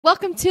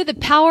Welcome to the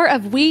Power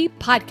of We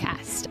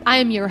podcast. I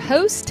am your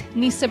host,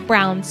 Nisa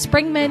Brown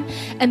Springman,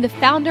 and the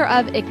founder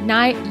of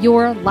Ignite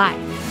Your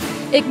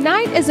Life.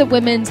 Ignite is a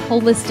women's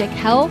holistic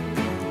health,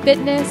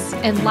 fitness,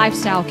 and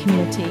lifestyle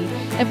community.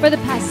 And for the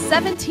past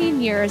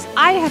 17 years,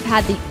 I have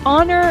had the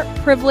honor,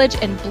 privilege,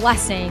 and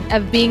blessing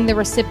of being the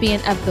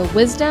recipient of the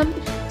wisdom,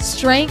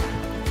 strength,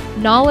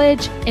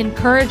 knowledge,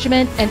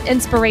 encouragement, and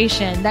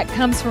inspiration that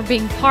comes from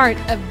being part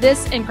of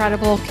this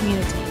incredible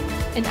community.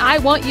 And I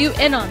want you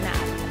in on that.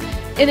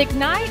 In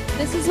Ignite,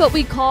 this is what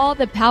we call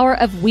the power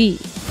of we.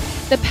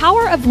 The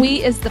power of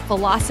we is the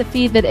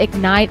philosophy that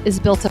Ignite is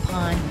built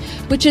upon,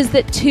 which is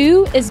that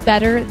two is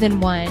better than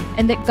one,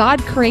 and that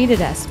God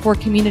created us for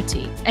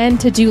community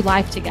and to do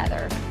life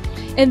together.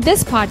 In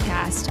this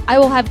podcast, I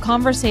will have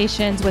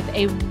conversations with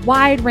a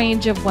wide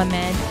range of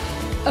women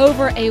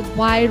over a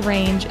wide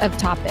range of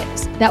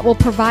topics that will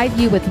provide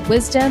you with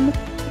wisdom,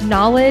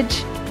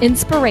 knowledge,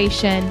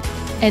 inspiration,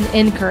 and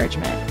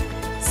encouragement.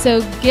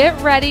 So get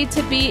ready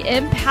to be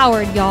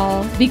empowered,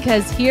 y'all,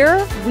 because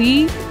here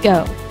we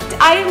go.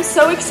 I am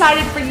so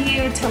excited for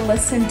you to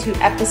listen to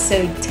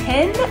episode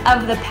 10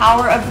 of the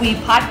Power of We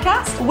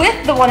podcast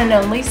with the one and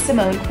only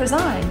Simone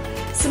Cruzine.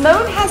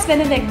 Simone has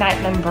been an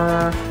Ignite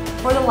member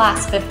for the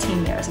last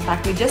 15 years. In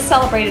fact, we just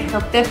celebrated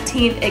her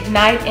 15th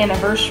Ignite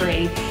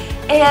anniversary.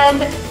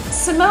 And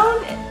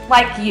Simone,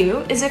 like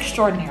you, is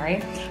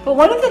extraordinary. But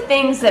one of the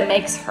things that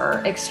makes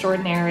her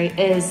extraordinary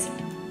is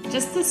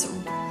just this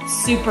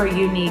super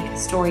unique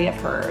story of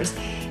hers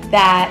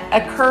that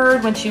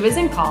occurred when she was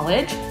in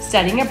college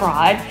studying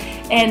abroad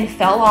and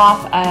fell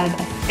off of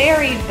a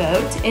ferry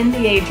boat in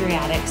the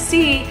Adriatic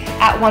Sea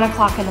at 1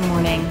 o'clock in the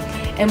morning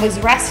and was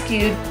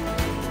rescued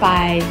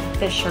by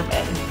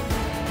fishermen.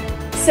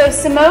 So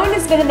Simone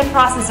has been in the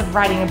process of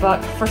writing a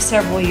book for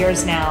several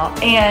years now,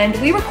 and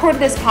we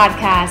recorded this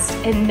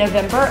podcast in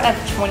November of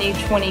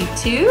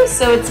 2022,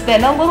 so it's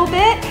been a little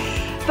bit.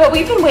 But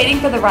we've been waiting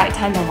for the right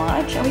time to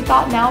launch, and we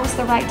thought now was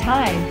the right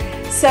time.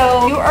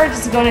 So you are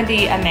just going to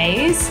be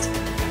amazed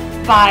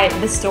by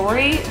the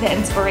story, the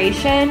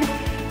inspiration,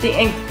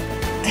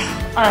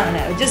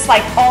 just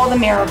like all the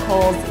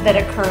miracles that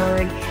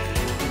occurred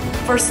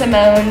for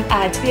Simone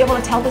to be able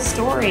to tell the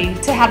story,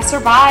 to have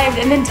survived,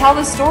 and then tell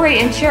the story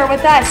and share it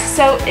with us.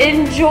 So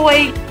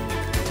enjoy.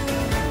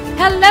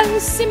 Hello,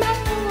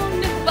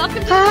 Simone.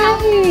 Welcome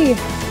to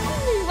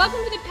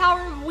Welcome to the Power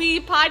of We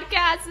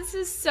podcast. This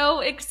is so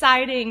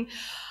exciting.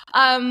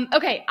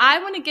 Okay, I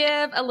want to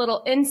give a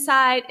little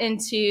insight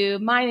into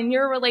mine and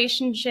your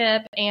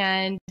relationship,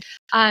 and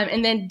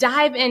then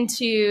dive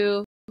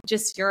into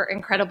just your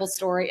incredible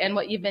story and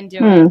what you've been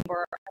doing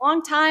for a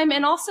long time,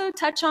 and also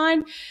touch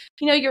on,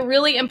 your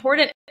really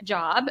important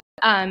job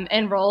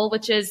and role,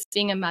 which is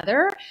being a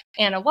mother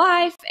and a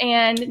wife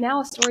and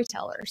now a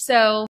storyteller.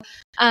 So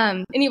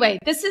anyway,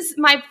 this is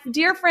my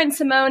dear friend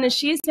Simone, and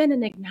she's been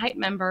an Ignite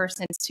member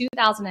since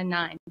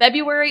 2009,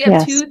 February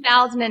of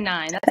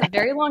 2009. That's a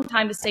very long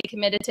time to stay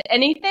committed to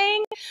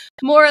anything,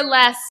 more or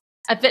less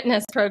a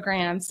fitness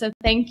program. So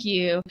thank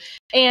you.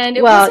 And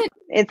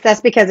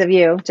that's because of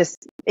you,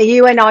 just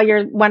you and all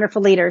your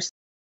wonderful leaders.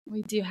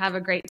 We do have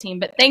a great team,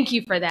 but thank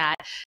you for that.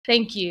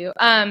 Thank you.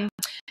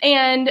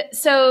 And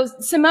so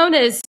Simone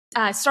is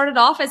started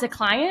off as a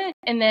client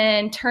and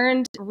then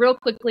turned real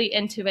quickly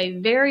into a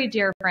very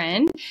dear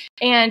friend.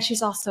 And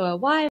she's also a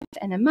wife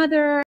and a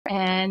mother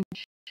and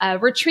a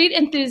retreat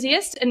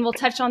enthusiast. And we'll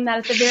touch on that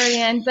at the very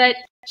end. But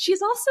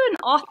she's also an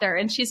author,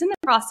 and she's in the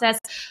process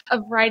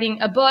of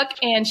writing a book.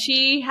 And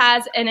she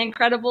has an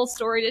incredible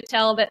story to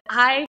tell that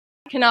I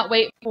cannot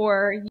wait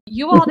for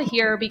you all to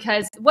hear,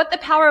 because what the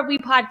Power of We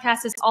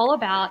podcast is all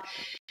about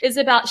is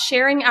about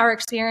sharing our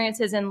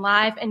experiences in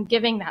life and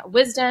giving that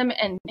wisdom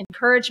and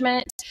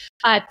encouragement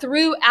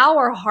through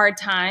our hard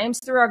times,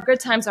 through our good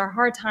times, our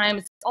hard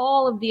times,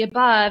 all of the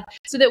above,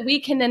 so that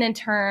we can then in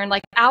turn,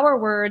 like our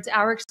words,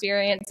 our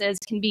experiences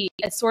can be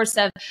a source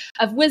of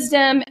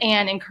wisdom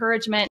and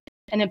encouragement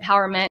and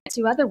empowerment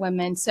to other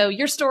women. So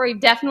your story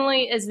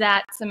definitely is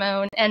that,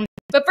 Simone.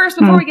 But first,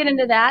 before we get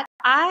into that,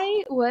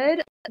 I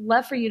would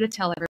love for you to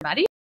tell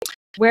everybody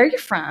where you're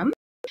from,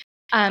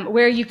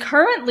 where you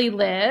currently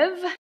live,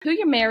 who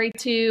you're married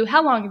to,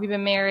 how long have you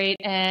been married,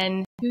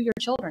 and who your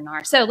children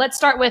are. So let's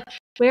start with,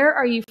 where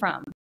are you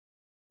from?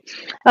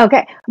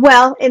 Okay.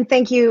 Well, and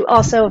thank you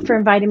also for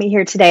inviting me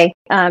here today,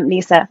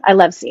 Nisa. I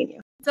love seeing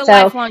you. It's a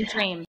lifelong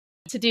dream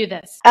to do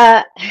this.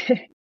 I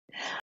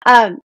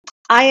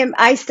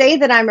say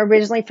that I'm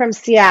originally from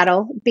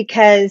Seattle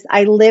because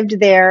I lived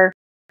there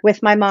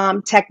with my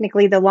mom,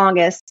 technically the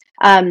longest.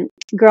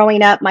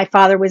 Growing up, my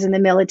father was in the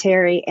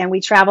military and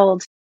we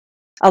traveled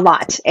a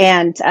lot,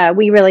 and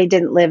we really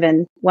didn't live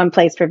in one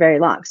place for very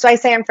long. So I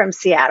say I'm from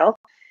Seattle.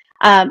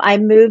 I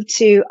moved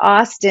to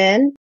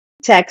Austin,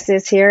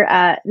 Texas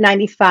here,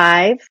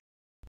 95.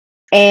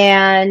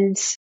 And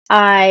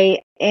I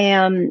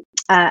am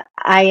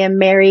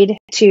married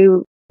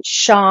to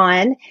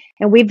Sean,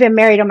 and we've been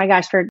married, oh my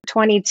gosh, for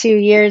 22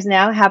 years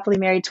now, happily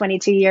married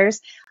 22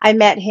 years. I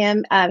met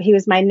him. He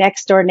was my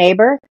next door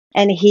neighbor,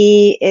 and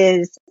he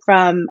is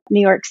from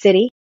New York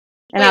City.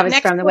 And Wait, I was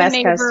next from the door West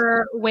Coast.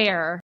 neighbor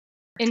where?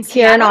 In Here in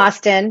Seattle?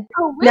 Austin.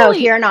 Oh, No, really?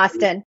 here in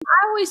Austin.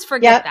 I always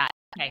forget Yep. that.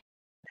 Okay,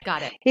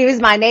 got it. He was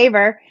my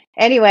neighbor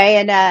anyway.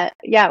 And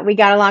yeah, we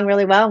got along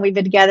really well and we've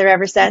been together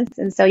ever since.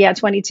 And so, yeah,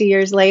 22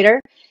 years later.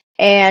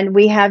 And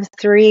we have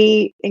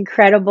three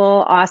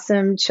incredible,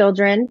 awesome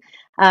children.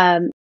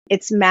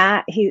 It's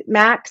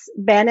Max,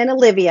 Ben, and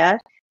Olivia.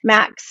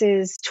 Max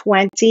is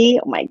 20.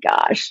 Oh my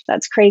gosh,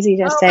 that's crazy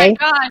to Oh say. my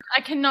God,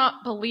 I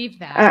cannot believe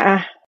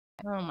that.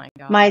 Oh my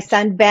God. My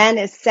son Ben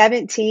is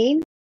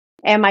 17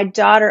 and my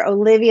daughter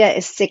Olivia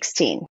is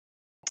 16.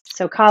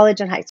 So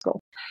college and high school.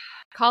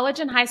 College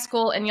and high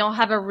school, and you'll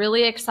have a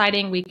really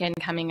exciting weekend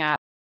coming up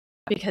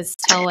because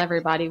tell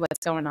everybody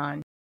what's going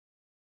on.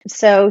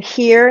 So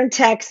here in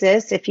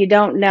Texas, if you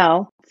don't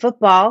know,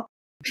 football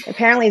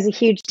apparently is a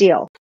huge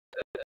deal.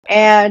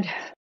 And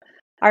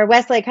our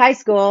Westlake High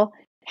School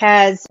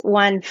has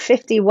won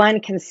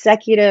 51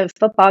 consecutive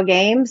football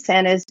games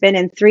and has been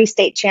in 3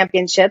 state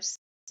championships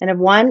and have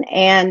won.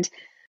 And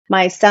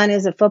my son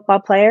is a football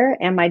player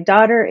and my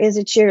daughter is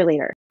a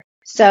cheerleader.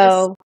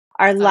 So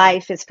our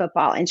life is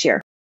football and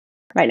cheer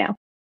right now.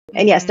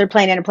 And yes, they're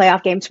playing in a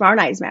playoff game tomorrow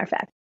night, as a matter of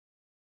fact.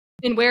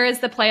 And where is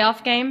the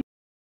playoff game?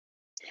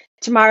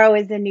 Tomorrow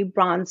is the New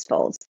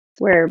Braunfels.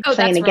 We're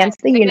playing against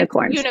the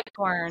Unicorns.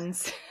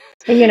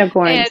 The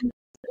Unicorns. And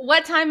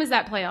what time is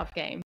that playoff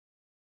game?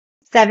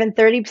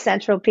 7:30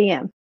 Central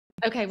PM.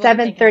 Okay.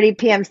 7:30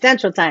 PM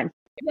Central Time.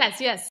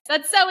 Yes.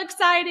 That's so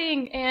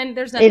exciting. And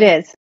there's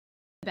nothing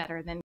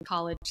better than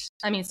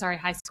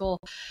high school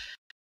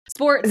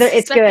sports.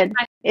 It's good.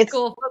 High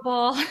school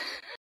football.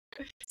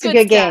 It's a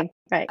good game.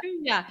 Right.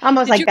 Yeah.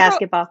 Almost like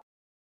basketball.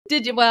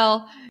 Did you?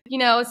 Well,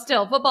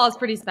 still football is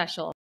pretty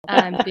special.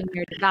 Being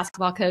married to a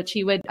basketball coach,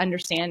 he would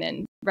understand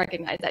and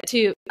recognize that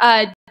too.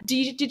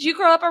 Did you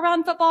grow up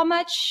around football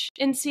much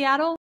in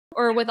Seattle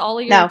or with all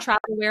of your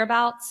travel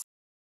whereabouts?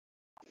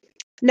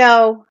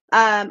 No,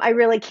 I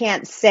really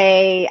can't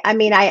say. I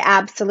mean, I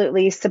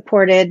absolutely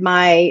supported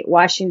my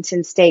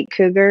Washington State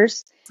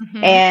Cougars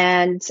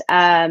and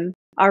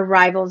our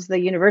rivals, the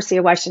University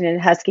of Washington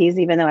Huskies,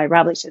 even though I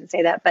probably shouldn't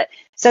say that. But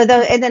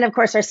and then of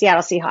course our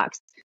Seattle Seahawks.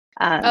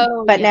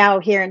 Now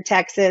here in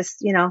Texas,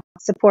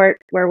 support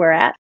where we're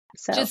at.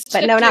 So,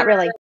 but no, not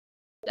really.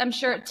 I'm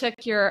sure it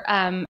took your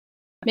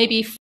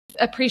maybe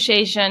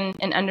appreciation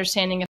and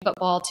understanding of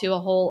football to a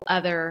whole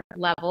other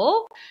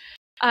level.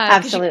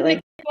 Absolutely. You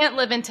can't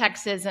live in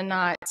Texas and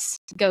not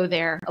go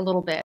there a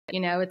little bit.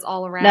 It's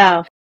all around.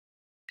 No.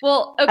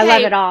 Well, okay. I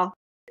love it all.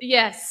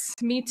 Yes,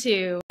 me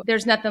too.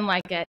 There's nothing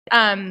like it.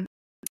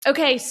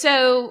 Okay,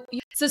 so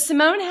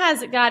Simone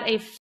has got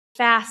a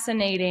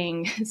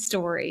fascinating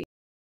story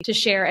to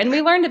share. And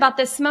we learned about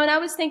this. Simone, I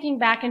was thinking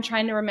back and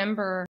trying to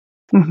remember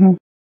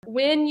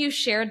when you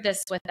shared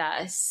this with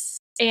us.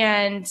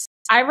 And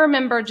I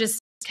remember just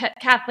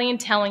Kathleen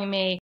telling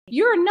me,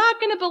 "You're not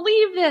going to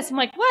believe this." I'm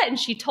like, "What?" And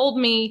she told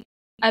me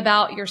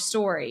about your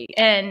story.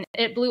 And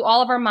it blew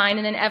all of our mind.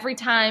 And then every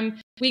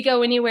time we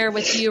go anywhere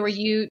with you or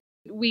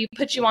we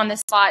put you on the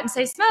spot and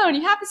say, "Simone,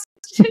 you have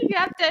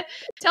to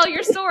tell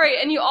your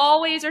story." And you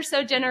always are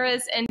so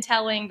generous in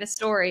telling the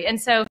story. And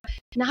so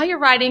now you're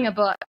writing a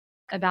book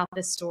about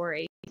this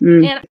story.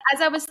 And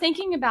as I was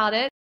thinking about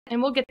it,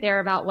 and we'll get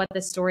there about what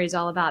this story is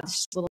all about,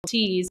 just a little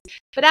tease.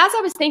 But as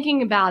I was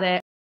thinking about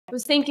it, I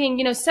was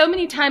thinking, so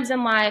many times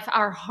in life,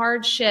 our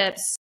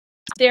hardships,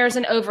 there's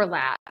an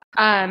overlap.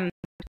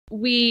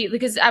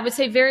 Because I would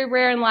say very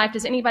rare in life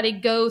does anybody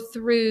go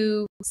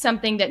through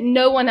something that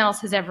no one else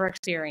has ever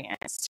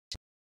experienced.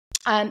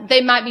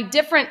 They might be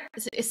different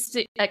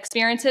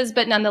experiences,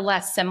 but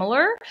nonetheless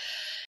similar.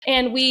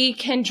 And we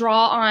can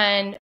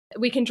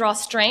draw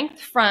strength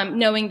from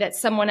knowing that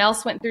someone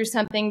else went through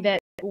something that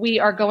we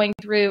are going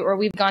through or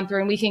we've gone through,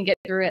 and we can get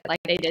through it like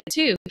they did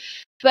too.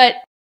 But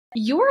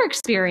your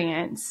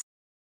experience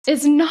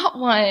is not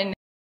one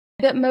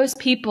that most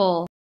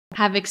people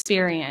have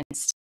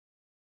experienced.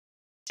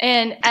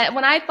 And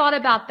when I thought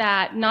about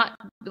that, not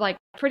like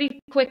pretty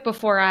quick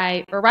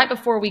right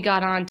before we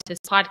got on to this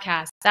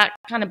podcast, that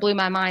kind of blew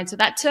my mind. So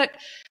that took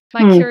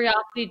my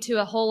curiosity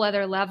to a whole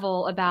other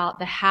level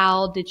about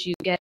how did you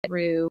get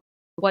through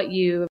what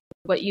you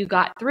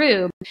got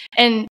through.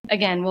 And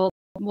again,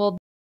 we'll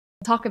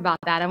talk about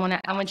that. I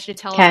want you to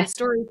tell us the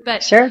story,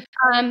 but sure.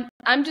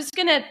 I'm just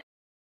going to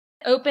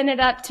open it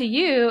up to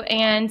you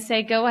and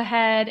say, go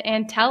ahead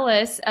and tell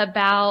us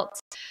about,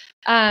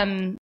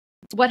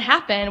 what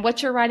happened,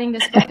 what you're writing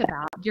this book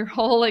about, your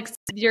whole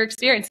your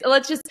experience.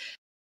 Let's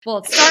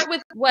start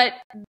with what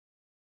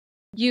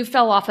you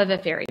fell off of a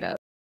ferry boat.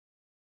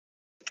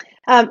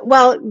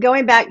 Well,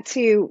 going back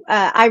to,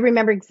 I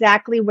remember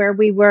exactly where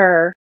we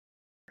were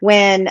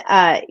when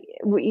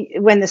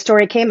the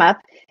story came up,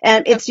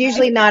 and it's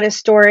usually not a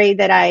story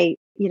that I,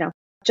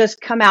 just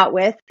come out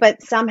with,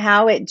 but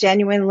somehow it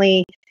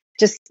genuinely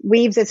just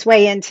weaves its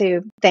way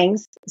into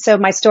things. So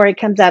my story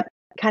comes up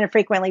kind of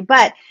frequently,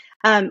 but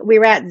we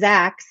were at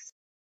Zach's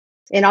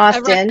in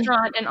Austin. A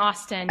restaurant in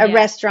Austin. A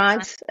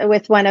restaurant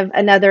with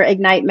another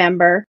Ignite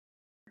member,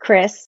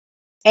 Chris.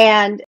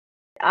 And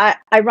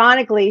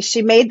ironically,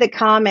 she made the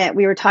comment,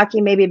 we were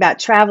talking maybe about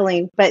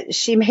traveling, but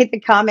she made the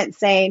comment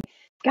saying,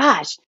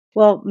 gosh,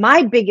 well,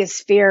 my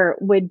biggest fear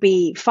would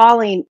be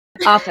falling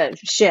off a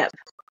ship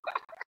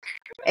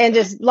and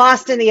just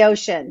lost in the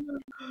ocean.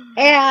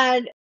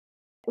 And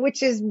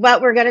which is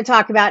what we're going to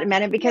talk about in a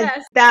minute, because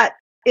Yes. that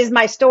is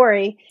my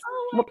story,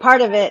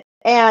 part of it.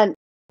 And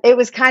it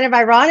was kind of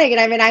ironic. And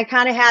I mean, I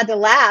kind of had to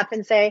laugh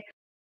and say,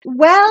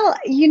 well,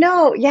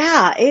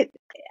 yeah,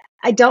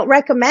 I don't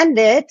recommend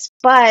it,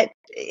 but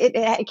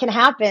it can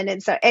happen.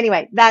 And so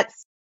anyway,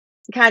 that's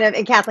kind of,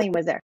 and Kathleen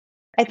was there.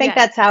 I think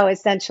that's how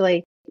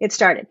essentially it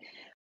started.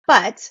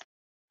 But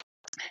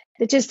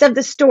the gist of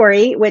the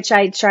story, which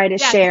I try to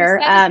share.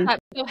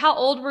 So how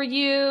old were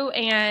you?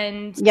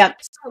 And start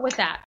with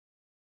that.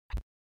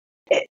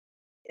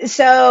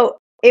 So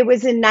it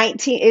was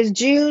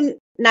June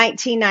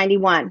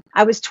 1991.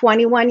 I was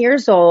 21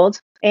 years old,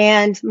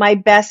 and my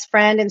best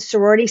friend and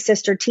sorority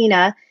sister,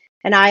 Tina,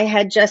 and I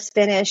had just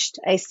finished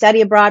a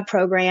study abroad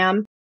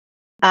program.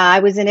 I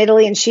was in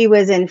Italy and she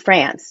was in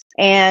France.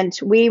 And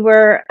we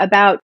were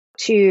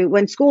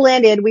when school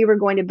ended, we were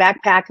going to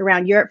backpack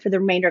around Europe for the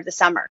remainder of the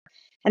summer.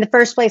 And the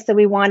first place that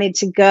we wanted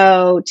to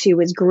go to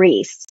was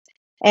Greece.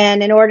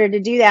 And in order to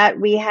do that,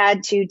 we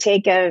had to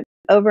take a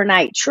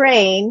overnight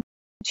train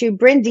to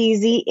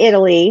Brindisi,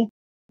 Italy.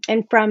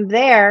 And from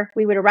there,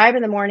 we would arrive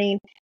in the morning.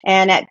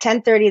 And at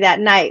 10:30 that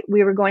night,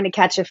 we were going to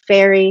catch a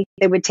ferry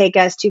that would take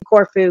us to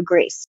Corfu,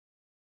 Greece.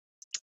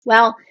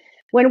 Well,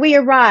 when we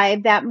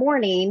arrived that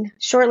morning,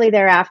 shortly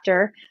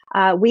thereafter,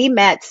 we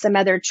met some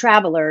other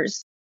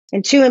travelers,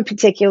 and two in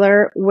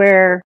particular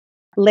were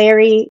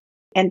Larry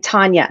and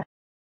Tanya.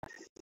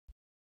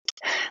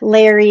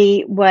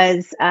 Larry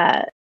was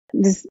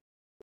this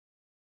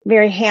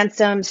very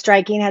handsome,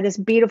 striking, had this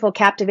beautiful,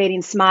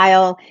 captivating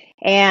smile,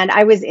 and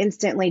I was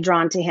instantly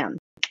drawn to him.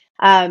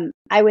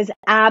 I was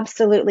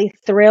absolutely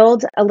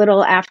thrilled a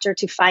little after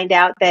to find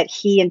out that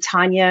he and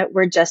Tanya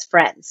were just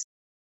friends.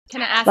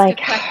 Can I ask a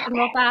question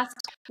real fast?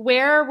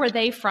 Where were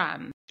they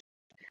from?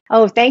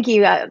 Oh, thank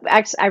you.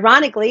 Actually,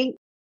 ironically,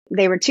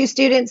 they were two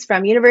students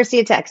from University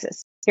of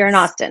Texas here in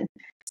Austin.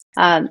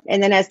 And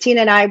then as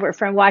Tina and I were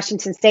from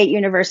Washington State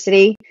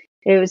University,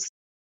 and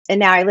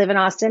now I live in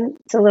Austin.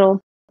 It's a little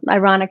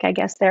ironic, I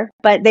guess, there.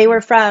 But they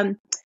were from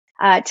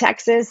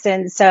Texas.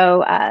 And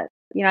so,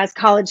 as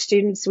college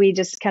students, we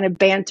just kind of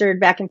bantered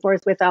back and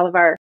forth with all of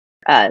our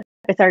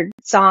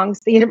songs,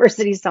 the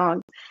university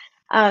songs.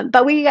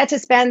 But we got to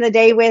spend the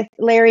day with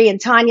Larry and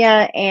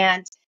Tanya,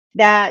 and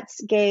that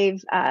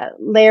gave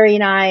Larry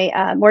and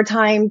I more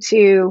time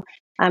to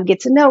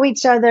get to know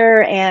each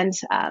other. And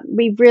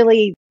we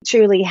really,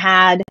 truly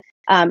had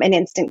an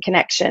instant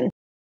connection.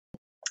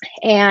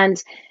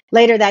 And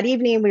later that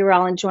evening, we were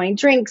all enjoying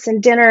drinks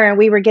and dinner, and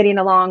we were getting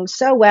along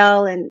so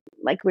well, and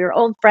like we were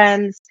old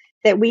friends,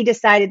 that we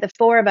decided, the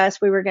four of us,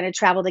 we were going to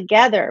travel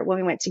together when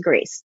we went to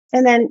Greece,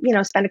 and then,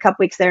 spend a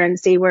couple weeks there and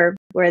see where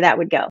that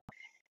would go.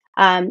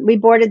 We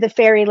boarded the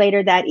ferry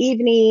later that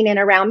evening, and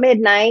around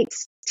midnight,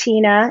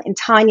 Tina and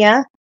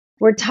Tanya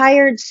were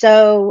tired,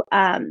 so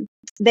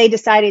they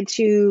decided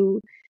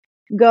to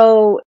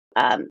go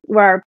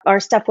where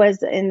our stuff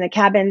was in the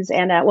cabins,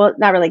 and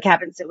not really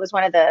cabins. It was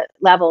one of the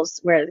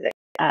levels where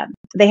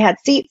they had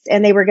seats,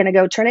 and they were going to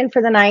go turn in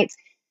for the night.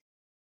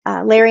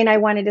 Larry and I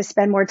wanted to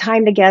spend more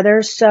time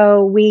together,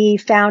 so we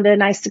found a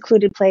nice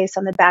secluded place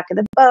on the back of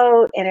the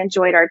boat and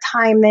enjoyed our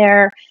time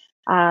there.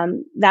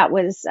 That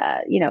was,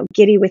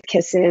 giddy with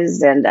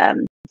kisses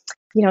and,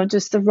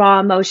 just the raw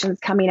emotions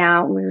coming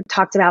out. We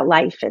talked about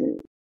life and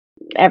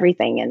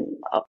everything and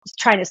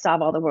trying to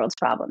solve all the world's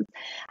problems.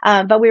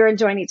 But we were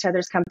enjoying each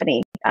other's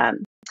company.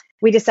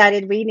 We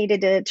decided we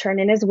needed to turn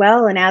in as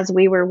well. And as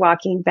we were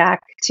walking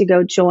back to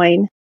go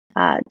join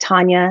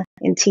Tanya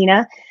and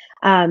Tina,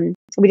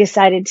 we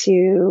decided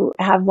to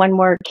have one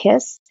more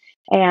kiss.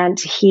 And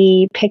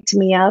he picked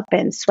me up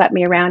and swept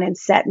me around and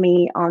set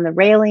me on the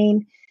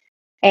railing.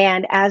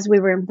 And as we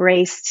were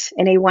embraced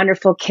in a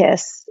wonderful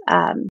kiss,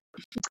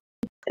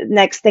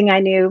 next thing I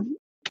knew,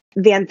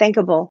 the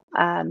unthinkable.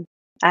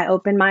 I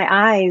opened my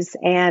eyes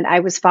and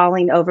I was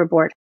falling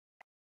overboard.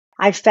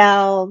 I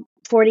fell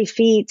 40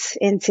 feet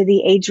into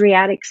the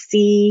Adriatic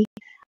Sea.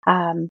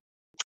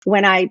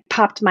 When I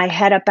popped my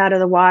head up out of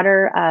the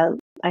water,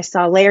 I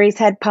saw Larry's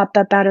head pop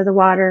up out of the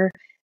water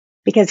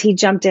because he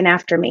jumped in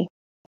after me.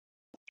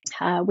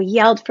 We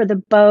yelled for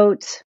the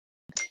boat.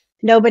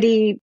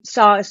 Nobody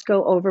saw us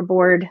go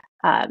overboard.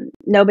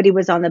 Nobody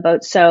was on the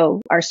boat,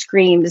 so our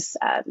screams,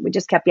 we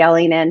just kept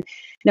yelling, and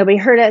nobody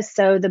heard us,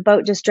 so the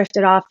boat just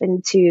drifted off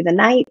into the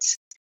night.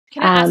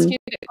 Can I ask you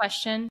a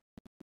question?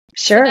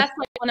 Sure. So that's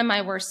like one of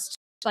my worst,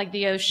 like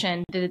the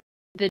ocean, the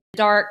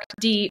dark,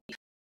 deep,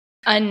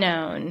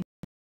 unknown.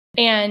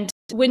 And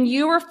when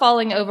you were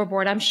falling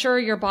overboard, I'm sure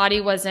your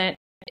body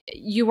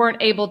you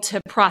weren't able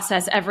to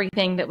process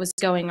everything that was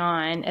going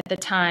on at the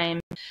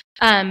time.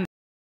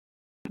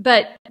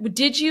 But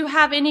did you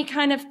have any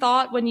kind of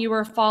thought when you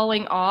were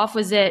falling off?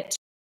 Was it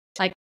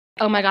like,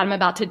 oh my God, I'm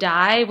about to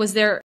die? Was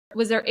there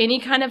any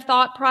kind of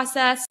thought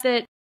process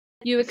that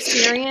you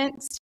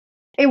experienced?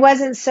 It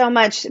wasn't so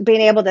much being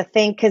able to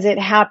think because it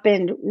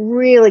happened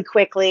really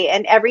quickly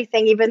and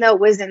everything, even though it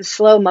was in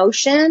slow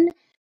motion,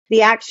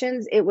 the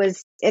actions, it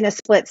was in a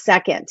split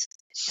second.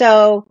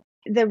 So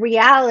the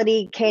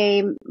reality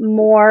came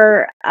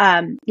more,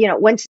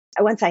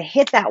 once I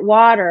hit that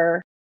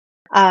water,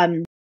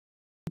 and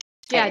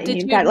Did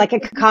you've got you like a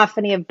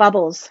cacophony of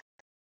bubbles.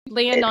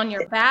 land on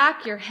your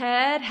back, your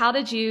head? How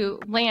did you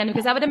land?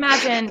 Because I would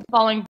imagine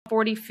falling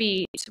 40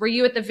 feet. Were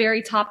you at the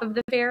very top of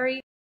the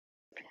ferry?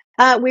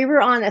 We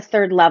were on a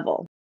third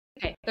level.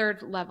 Okay,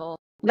 third level.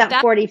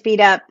 About 40 feet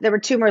up. There were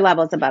 2 more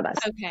levels above us.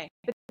 Okay,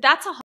 but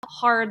that's a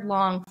hard,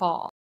 long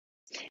fall.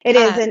 It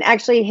is, and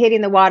actually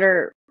hitting the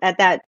water at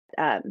that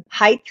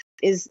height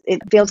it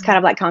feels kind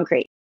of like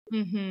concrete.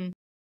 Mm-hmm.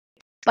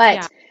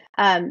 But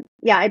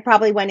I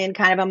probably went in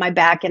kind of on my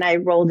back and I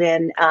rolled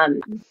in.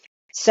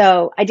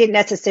 So I didn't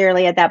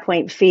necessarily at that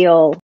point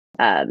feel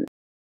no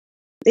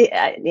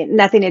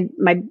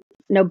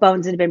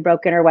bones had been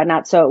broken or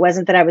whatnot. So it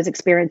wasn't that I was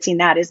experiencing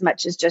that as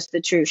much as just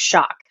the true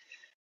shock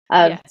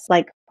of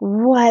like,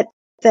 what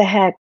the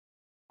heck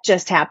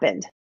just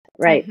happened?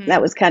 Right. Mm-hmm.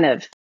 That was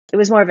it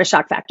was more of a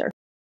shock factor.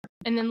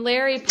 And then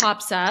Larry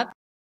pops up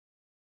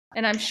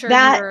and I'm sure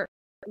you were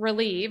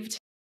relieved.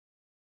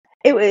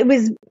 It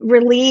was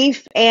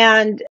relief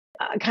and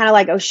kind of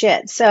like, oh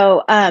shit.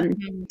 So,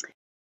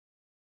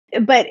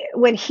 but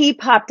when he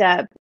popped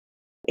up,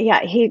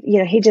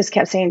 he just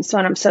kept saying,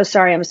 "Simone, I'm so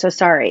sorry. I'm so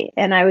sorry."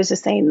 And I was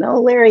just saying,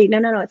 "No, Larry,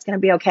 no, it's going to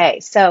be okay."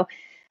 So,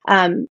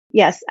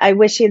 yes, I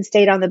wish he had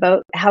stayed on the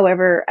boat.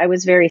 However, I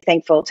was very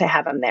thankful to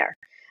have him there.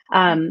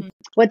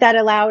 What that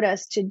allowed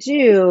us to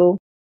do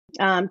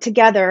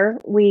together,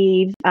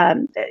 you'd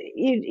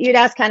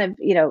ask kind of,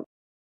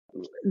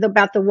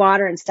 about the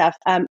water and stuff.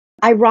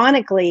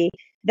 Ironically,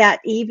 that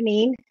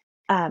evening,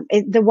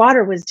 the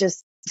water was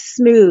just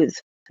smooth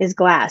as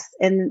glass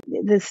and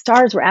the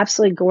stars were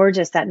absolutely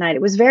gorgeous that night.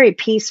 It was very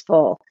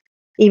peaceful,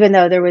 even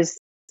though there was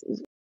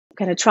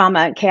kind of trauma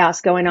and chaos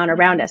going on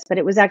around us, but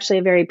it was actually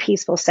a very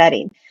peaceful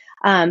setting.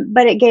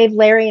 But it gave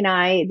Larry and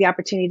I the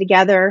opportunity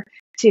together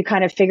to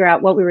kind of figure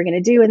out what we were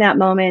going to do in that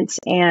moment.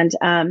 And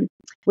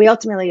we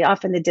ultimately,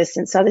 off in the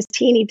distance, saw this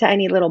teeny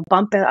tiny little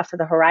bump off of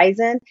the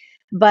horizon,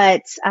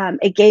 but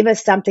it gave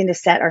us something to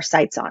set our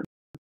sights on.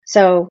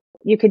 So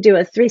you could do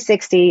a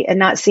 360 and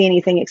not see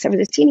anything except for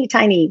this teeny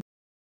tiny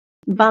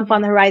bump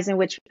on the horizon,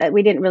 which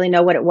we didn't really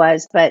know what it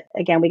was. But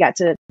again, we got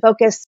to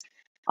focus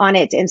on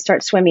it and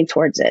start swimming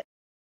towards it.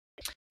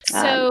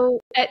 So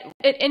at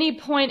any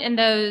point in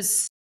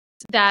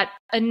that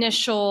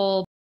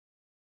initial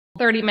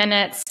 30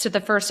 minutes to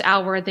the first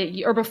hour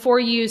or before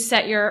you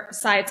set your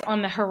sights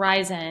on the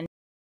horizon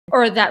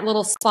or that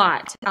little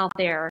spot out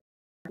there,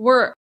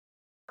 were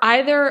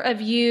either of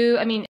you,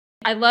 I mean,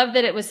 I love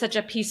that it was such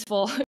a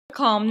peaceful,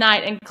 calm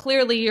night, and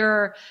clearly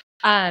you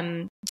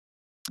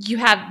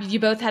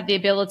both have the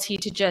ability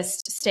to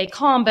just stay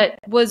calm, but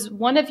was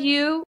one of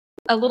you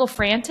a little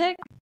frantic,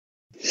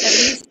 at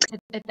least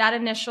at that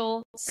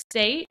initial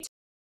state?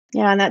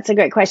 Yeah, and that's a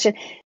great question.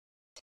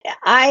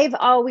 I've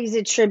always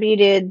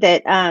attributed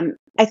that,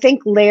 I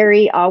think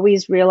Larry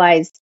always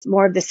realized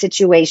more of the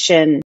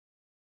situation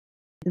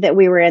that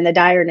we were in, the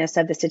direness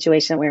of the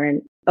situation we were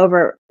in,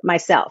 over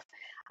myself.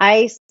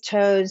 I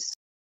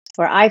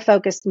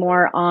focused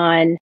more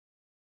on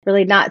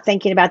really not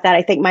thinking about that.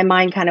 I think my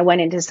mind kind of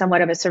went into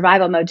somewhat of a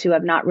survival mode too,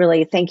 of not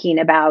really thinking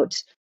about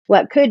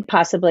what could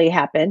possibly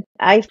happen.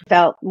 I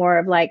felt more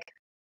of like,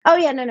 oh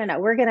yeah, no,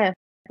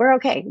 we're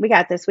okay. We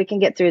got this. We can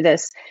get through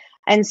this.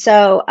 And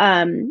so,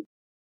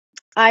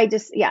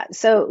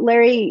 so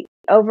Larry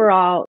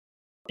overall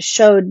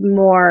showed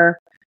more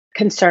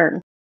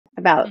concern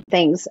about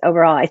things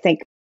overall, I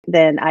think,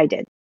 than I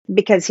did,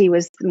 because he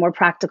was the more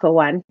practical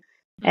one.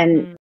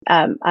 And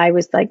I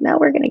was like, no,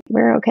 we're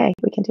okay.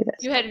 We can do this.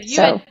 You had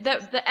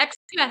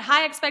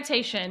high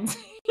expectations.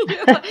 You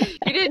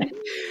didn't.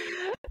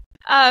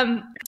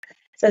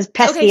 Says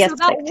pesky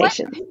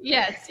expectations.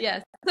 Yes.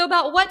 So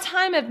about what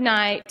time of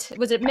night,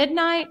 was it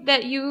midnight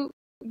that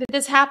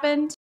this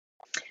happened?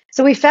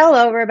 So we fell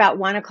over about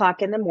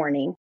 1:00 in the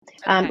morning.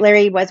 Okay.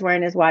 Larry was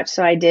wearing his watch,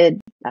 so I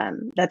did.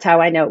 That's how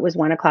I know it was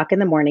 1:00 in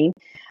the morning.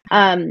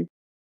 And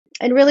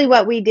really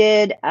what we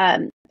did,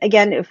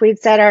 again, if we'd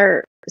set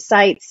our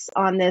sights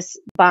on this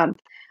bump,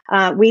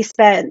 we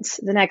spent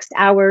the next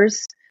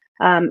hours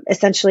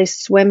essentially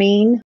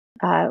swimming.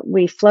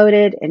 We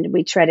floated and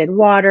we treaded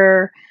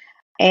water,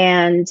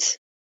 and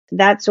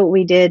that's what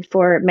we did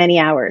for many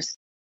hours.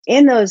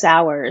 In those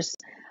hours,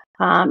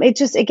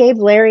 it gave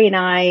Larry and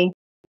I,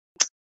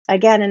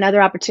 again,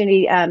 another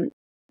opportunity.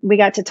 We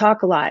got to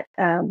talk a lot.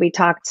 We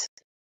talked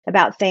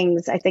about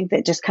things, I think,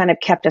 that just kind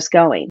of kept us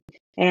going.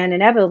 And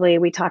inevitably,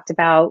 we talked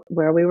about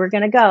where we were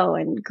going to go,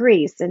 and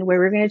Greece, and where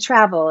we were going to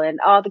travel, and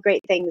all the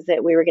great things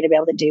that we were going to be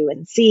able to do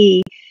and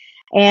see.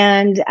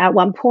 And at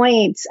one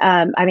point,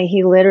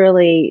 he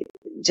literally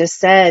just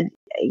said,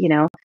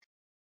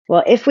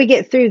 well, if we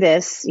get through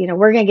this,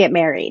 we're going to get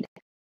married.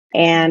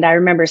 And I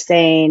remember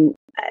saying,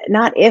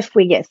 not if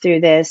we get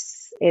through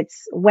this,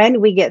 it's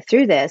when we get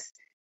through this,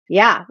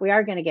 yeah, we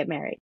are going to get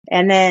married.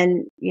 And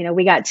then,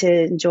 we got to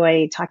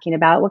enjoy talking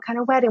about what kind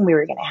of wedding we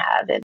were going to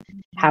have and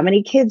how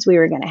many kids we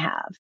were going to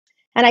have.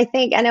 And I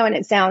know, and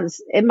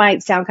it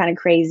might sound kind of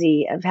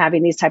crazy of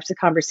having these types of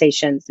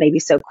conversations maybe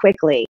so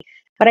quickly,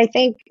 but I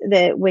think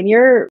that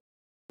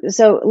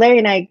so Larry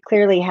and I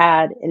clearly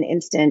had an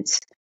instant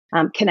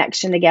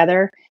connection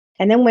together.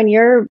 And then when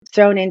you're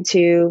thrown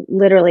into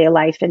literally a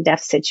life and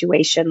death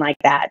situation like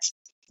that,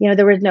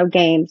 there was no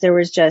games. There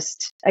was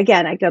just,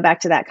 again, I go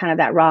back to that kind of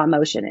that raw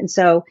emotion. And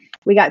so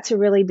we got to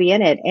really be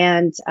in it.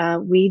 And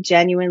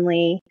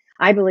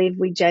I believe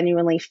we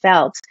genuinely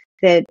felt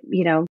that,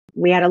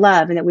 we had a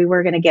love and that we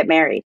were going to get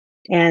married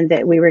and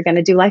that we were going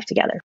to do life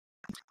together.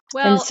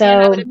 Well, and so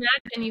I would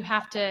imagine you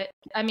have to,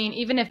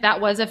 even if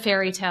that was a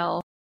fairy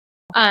tale,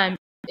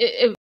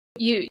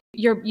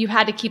 you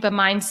had to keep a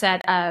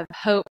mindset of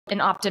hope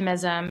and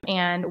optimism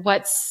and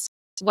what's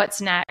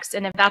next.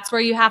 And if that's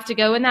where you have to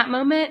go in that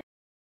moment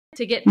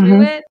to get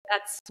through it,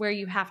 that's where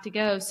you have to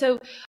go. So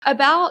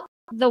about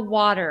the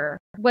water,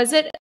 was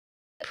it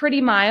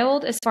pretty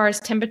mild as far as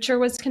temperature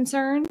was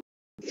concerned?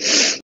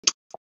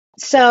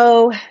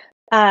 So,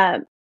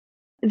 the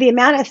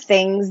amount of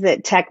things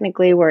that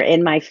technically were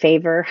in my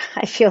favor,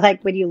 I feel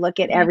like when you look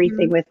at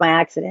everything with my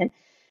accident,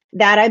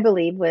 that I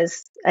believe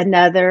was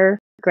another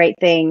great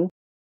thing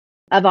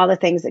of all the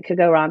things that could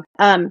go wrong.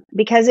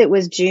 Because it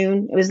was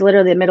June, it was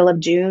literally the middle of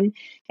June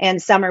and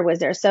summer was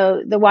there.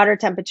 So the water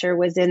temperature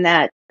was in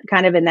that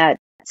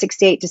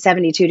 68 to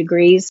 72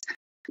 degrees,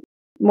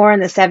 more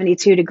in the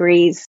 72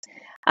 degrees.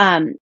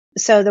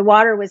 So the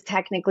water was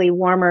technically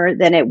warmer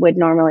than it would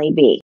normally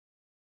be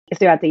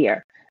throughout the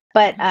year.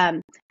 But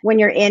when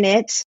you're in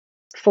it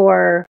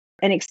for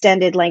an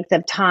extended length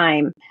of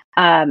time,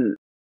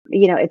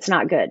 it's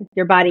not good.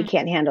 Your body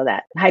can't handle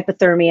that.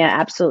 Hypothermia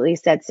absolutely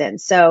sets in.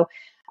 So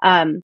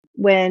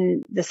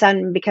when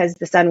because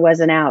the sun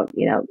wasn't out,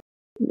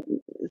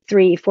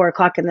 3-4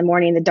 o'clock in the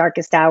morning, the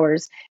darkest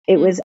hours, it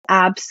was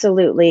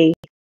absolutely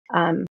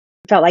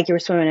felt like you were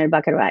swimming in a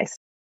bucket of ice.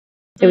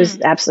 It was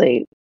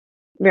absolutely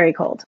very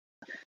cold.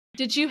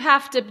 Did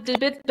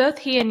both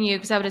he and you,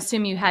 because I would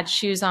assume you had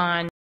shoes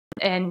on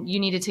and you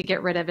needed to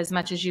get rid of as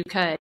much as you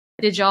could,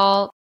 did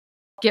y'all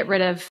get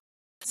rid of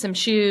some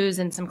shoes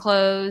and some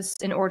clothes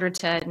in order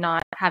to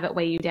not have it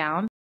weigh you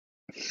down?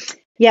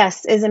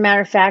 Yes. As a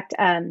matter of fact,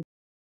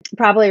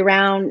 probably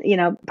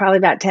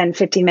about 10,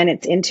 15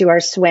 minutes into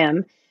our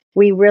swim,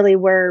 we really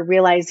were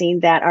realizing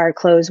that our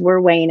clothes were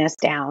weighing us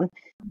down.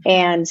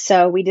 And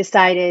so we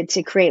decided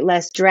to create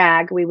less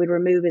drag. We would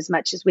remove as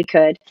much as we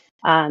could.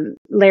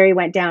 Larry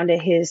went down to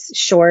his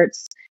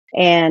shorts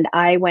and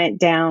I went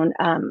down.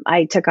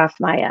 I took off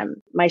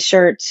my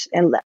shirt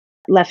and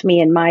left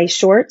me in my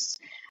shorts.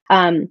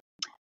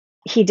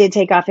 He did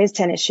take off his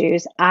tennis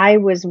shoes. I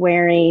was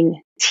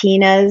wearing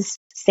Tina's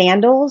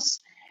sandals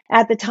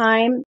at the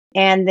time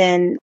and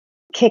then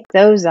kicked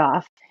those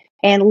off.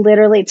 And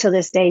literally to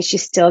this day, she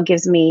still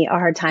gives me a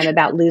hard time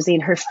about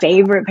losing her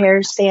favorite pair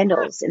of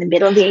sandals in the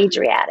middle of the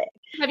Adriatic.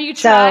 Have you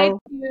tried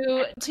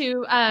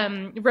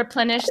to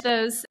replenish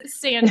those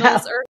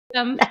sandals or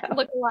some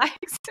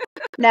lookalikes?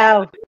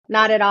 No,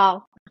 not at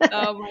all.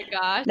 Oh my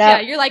gosh. No.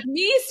 Yeah, you're like,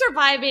 me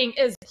surviving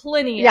is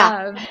plenty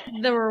of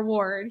the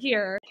reward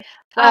here.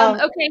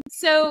 Okay,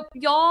 so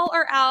y'all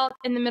are out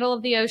in the middle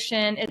of the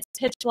ocean. It's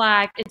pitch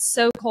black. It's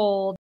so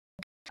cold.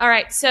 All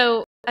right,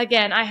 so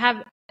again, I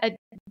have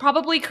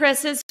probably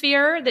Chris's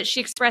fear that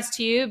she expressed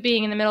to you,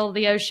 being in the middle of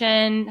the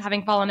ocean,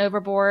 having fallen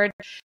overboard.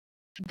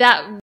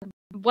 That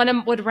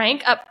one would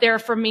rank up there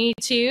for me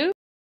too.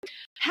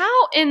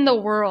 How in the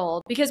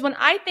world? Because when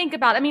I think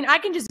about, I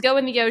can just go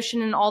in the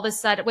ocean and all of a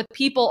sudden with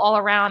people all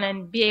around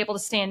and be able to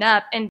stand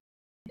up and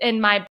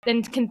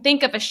can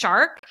think of a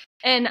shark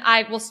and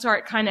I will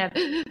start kind of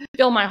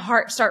feel my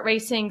heart start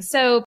racing.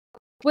 So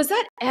was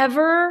that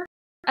ever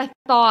a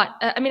thought?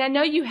 I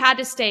know you had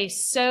to stay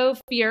so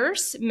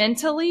fierce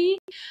mentally,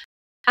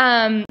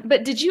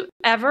 but did you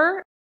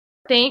ever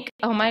think,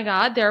 oh my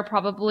God, there are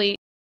probably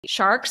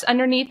sharks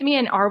underneath me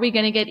and are we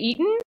going to get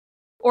eaten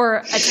or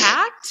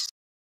attacked?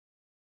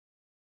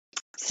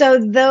 So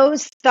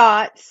those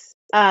thoughts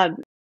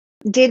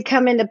did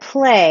come into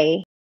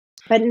play,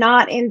 but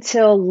not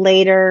until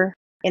later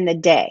in the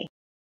day.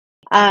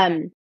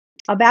 I'll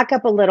back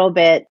up a little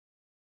bit.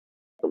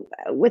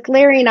 With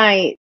Larry and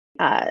I,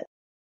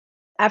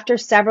 after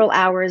several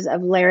hours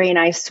of Larry and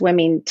I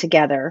swimming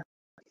together,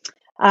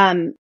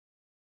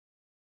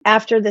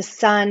 after the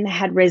sun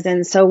had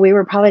risen, so we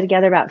were probably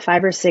together about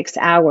 5 or 6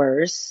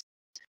 hours,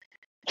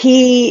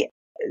 he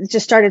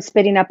just started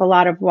spitting up a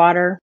lot of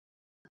water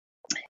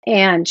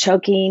and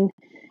choking.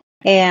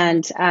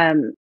 And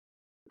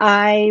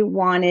I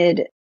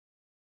wanted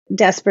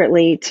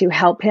desperately to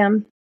help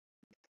him.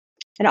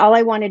 And all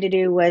I wanted to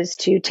do was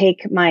to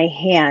take my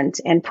hand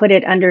and put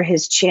it under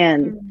his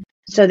chin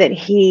so that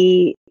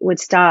he would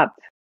stop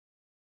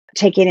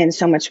taking in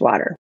so much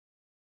water.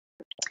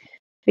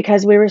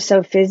 Because we were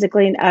so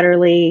physically and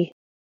utterly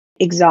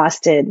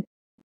exhausted,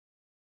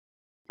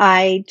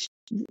 I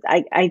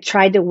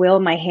tried to will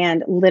my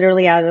hand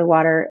literally out of the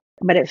water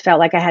but it felt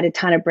like I had a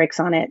ton of bricks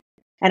on it.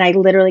 And I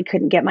literally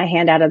couldn't get my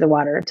hand out of the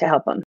water to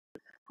help him.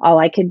 All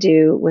I could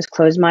do was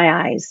close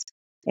my eyes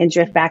and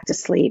drift back to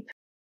sleep.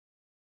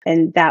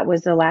 And that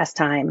was the last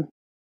time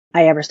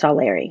I ever saw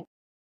Larry.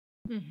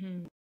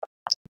 Mm-hmm.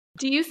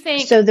 Do you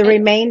think... So the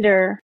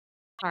remainder...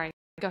 All right,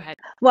 go ahead.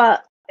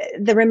 Well,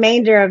 the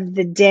remainder of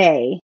the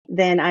day,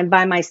 then I'm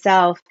by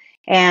myself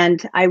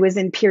and I was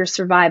in pure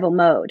survival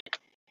mode.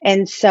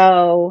 And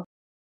so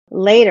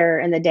later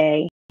in the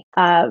day,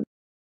 I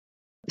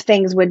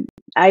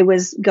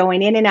was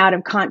going in and out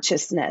of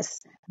consciousness,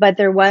 but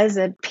there was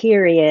a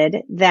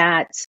period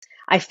that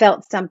I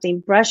felt something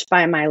brush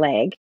by my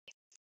leg,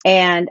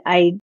 and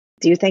I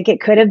do think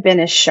it could have been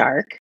a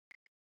shark.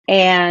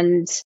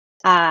 And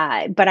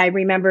but I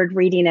remembered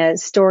reading a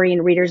story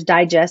in Reader's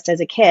Digest as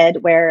a kid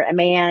where a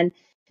man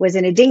was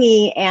in a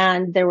dinghy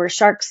and there were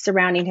sharks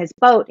surrounding his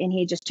boat, and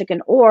he just took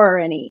an oar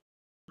and he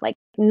like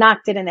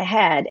knocked it in the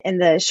head and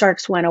the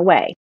sharks went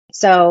away.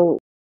 So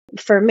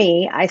for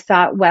me, I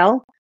thought,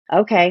 well,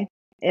 okay,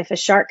 if a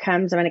shark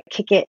comes, I'm going to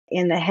kick it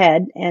in the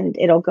head and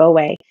it'll go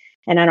away.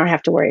 And I don't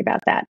have to worry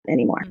about that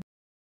anymore.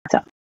 So.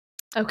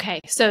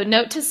 Okay. So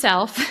note to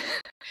self,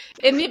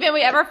 in the event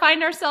we ever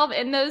find ourselves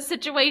in those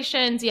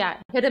situations,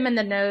 hit him in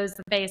the nose,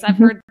 the face. I've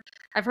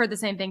heard the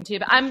same thing too,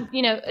 but I'm,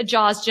 a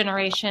Jaws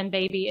generation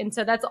baby. And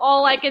so that's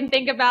all I can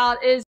think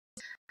about is,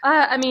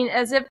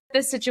 as if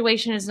this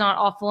situation is not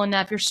awful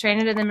enough. You're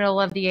stranded in the middle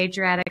of the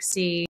Adriatic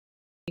Sea.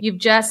 You've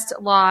just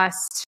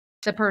lost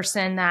the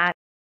person that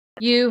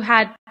you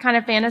had kind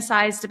of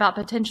fantasized about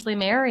potentially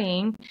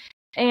marrying.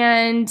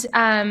 And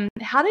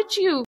how did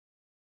you,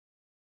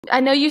 I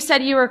know you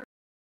said you were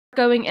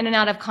going in and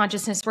out of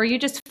consciousness. Were you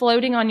just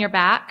floating on your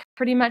back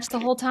pretty much the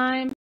whole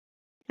time?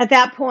 At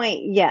that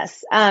point,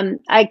 yes.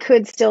 I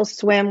could still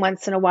swim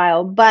once in a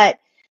while, but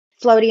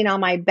floating on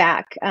my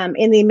back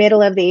in the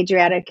middle of the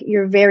Adriatic,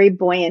 you're very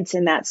buoyant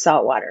in that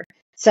salt water.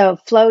 So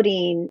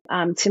floating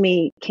to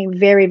me came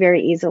very,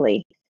 very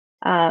easily.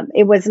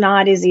 It was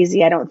not as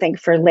easy, I don't think,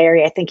 for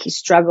Larry. I think he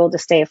struggled to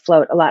stay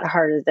afloat a lot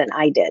harder than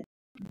I did.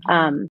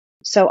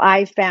 So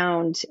I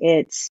found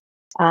it,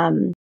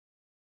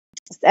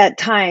 at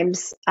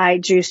times, I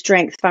drew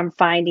strength from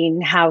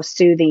finding how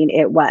soothing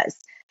it was.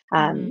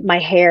 My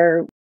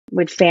hair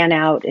would fan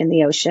out in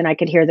the ocean. I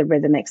could hear the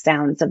rhythmic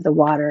sounds of the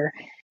water,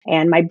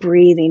 and my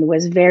breathing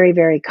was very,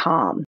 very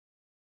calm.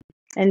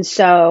 And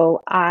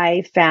so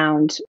I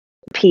found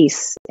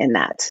peace in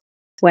that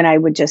when I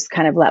would just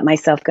kind of let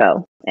myself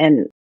go.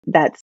 And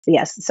that's,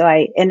 yes. So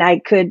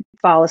I could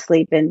fall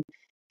asleep and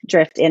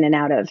drift in and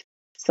out of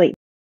sleep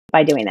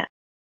by doing that.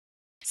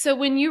 So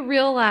when you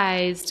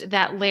realized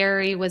that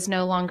Larry was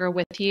no longer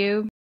with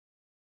you,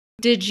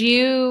 did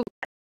you,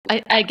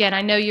 again,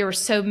 I know you were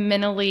so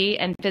mentally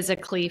and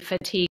physically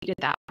fatigued at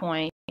that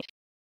point.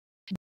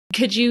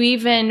 Could you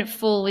even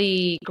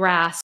fully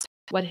grasp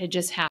what had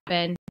just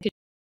happened?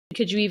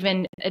 Could you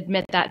even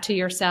admit that to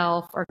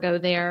yourself or go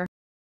there?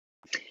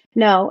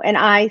 No. And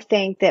I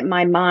think that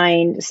my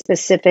mind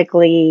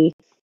specifically,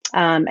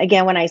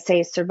 again, when I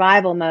say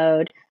survival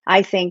mode,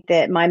 I think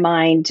that my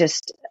mind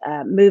just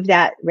moved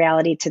that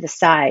reality to the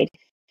side.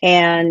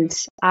 And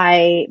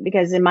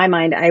because in my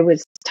mind, I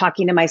was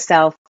talking to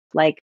myself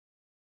like,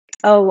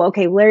 oh,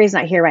 okay, Larry's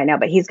not here right now,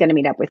 but he's going to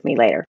meet up with me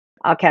later.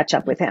 I'll catch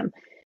up with him.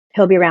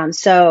 He'll be around.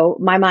 So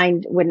my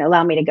mind wouldn't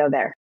allow me to go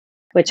there,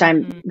 which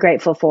I'm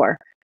grateful for.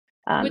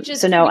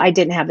 So no, I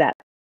didn't have that.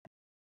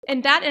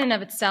 And that in and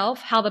of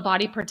itself, how the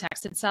body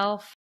protects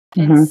itself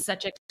in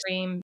such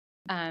extreme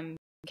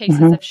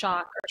cases of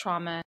shock or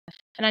trauma.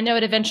 And I know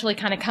it eventually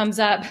kind of comes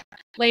up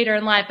later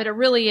in life, but it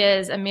really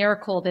is a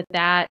miracle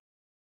that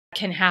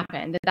can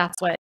happen,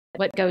 that's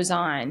what goes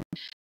on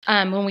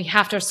when we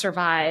have to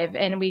survive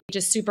and we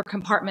just super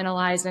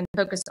compartmentalize and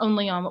focus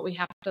only on what we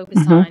have to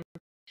focus on.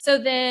 So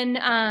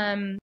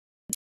then,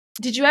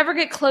 did you ever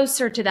get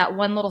closer to that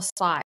one little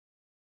spot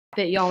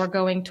that y'all were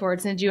going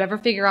towards? And did you ever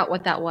figure out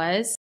what that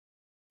was?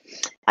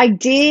 I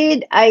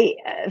did. I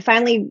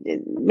finally,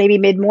 maybe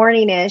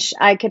mid-morning-ish,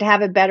 I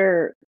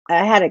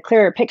had a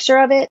clearer picture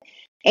of it.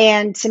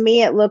 And to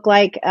me, it looked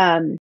like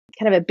kind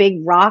of a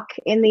big rock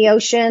in the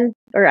ocean,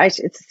 or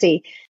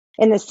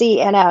in the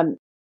sea. And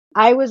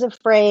I was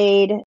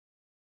afraid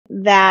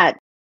that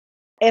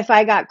if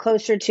I got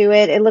closer to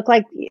it, it looked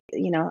like,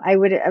 I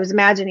was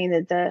imagining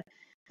that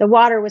the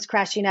water was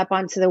crashing up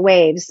onto the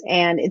waves,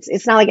 and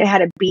it's not like it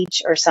had a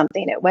beach or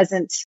something. It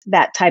wasn't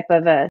that type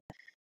of a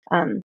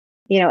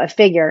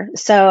figure.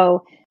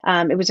 So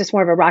it was just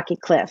more of a rocky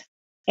cliff.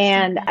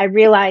 And I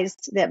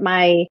realized that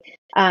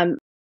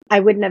I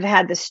wouldn't have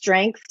had the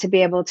strength to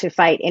be able to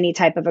fight any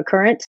type of a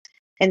current.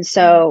 And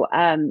so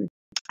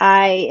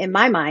in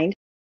my mind,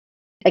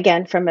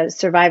 again, from a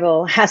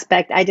survival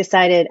aspect, I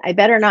decided I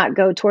better not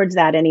go towards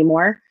that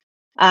anymore,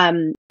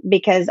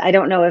 because I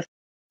don't know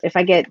if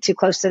I get too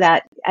close to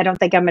that, I don't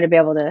think I'm going to be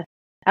able to,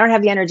 I don't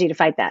have the energy to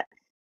fight that.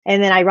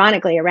 And then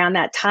ironically, around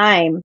that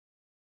time,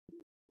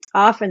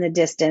 off in the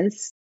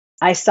distance,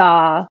 I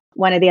saw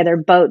one of the other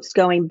boats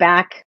going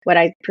back, what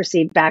I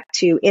perceived back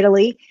to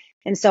Italy.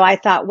 And so I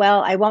thought,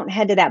 well, I won't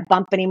head to that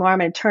bump anymore. I'm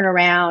going to turn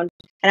around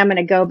and I'm going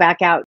to go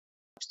back out,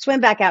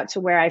 swim back out to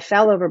where I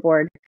fell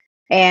overboard,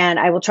 and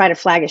I will try to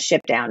flag a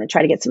ship down and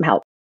try to get some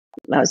help.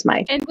 That was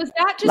my And was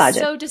that just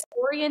logic. so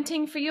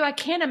disorienting for you? I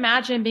can't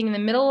imagine being in the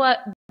middle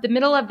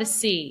of the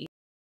sea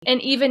and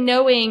even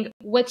knowing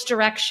which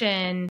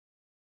direction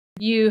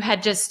you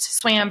had just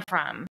swam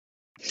from.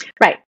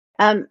 Right.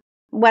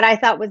 What I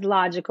thought was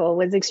logical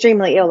was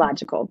extremely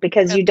illogical,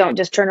 because you don't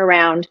just turn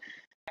around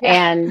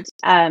and,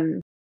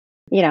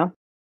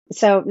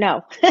 so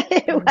no,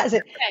 it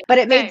wasn't, but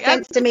it made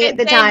sense to me at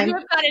the time.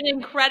 You've got an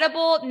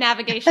incredible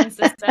navigation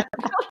system.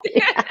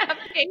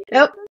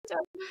 Nope.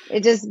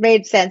 It just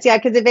made sense. Yeah.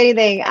 Cause if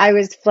anything, I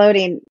was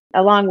floating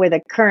along with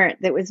a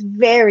current that was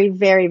very,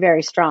 very,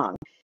 very strong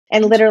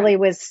and literally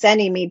was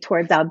sending me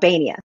towards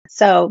Albania.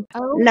 So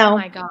no. Oh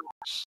my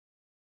gosh.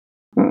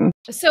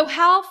 So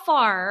how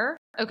far,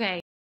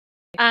 okay.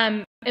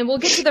 And we'll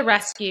get to the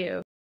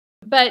rescue,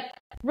 but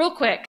real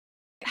quick,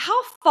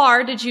 how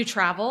far did you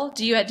travel?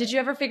 Did you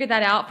ever figure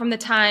that out from the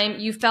time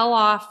you fell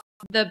off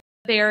the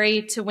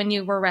ferry to when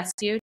you were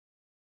rescued?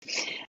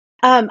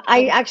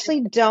 I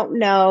actually don't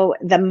know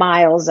the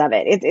miles of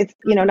it. It's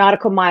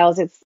nautical miles.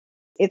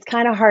 It's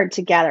kind of hard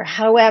to gather.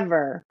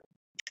 However,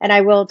 and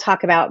I will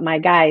talk about my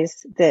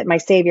guys, my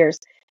saviors.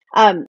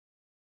 The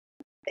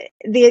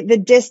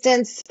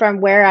distance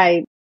from where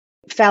I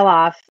fell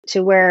off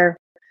to where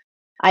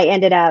I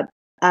ended up,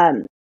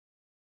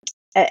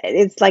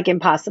 it's like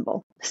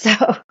impossible.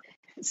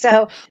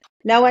 So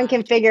no one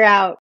can figure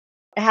out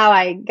how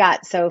I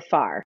got so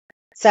far.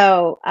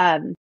 So,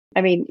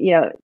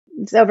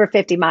 it's over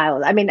 50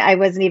 miles. I mean, I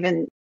wasn't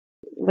even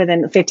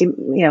within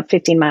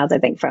 15 miles, I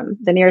think, from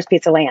the nearest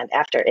piece of land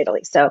after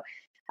Italy. So,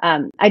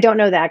 I don't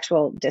know the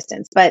actual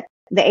distance, but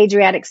the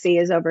Adriatic Sea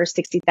is over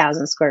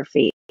 60,000 square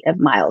feet of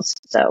miles.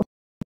 So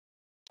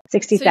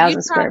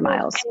 60,000 square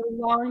miles. A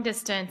long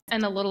distance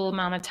in a little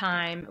amount of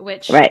time,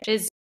 which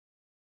is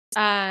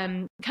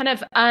kind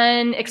of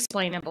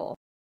unexplainable.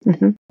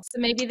 Mm-hmm. So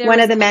maybe one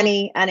of the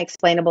many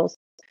unexplainables.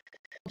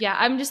 Yeah,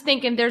 I'm just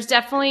thinking there's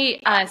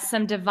definitely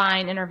some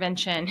divine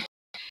intervention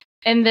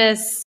in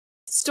this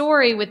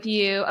story with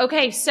you.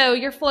 Okay, so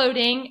you're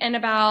floating, and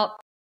about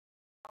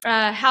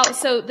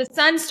so the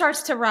sun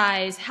starts to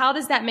rise. How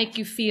does that make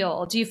you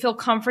feel? Do you feel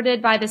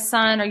comforted by the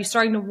sun? Are you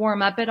starting to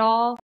warm up at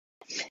all?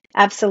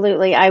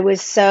 Absolutely. I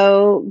was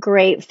so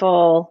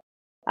grateful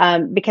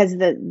because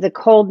the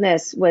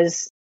coldness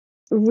was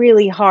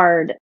really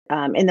hard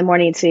in the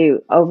morning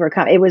to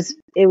overcome. It was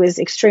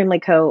extremely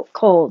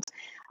cold.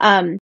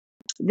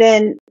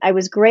 Then I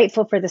was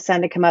grateful for the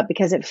sun to come up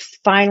because it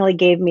finally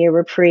gave me a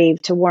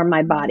reprieve to warm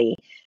my body.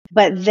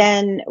 But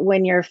then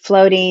when you're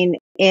floating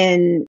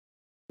in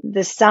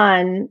the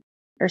sun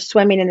or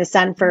swimming in the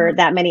sun for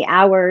that many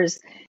hours,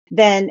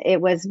 then it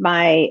was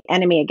my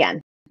enemy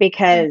again,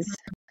 because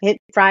it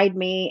fried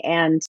me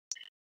and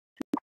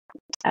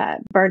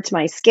burnt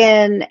my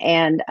skin,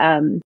 and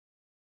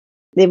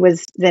it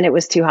was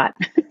too hot.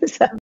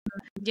 So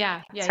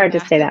it's hard to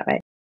say that way.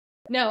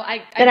 No,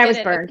 I was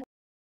burned.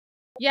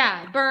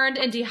 Yeah, burned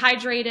and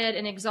dehydrated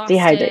and exhausted.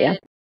 Dehydrated,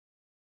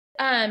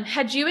 yeah.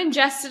 Had you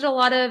ingested a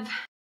lot of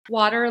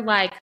water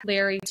like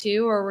Larry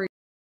too, or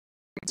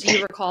do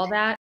you recall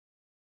that?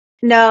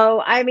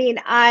 No, I mean,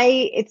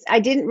 I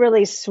didn't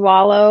really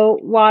swallow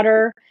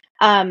water.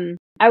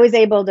 I was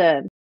able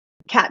to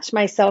catch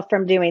myself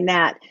from doing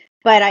that,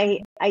 but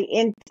I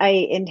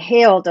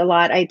inhaled a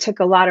lot. I took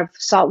a lot of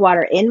salt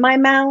water in my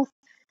mouth.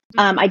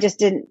 I just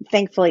didn't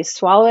thankfully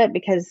swallow it,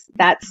 because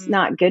that's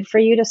not good for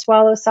you to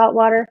swallow salt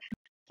water.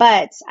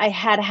 But I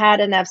had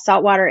enough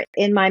salt water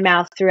in my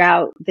mouth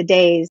throughout the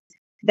days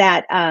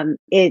that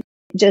it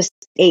just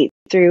ate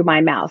through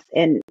my mouth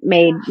and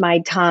made my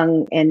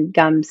tongue and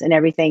gums and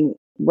everything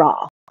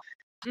raw.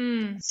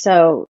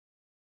 So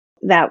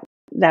that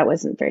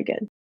wasn't very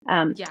good.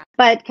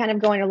 But kind of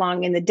going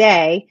along in the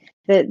day,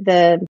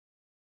 the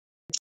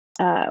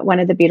one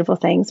of the beautiful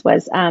things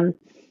was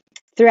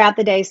throughout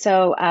the day.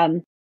 So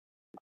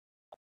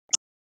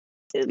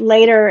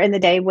later in the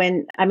day,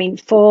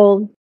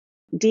 full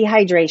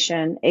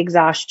dehydration,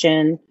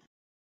 exhaustion,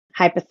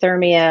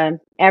 hypothermia,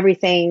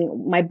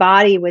 everything, my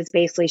body was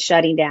basically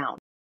shutting down.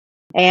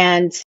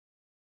 And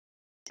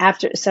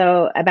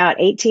about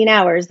 18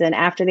 hours then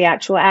after the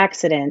actual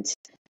accident,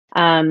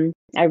 I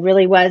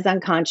really was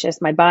unconscious.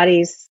 My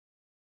body's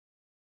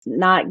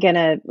not going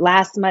to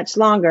last much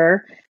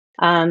longer.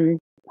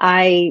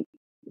 I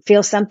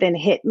feel something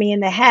hit me in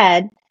the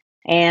head,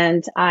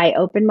 and I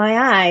open my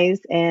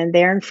eyes, and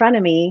there in front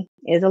of me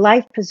is a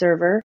life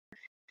preserver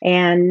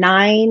and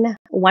 9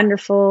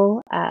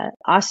 wonderful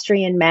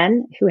Austrian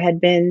men who had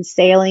been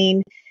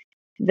sailing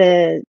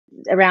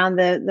around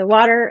the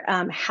water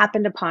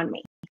happened upon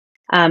me.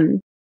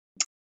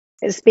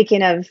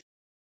 Speaking of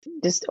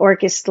just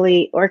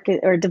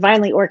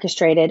divinely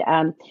orchestrated,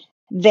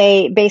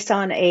 they, based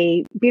on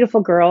a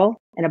beautiful girl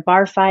in a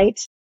bar fight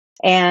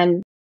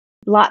and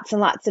lots and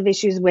lots of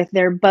issues with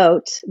their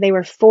boat, they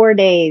were 4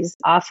 days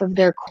off of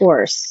their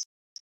course,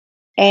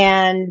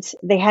 and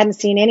they hadn't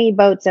seen any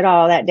boats at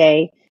all that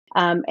day.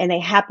 And they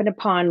happened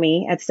upon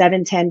me at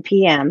 7:10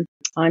 p.m.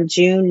 on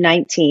June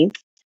 19th,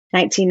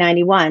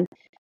 1991.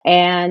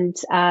 And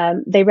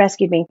they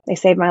rescued me. They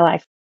saved my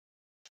life.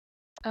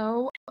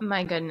 Oh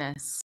my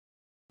goodness.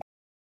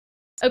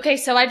 Okay,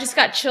 so I just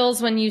got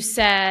chills when you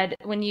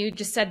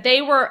just said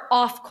they were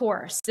off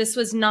course. This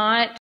was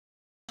not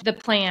the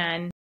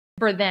plan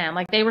for them.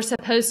 Like they were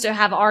supposed to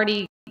have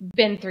already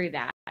been through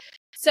that.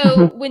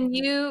 So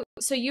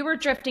you were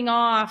drifting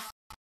off,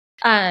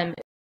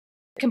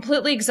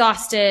 completely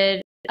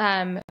exhausted,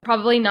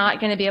 probably not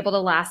going to be able to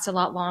last a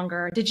lot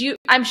longer.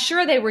 I'm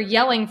sure they were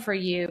yelling for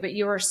you, but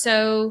you were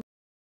so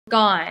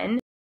gone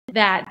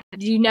that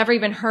you never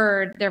even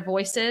heard their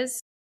voices?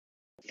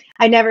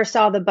 I never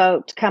saw the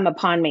boat come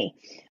upon me.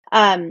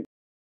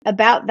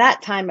 About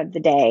that time of the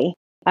day,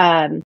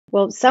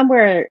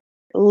 somewhere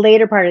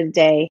later part of the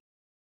day,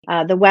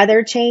 the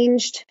weather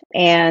changed,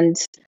 and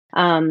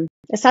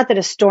it's not that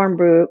a storm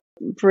brew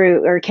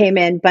or came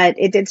in, but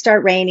it did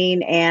start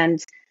raining, and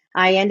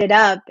I ended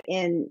up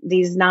in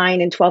these 9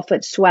 and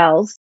 12-foot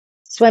swells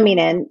swimming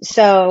in.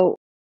 So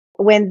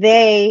when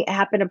they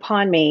happened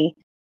upon me,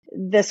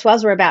 the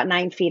swells were about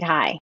 9 feet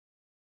high.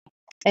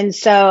 And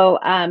so,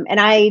 and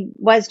I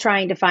was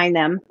trying to find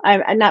them.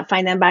 Not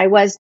find them, but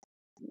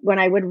when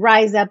I would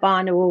rise up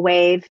onto a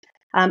wave,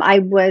 I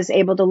was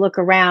able to look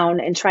around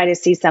and try to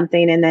see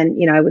something. And then,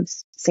 I would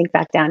sink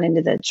back down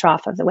into the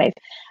trough of the wave.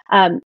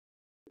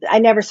 I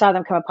never saw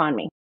them come upon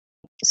me.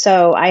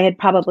 So I had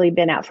probably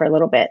been out for a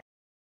little bit.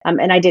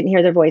 And I didn't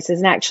hear their voices.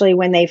 And actually,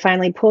 when they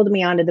finally pulled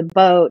me onto the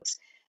boat,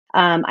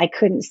 I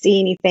couldn't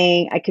see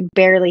anything. I could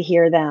barely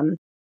hear them.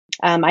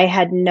 I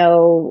had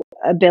no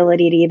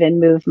ability to even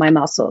move my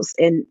muscles.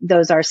 And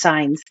those are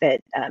signs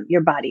that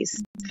your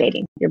body's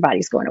fading, your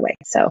body's going away.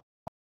 So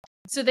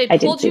they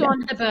pulled you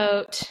onto the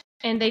boat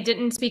and they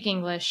didn't speak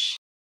English.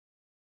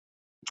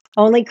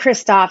 Only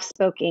Christoph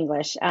spoke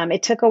English.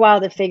 It took a while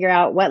to figure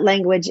out what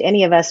language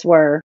any of us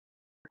were.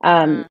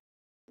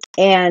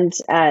 And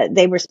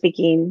they were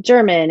speaking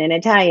German and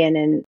Italian,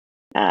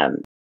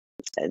 and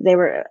they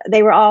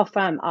were all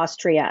from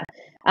Austria.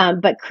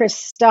 But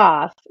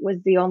Christoph was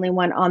the only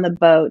one on the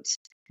boat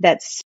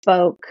that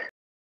spoke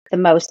the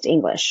most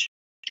English.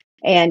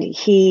 And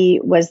he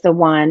was the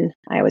one,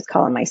 I always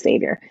call him my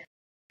savior.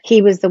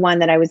 He was the one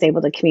that I was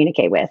able to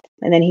communicate with.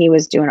 And then he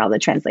was doing all the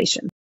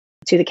translation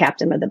to the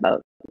captain of the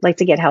boat, like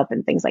to get help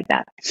and things like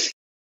that.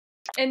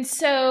 And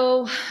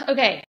so,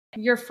 okay,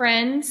 your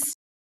friends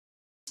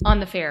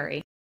on the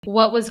ferry,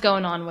 what was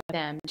going on with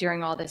them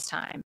during all this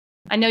time?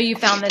 I know you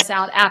found this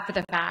out after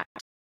the fact,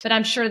 but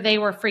I'm sure they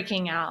were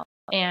freaking out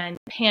and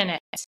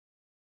panicked.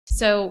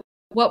 So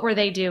what were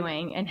they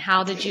doing, and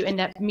how did you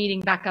end up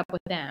meeting back up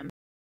with them?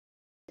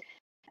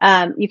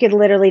 You could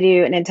literally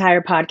do an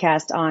entire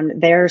podcast on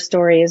their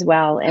story as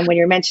well. And when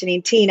you're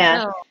mentioning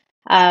Tina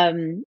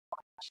and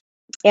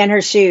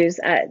her shoes,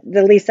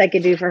 the least I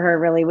could do for her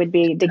really would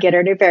be to get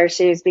her new pair of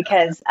shoes,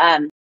 because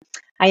I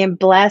am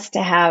blessed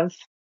to have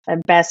a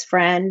best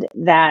friend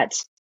that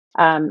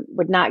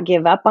would not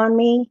give up on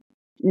me,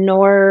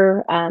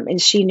 nor, and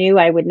she knew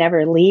I would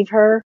never leave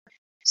her.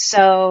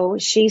 So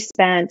she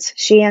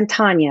and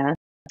Tanya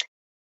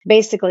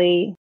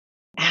basically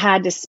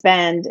had to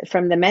spend,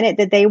 from the minute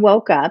that they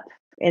woke up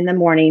in the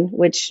morning,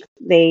 which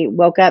they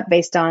woke up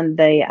based on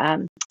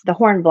the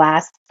horn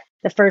blast.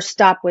 The first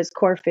stop was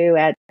Corfu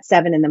at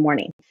 7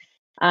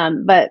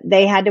 a.m. But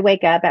they had to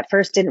wake up. At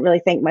first, didn't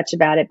really think much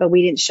about it, but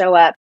we didn't show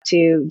up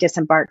to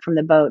disembark from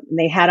the boat. And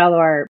they had all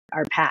of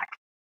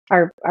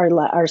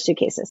our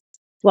suitcases.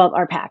 Well,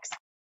 our packs.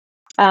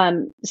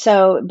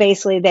 So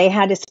basically, they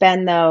had to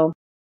spend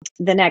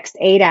the next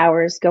 8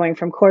 hours going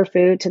from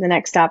Corfu to the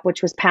next stop,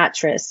 which was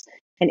Patras.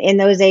 And in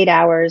those 8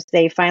 hours,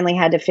 they finally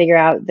had to figure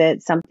out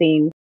that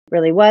something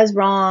really was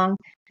wrong,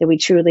 that we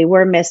truly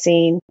were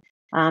missing.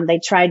 They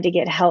tried to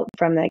get help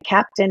from the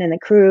captain and the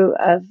crew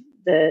of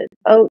the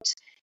boat,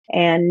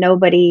 and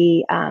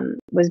nobody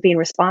was being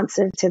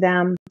responsive to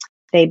them.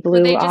 They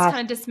blew off. Were they just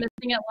kind of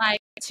dismissing it like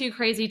two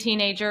crazy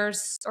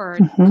teenagers or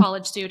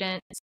college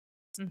students?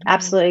 Mm-hmm.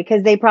 Absolutely,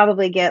 because they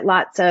probably get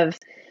lots of,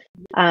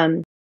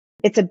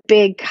 it's a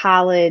big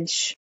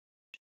college,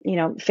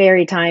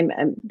 ferry time,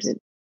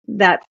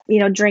 that,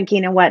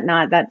 drinking and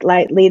whatnot, that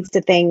leads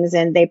to things.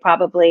 And they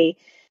probably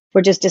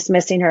were just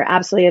dismissing her,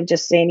 absolutely, of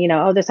just saying,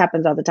 oh, this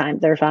happens all the time.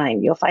 They're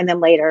fine. You'll find them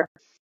later.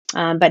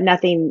 But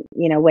nothing,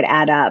 would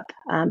add up.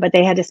 But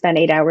they had to spend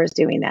 8 hours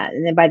doing that.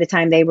 And then by the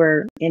time they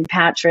were in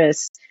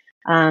Patras,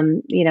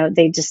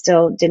 they just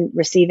still didn't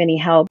receive any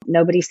help.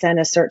 Nobody sent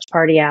a search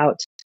party out.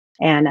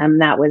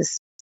 And that was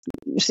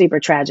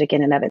super tragic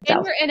in and of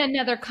itself. And you're in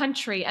another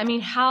country. I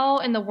mean, how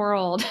in the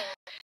world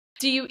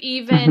do you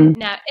even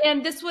know?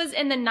 And this was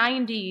in the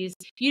 90s.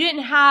 You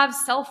didn't have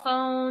cell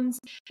phones.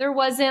 There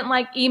wasn't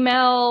like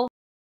email.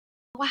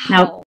 Wow.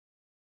 Nope.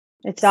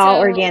 It's all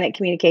organic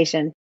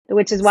communication,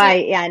 which is why,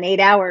 in 8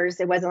 hours,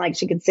 it wasn't like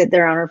she could sit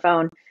there on her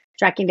phone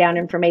tracking down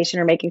information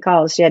or making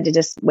calls. She had to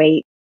just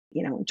wait,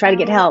 try to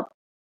get help.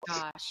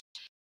 Gosh.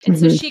 And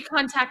so she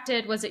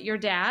contacted, was it your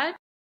dad?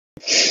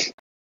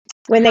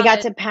 When they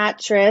got to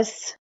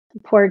Patras,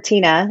 poor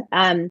Tina.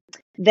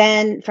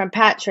 Then from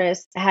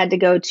Patras had to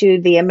go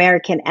to the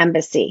American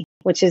Embassy,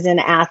 which is in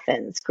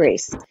Athens,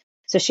 Greece.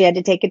 So she had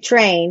to take a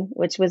train,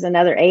 which was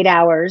another 8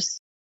 hours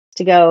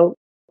to go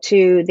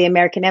to the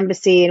American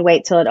Embassy and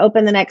wait till it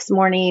opened the next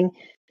morning.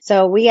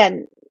 So we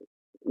had,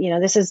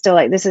 this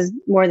is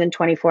more than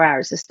 24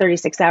 hours. It's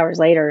 36 hours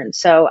later. And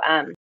so,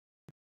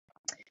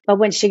 but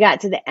when she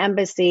got to the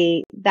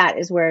embassy, that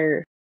is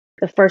where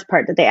the first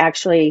part that they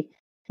actually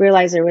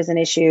realized there was an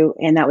issue.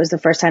 And that was the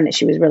first time that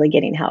she was really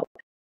getting help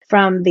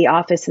from the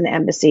office in the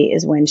embassy,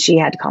 is when she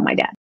had to call my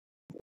dad.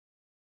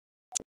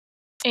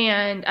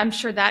 And I'm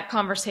sure that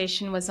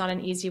conversation was not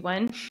an easy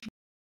one.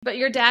 But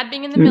your dad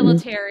being in the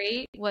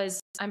military was,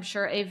 I'm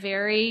sure, a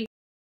very,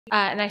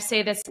 and I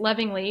say this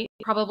lovingly,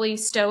 probably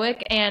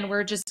stoic, and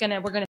we're going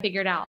to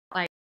figure it out.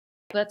 Like,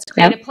 let's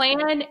create a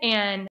plan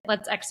and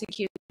let's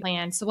execute the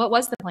plan. So what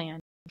was the plan?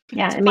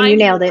 Yeah, I mean, you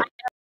nailed it.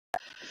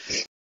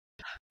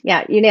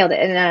 Yeah, you nailed it.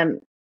 And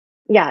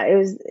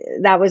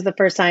that was the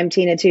first time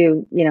Tina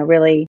too,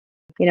 really,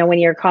 when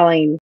you're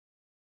calling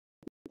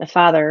a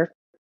father,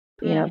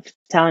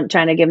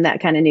 trying to give him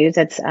that kind of news,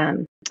 that's,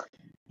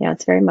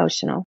 it's very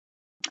emotional.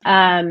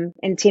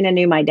 And Tina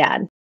knew my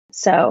dad.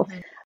 So,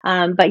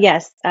 but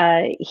yes,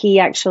 he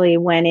actually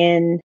went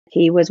in,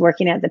 he was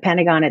working at the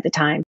Pentagon at the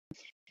time.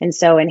 And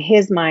so in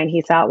his mind,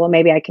 he thought, well,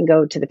 maybe I can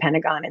go to the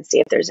Pentagon and see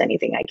if there's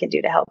anything I can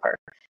do to help her.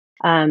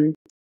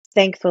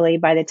 Thankfully,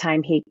 by the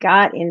time he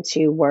got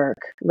into work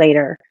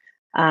later,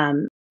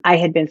 I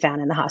had been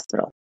found in the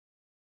hospital.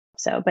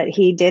 So, but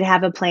he did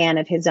have a plan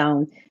of his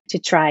own to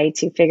try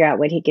to figure out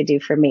what he could do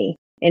for me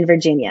in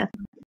Virginia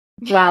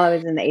while I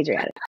was in the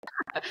Adriatic.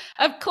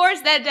 Of course,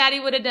 that daddy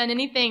would have done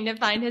anything to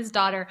find his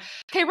daughter.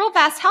 Okay, real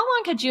fast, how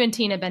long had you and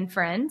Tina been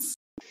friends?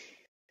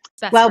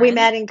 We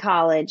met in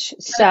college.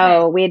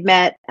 So we had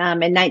met in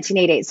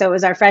 1988. So it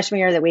was our freshman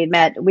year that we had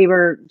met. We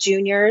were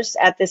juniors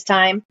at this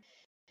time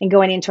and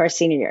going into our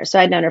senior year. So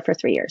I'd known her for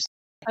 3 years.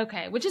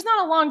 Okay, which is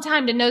not a long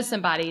time to know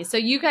somebody. So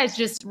you guys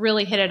just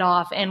really hit it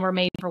off and were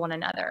made for one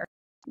another.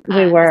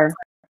 We were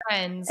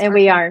friends, and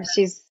we are.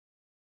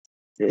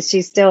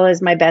 She still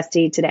is my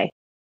bestie today.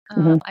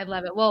 I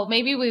love it. Well,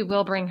 maybe we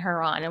will bring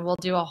her on and we'll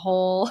do a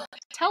whole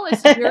tell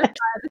us your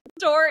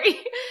story.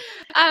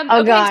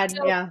 God,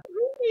 yeah.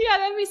 Yeah,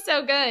 that'd be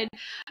so good.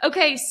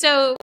 Okay,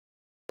 so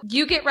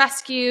you get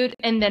rescued,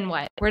 and then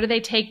what? Where do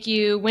they take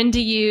you? When do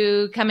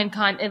you come in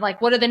contact?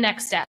 Like, what are the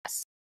next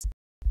steps?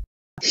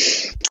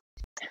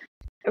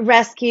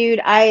 Rescued.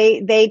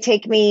 They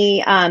take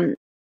me.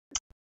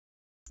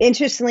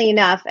 Interestingly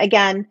enough,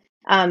 again,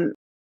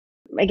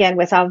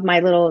 with all of my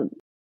little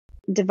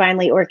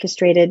divinely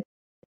orchestrated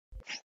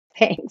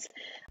things.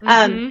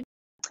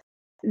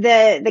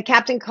 The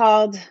captain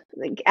called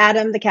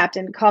Adam. The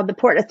captain called the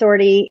port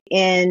authority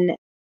in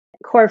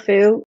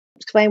Corfu,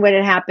 explained what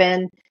had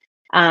happened.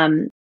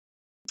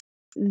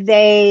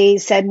 They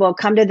said, well,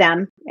 come to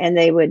them, and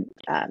they would,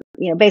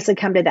 basically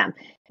come to them,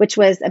 which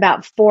was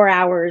about 4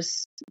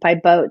 hours by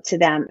boat to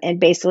them.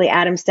 And basically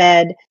Adam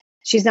said,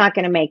 she's not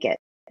going to make it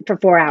for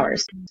 4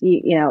 hours,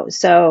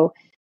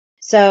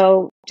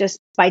 So just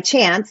by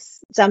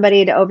chance, somebody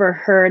had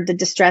overheard the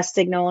distress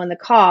signal in the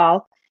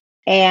call,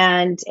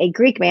 and a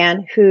Greek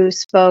man who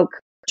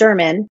spoke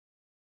German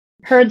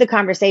heard the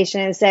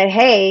conversation and said,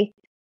 hey,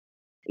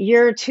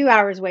 you're 2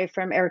 hours away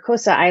from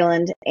Aracosa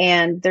Island,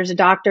 and there's a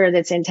doctor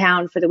that's in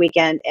town for the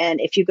weekend. And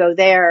if you go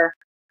there,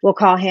 we'll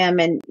call him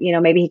and,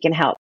 maybe he can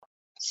help.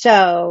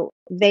 So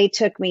they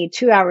took me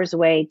 2 hours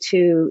away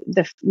to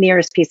the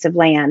nearest piece of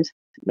land,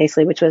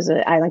 basically, which was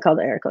an island called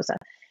Aracosa.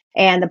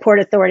 And the port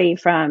authority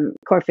from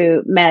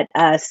Corfu met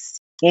us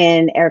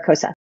in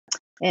Aracosa.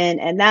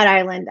 And that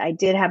island, I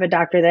did have a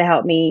doctor that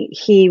helped me.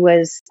 He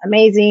was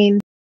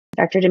amazing,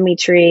 Dr.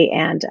 Dimitri,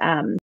 and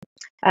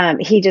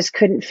he just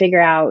couldn't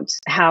figure out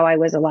how I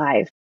was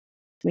alive.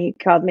 He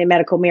called me a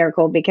medical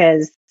miracle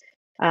because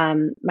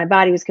my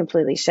body was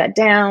completely shut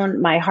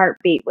down. My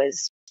heartbeat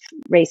was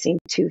racing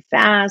too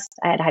fast.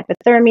 I had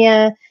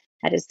hypothermia, I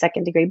had a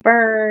 2nd-degree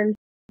burn.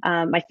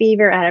 My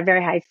fever, I had a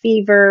very high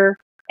fever,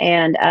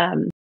 and I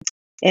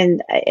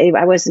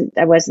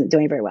wasn't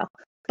doing very well.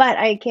 But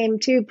I came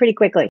to pretty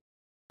quickly.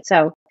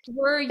 So,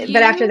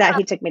 but after that,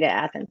 he took me to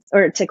Athens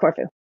or to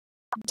Corfu.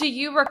 Do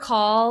you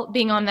recall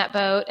being on that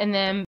boat and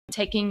then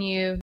taking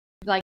you,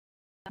 like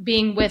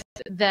being with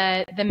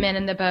the men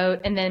in the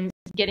boat and then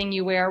getting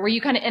you where? Were you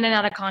kind of in and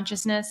out of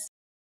consciousness?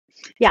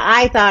 Yeah,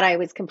 I thought I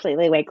was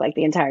completely awake like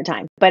the entire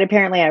time, but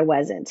apparently I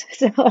wasn't.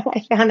 So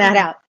I found that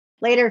out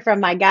later from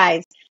my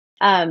guys.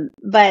 No,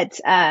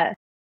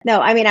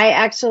 I mean, I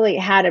actually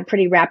had a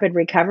pretty rapid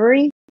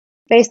recovery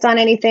based on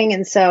anything.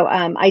 And so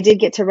I did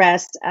get to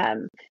rest.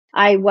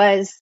 I'm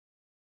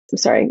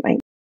sorry, my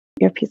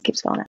earpiece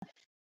keeps falling out.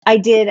 I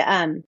did,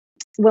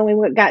 when we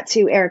got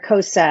to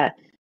Aracosa,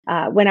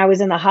 when I was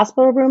in the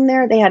hospital room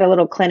there, they had a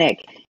little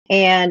clinic,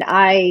 and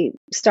I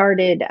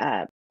started,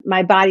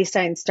 my body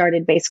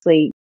started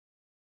basically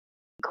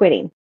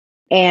quitting.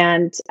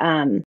 And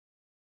I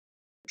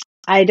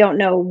don't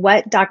know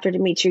what Dr.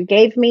 Dimitri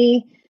gave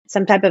me,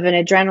 some type of an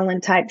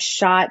adrenaline type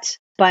shot,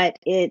 but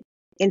it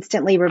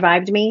instantly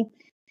revived me.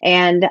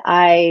 And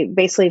I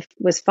basically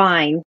was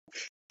fine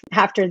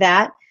after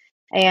that.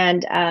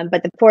 And,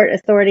 but the Port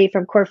Authority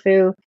from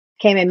Corfu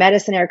came and met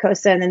us in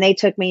Aracosta, and then they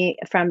took me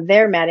from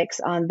their medics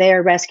on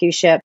their rescue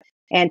ship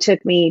and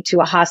took me to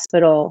a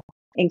hospital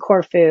in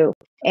Corfu.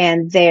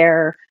 And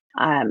there,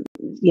 I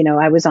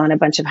was on a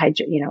bunch of,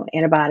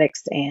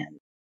 antibiotics and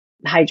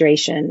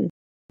hydration.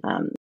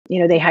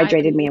 They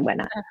hydrated me and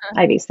whatnot.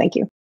 IVs. Thank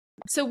you.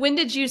 So when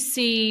did you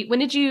see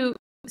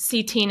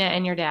Tina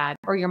and your dad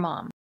or your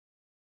mom?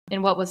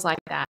 And what was like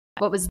that?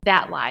 What was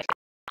that like?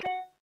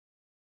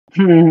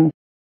 It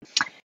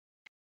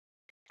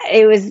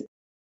was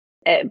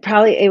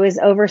it was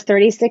over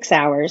 36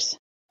 hours,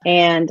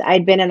 and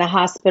I'd been in the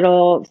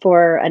hospital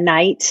for a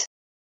night.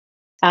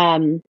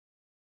 Tina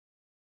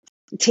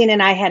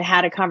and I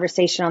had a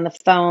conversation on the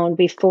phone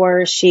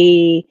before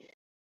she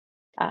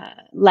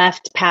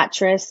left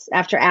Patras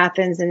after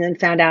Athens, and then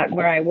found out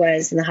where I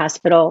was in the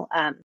hospital.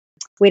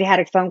 We'd had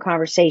a phone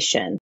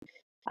conversation.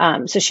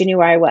 So she knew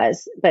where I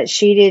was, but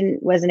she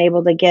wasn't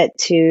able to get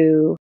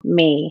to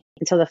me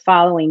until the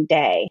following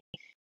day.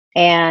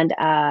 And,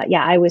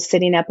 I was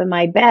sitting up in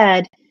my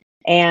bed,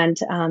 and,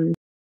 the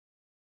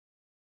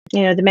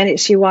minute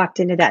she walked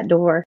into that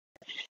door,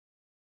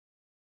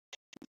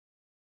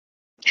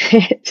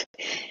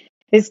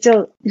 I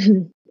still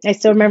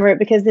remember it,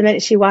 because the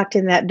minute she walked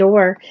in that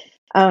door,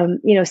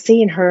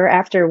 seeing her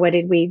after what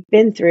had we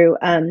been through,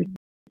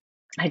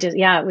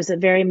 it was a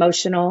very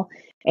emotional,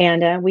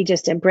 and we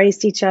just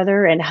embraced each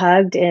other and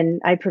hugged,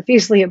 and I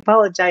profusely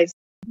apologized,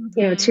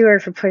 to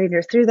her for putting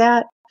her through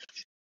that.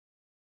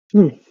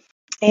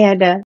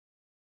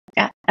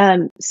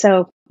 And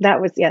so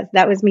that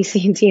was me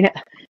seeing Tina.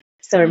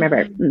 So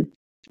remember,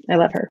 I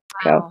love her.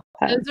 Wow.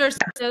 So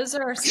those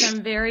are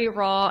some very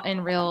raw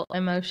and real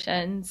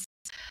emotions.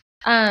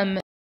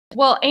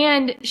 Well,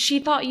 and she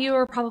thought you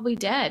were probably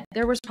dead.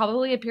 There was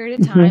probably a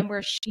period of time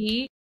where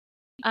she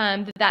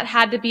that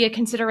had to be a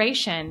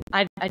consideration.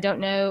 I don't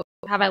know,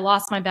 have I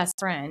lost my best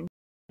friend?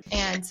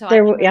 And so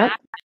and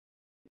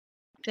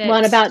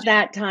about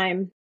that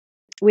time,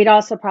 we'd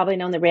also probably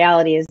known the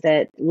reality is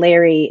that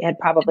Larry had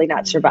probably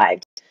not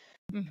survived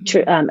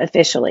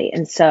officially.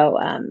 And so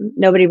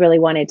nobody really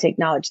wanted to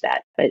acknowledge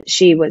that, but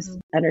she was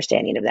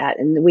understanding of that.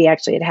 And we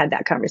actually had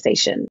that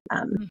conversation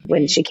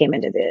when she came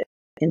into the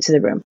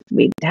room.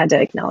 We had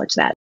to acknowledge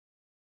that.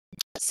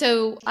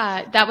 So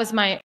that was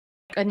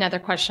another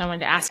question I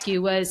wanted to ask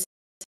you was,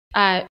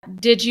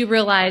 did you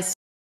realize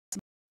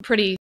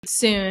pretty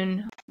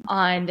soon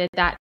on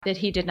that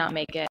he did not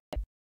make it,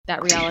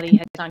 that reality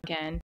had sunk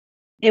in?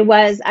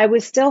 I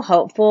was still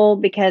hopeful,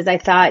 because I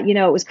thought,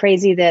 it was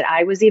crazy that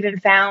I was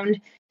even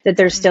found, that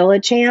there's still a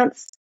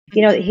chance,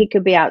 that he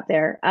could be out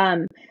there.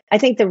 I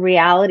think the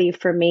reality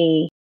for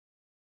me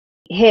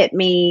hit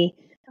me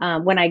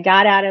when I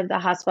got out of the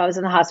hospital. I was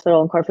in the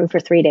hospital in Corfu for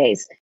 3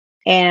 days.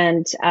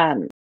 And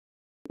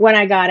when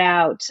I got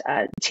out,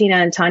 Tina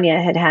and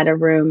Tanya had a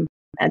room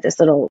at this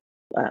little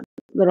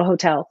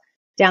hotel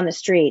down the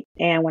street.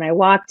 And when I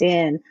walked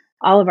in,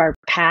 all of our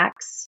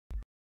packs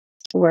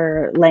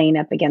were laying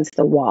up against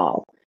the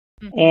wall.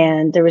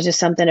 And there was just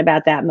something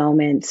about that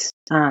moment.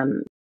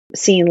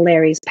 Seeing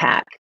Larry's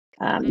pack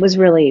was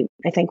really,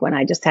 I think, when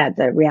I just had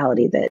the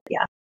reality that,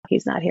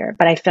 he's not here.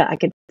 But I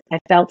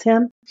felt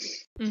him.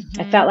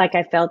 I felt like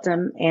I felt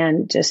him,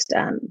 and just,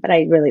 but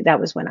that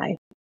was when I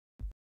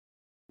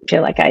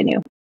feel like I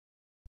knew.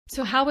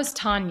 So how was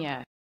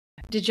Tanya?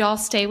 Did y'all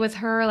stay with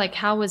her? Like,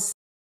 I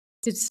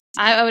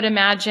would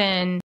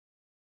imagine,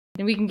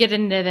 and we can get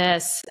into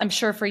this, I'm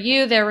sure for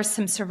you, there was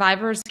some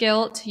survivor's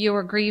guilt. You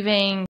were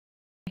grieving.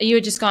 You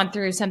had just gone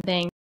through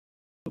something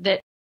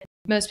that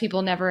most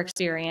people never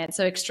experience.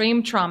 So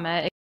extreme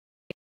trauma.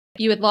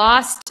 You had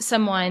lost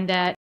someone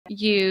that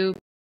you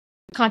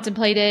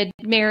contemplated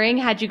marrying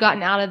had you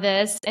gotten out of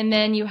this. And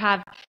then you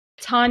have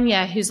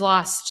Tanya, who's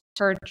lost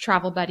her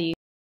travel buddy,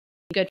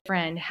 good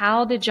friend.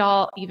 How did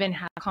y'all even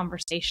have a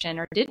conversation,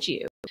 or did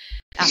you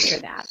after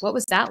that? What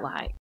was that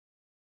like?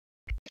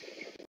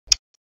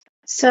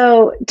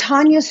 So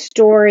Tanya's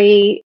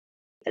story,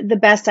 the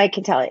best I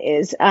can tell it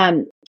is,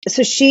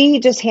 so she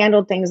just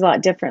handled things a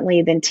lot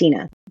differently than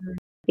Tina,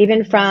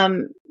 even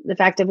from the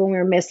fact of when we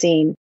were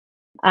missing.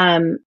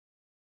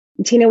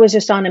 Tina was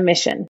just on a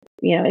mission.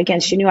 Again,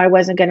 she knew I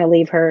wasn't going to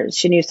leave her.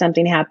 She knew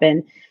something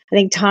happened. I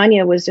think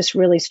Tanya was just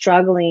really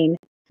struggling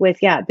with,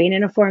 being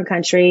in a foreign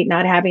country,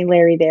 not having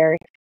Larry there,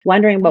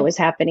 wondering what was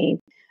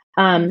happening.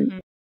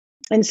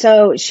 And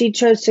so she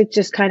chose to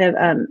just kind of,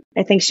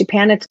 I think she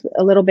panicked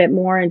a little bit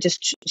more, and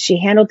just, she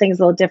handled things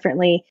a little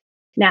differently,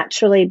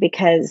 naturally,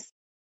 because,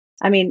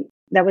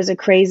 that was a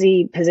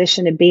crazy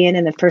position to be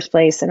in the first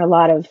place, and a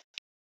lot of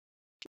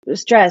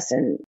stress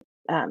and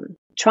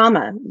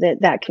trauma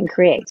that can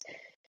create.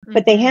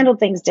 But they handled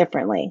things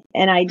differently.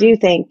 And I do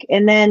think,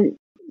 and then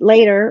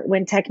later,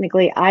 when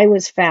technically I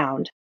was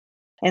found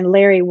and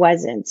Larry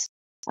wasn't,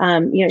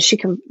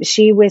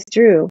 she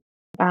withdrew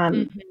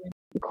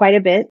quite a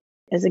bit,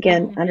 as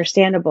again,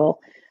 understandable.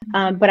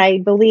 But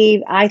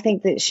I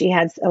think that she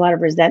had a lot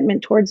of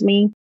resentment towards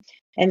me.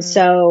 And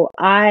so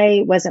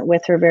I wasn't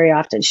with her very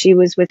often. She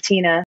was with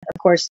Tina,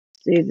 of course,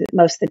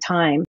 most of the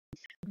time.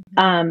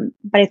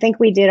 But I think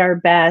we did our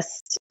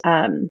best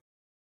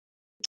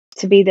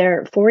to be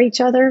there for each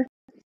other.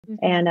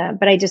 And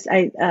but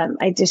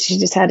she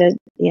just had it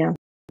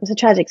was a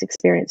tragic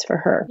experience for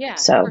her. Yeah,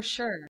 so for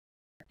sure.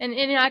 And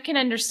I can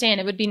understand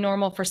it would be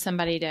normal for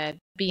somebody to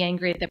be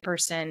angry at the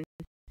person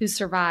who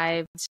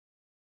survived,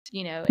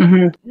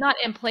 not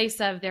in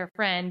place of their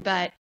friend,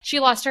 but she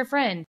lost her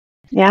friend.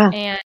 Yeah.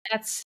 And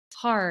that's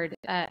hard.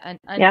 Yeah,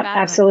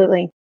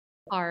 absolutely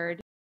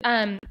hard.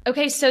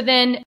 Okay. So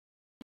then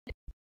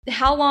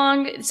how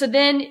long, so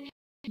then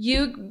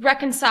you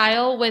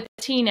reconcile with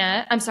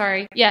Tina. I'm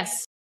sorry.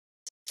 Yes.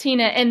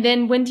 Tina. And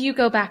then when do you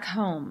go back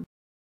home?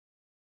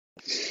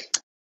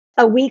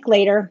 A week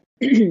later,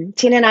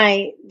 Tina and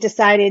I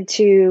decided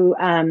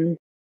to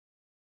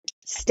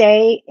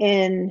stay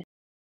in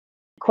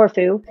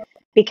Corfu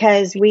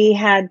because we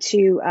had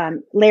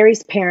to,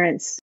 Larry's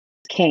parents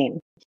came.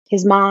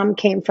 His mom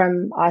came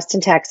from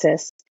Austin,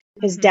 Texas.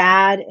 His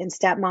dad and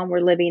stepmom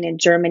were living in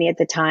Germany at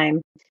the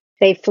time.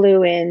 They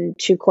flew in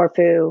to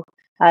Corfu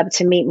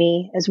to meet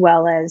me, as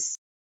well as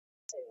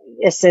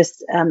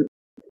assist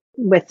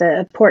with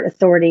the port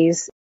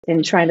authorities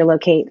in trying to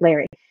locate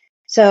Larry.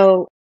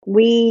 So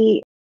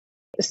we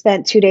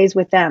spent 2 days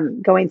with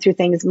them, going through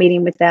things,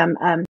 meeting with them.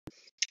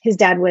 His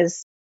dad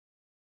was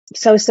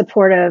so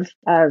supportive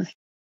of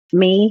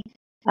me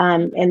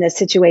in this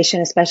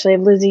situation, especially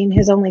of losing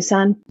his only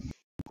son.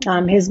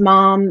 His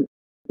mom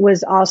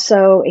was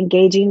also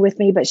engaging with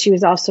me, but she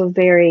was also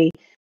very,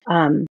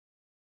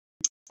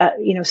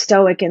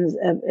 stoic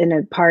in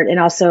a part, and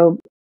also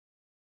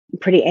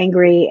pretty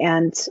angry,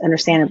 and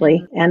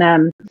understandably.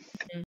 And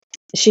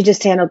she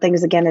just handled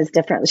things again as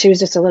different. She was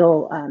just a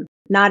little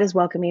not as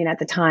welcoming at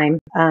the time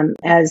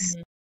as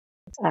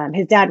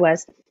his dad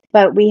was.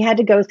 But we had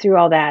to go through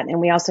all that,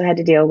 and we also had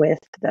to deal with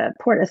the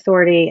port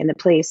authority and the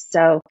police.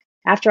 So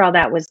after all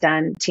that was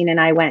done, Tina and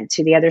I went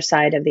to the other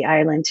side of the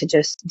island to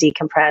just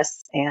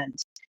decompress and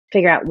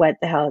figure out what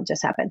the hell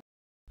just happened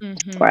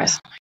for us.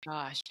 Oh my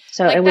gosh!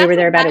 So and we were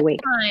there about a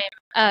week.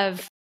 Time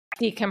of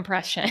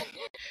decompression,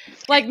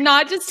 like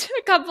not just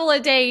a couple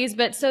of days,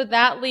 but so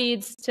that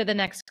leads to the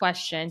next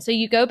question. So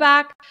you go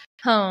back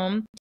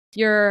home.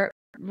 You're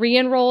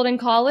re-enrolled in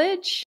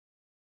college.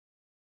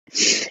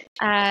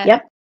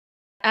 Yep.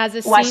 As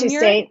a Washington senior?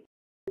 State.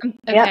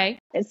 Okay. Yep.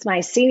 It's my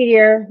senior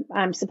year.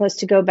 I'm supposed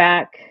to go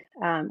back.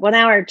 Now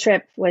our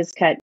trip was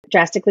cut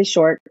drastically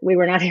short. We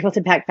were not able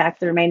to backpack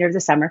the remainder of the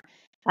summer.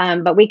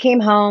 But we came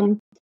home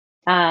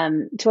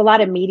to a lot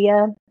of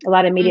media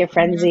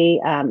frenzy.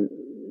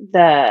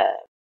 The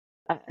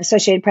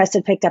Associated Press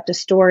had picked up the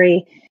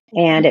story,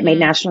 and it made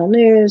national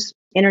news,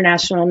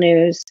 international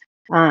news.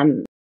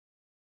 The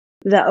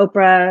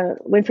Oprah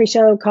Winfrey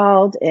Show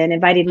called and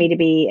invited me to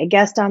be a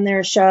guest on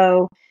their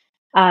show.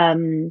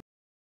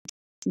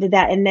 Did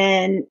that, and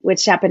then,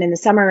 which happened in the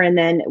summer, and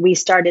then we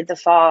started the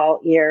fall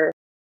year.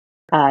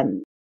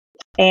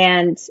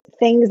 And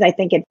things, I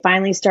think it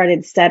finally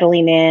started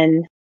settling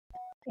in,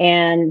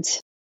 and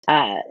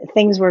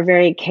things were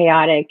very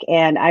chaotic,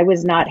 and I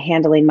was not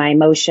handling my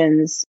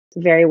emotions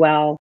very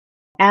well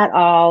at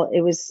all.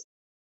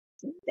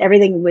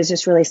 Everything was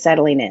just really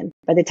settling in.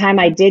 By the time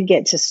I did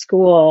get to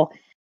school,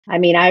 I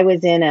mean, I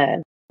was in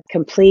a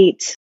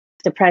complete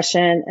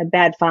depression, a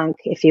bad funk,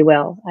 if you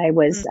will. I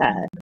was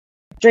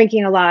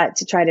drinking a lot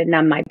to try to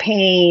numb my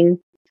pain.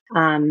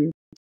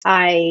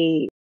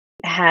 I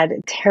had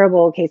a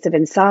terrible case of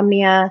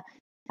insomnia.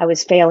 I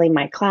was failing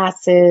my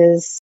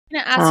classes. Can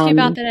I ask you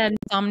about that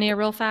insomnia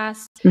real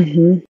fast?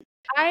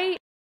 I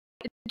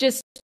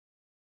just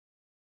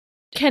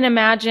can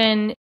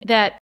imagine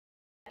that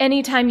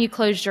anytime you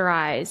closed your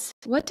eyes,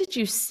 what did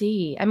you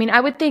see? I mean, I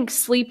would think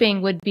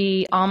sleeping would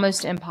be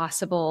almost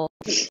impossible.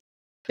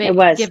 It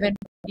was. Given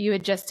you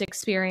had just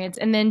experienced.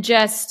 And then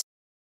just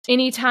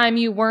anytime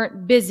you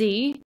weren't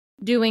busy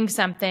doing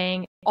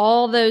something,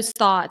 all those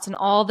thoughts and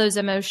all those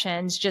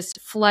emotions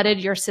just flooded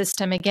your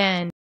system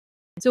again.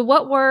 So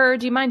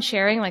do you mind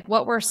sharing, like,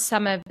 what were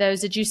some of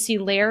those? Did you see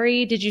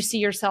Larry? Did you see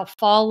yourself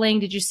falling?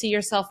 Did you see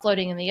yourself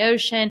floating in the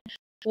ocean?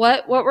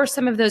 What were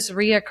some of those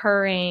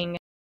reoccurring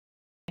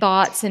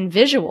thoughts and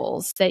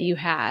visuals that you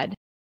had?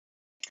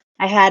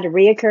 I had a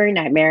reoccurring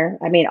nightmare.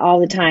 I mean, all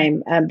the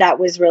time. That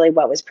was really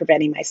what was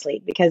preventing my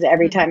sleep, because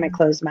every time I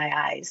closed my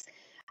eyes,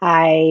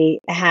 I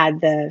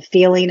had the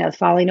feeling of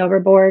falling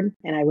overboard,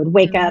 and I would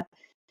wake up,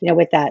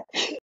 with that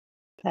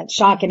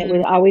shock, and it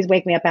would always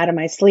wake me up out of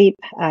my sleep.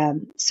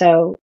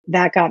 So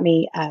that got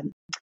me,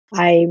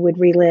 I would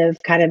relive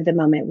kind of the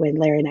moment when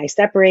Larry and I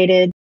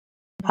separated.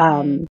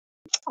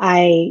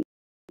 I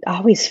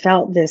always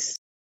felt this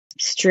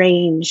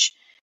strange,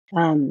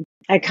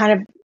 I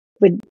kind of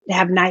would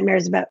have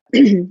nightmares about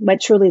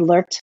what truly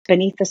lurked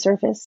beneath the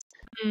surface,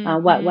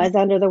 what was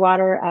under the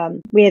water.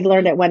 We had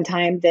learned at one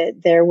time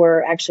that there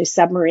were actually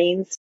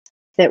submarines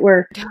that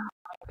were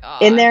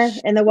in there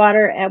in the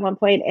water at one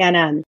point.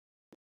 And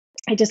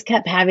I just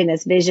kept having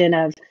this vision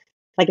of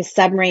like a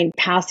submarine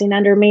passing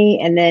under me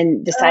and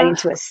then deciding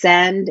to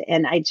ascend.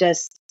 And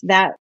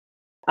that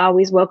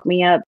always woke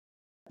me up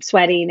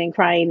sweating and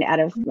crying out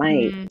of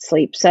my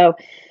sleep. So,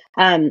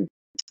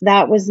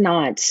 that was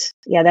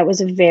that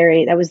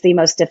was the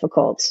most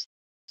difficult,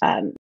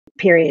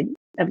 period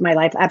of my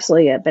life.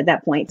 Absolutely at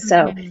that point.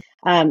 So,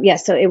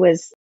 so it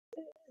was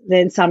the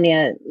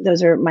insomnia.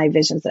 Those are my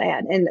visions that I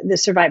had, and the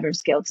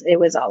survivor's guilt. It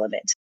was all of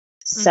it.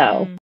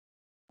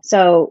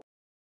 So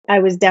I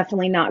was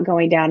definitely not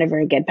going down a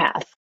very good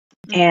path.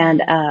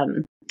 And,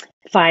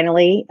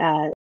 finally,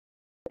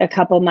 a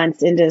couple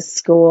months into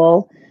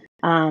school,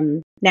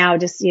 now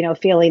just,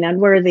 feeling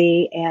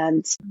unworthy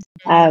and,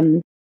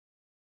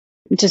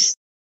 just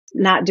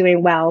not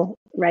doing well,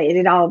 right? It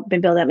had all been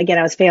built up. Again,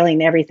 I was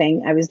failing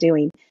everything I was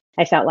doing.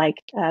 I felt like,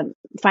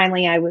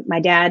 finally my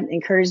dad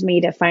encouraged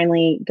me to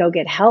finally go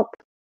get help.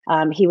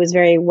 He was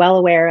very well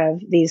aware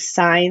of these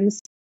signs,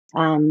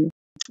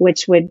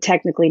 which would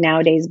technically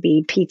nowadays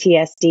be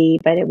PTSD,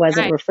 but it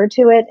wasn't referred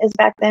to it as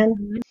back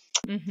then.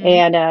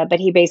 And, but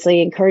he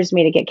basically encouraged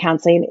me to get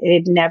counseling. It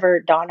had never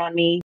dawned on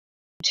me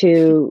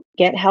to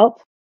get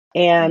help.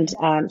 And,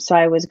 so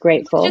I was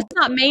grateful. It's just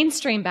not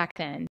mainstream back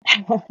then.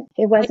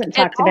 It wasn't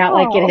talked about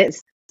like it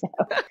is.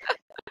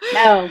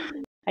 No,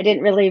 I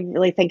didn't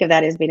really think of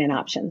that as being an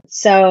option.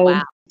 So,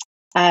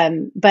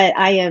 but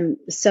I am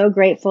so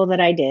grateful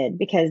that I did,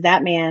 because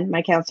that man,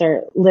 my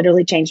counselor,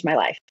 literally changed my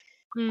life.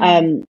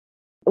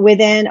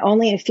 Within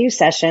only a few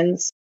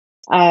sessions,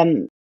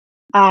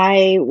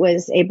 I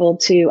was able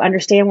to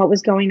understand what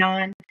was going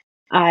on.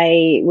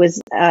 I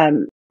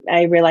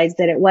realized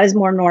that it was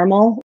more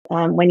normal,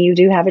 when you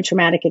do have a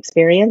traumatic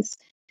experience.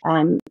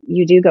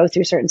 You do go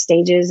through certain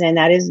stages, and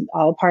that is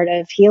all part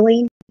of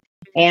healing.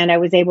 And I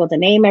was able to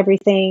name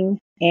everything.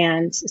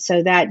 And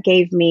so that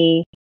gave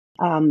me,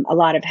 a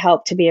lot of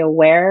help to be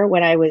aware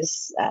when I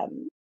was,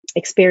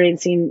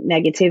 experiencing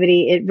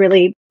negativity. It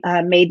really,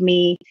 made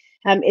me,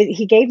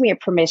 he gave me a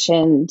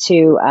permission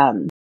to,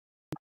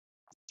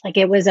 like,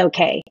 it was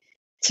okay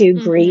to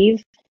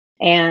grieve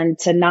and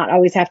to not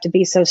always have to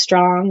be so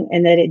strong,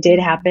 and that it did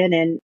happen.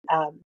 And,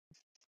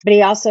 but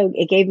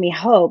it gave me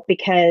hope,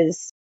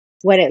 because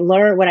what I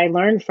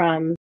learned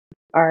from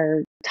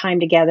our time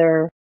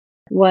together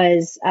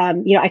was,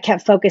 I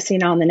kept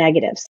focusing on the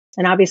negatives,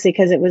 and obviously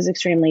because it was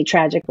extremely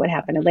tragic what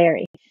happened to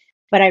Larry.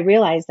 But I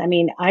realized,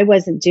 I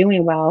wasn't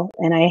doing well,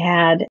 and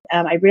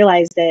I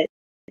realized that,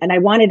 and I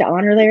wanted to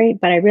honor Larry,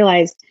 but I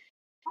realized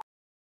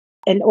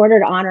in order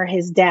to honor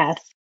his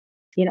death,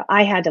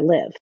 I had to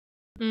live.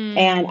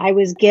 And I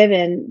was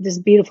given this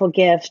beautiful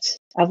gift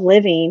of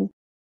living,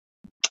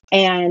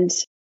 and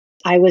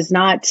I was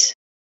not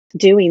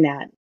doing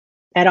that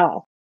at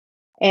all.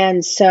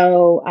 And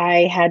so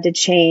I had to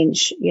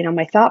change,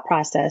 my thought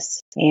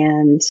process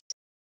and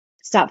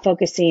stop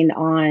focusing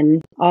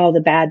on all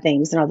the bad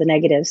things and all the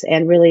negatives,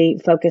 and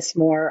really focus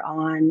more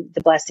on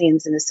the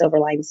blessings and the silver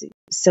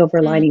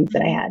linings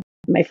that I had,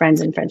 my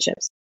friends and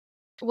friendships.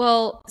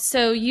 Well,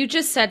 so you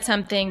just said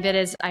something that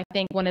is, I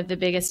think, one of the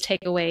biggest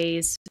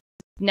takeaways,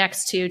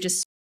 next to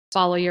just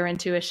follow your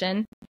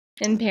intuition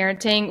in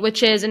parenting,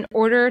 which is, in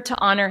order to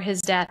honor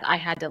his death, I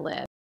had to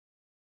live.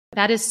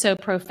 That is so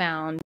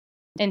profound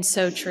and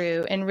so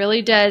true, and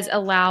really does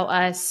allow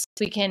us,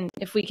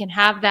 if we can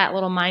have that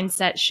little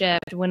mindset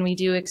shift when we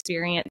do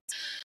experience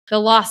the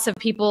loss of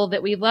people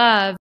that we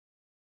love,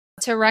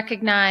 to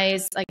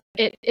recognize, like,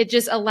 it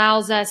just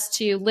allows us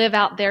to live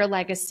out their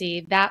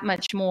legacy that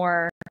much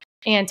more,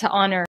 and to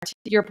honor, to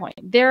your point,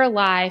 their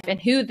life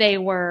and who they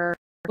were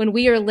when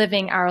we are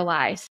living our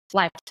life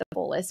to the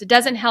fullest. It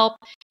doesn't help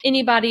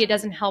anybody. It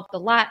doesn't help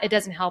it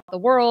doesn't help the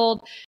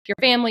world, your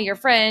family, your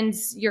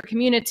friends, your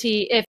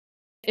community, if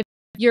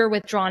you're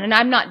withdrawn.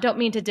 And don't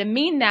mean to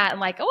demean that,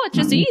 and like, oh, it's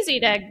just easy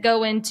to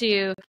go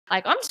into,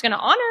 like, I'm just going to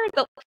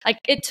honor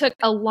it took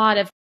a lot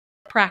of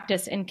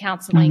practice in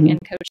counseling and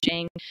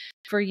coaching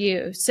for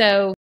you.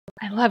 So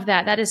I love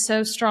that. That is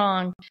so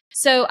strong.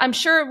 So I'm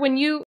sure when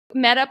you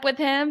met up with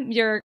him,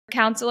 your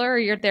counselor or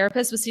your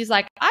therapist, he's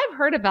like, I've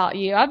heard about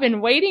you. I've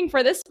been waiting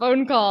for this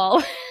phone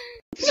call.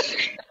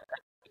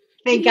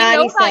 Thank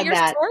God he said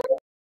that. Story?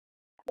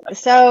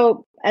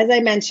 So as I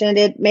mentioned,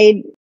 it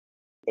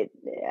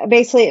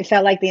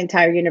felt like the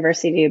entire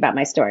university knew about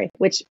my story,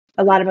 which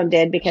a lot of them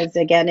did, because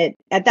again,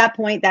 at that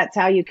point, that's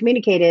how you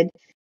communicated.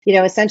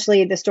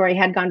 Essentially the story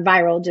had gone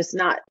viral, just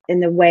not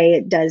in the way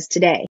it does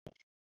today.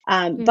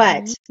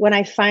 But when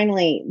I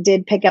finally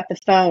did pick up the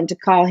phone to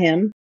call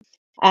him,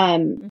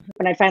 when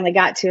I finally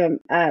got to him,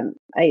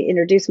 I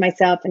introduced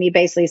myself, and he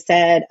basically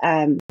said,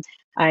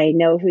 I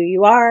know who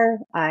you are.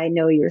 I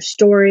know your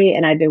story,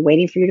 and I've been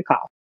waiting for you to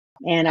call.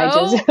 And I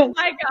just, oh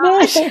my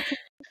gosh.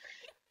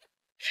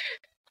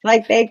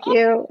 Like, thank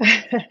you.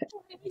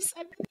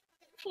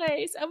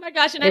 Place. Oh my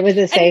gosh. And it was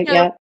a safe,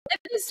 yeah. At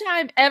this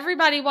time,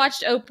 everybody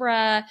watched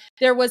Oprah.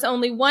 There was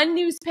only one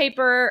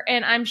newspaper,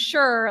 and I'm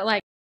sure,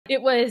 like,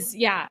 it was,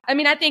 yeah.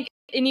 I think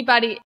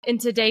anybody in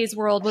today's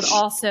world would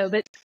also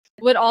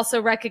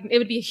recognize, it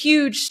would be a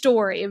huge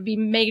story. It would be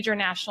major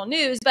national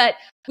news, but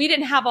we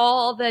didn't have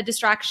all the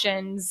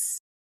distractions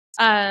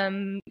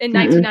in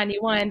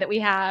 1991 that we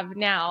have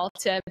now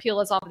to peel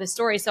us off of the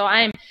story. So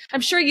I'm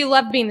sure you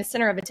love being the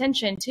center of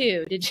attention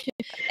too. Did you?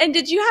 And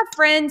did you have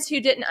friends who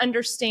didn't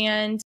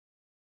understand?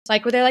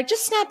 Like, were they like,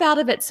 just snap out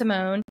of it,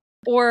 Simone?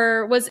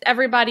 Or was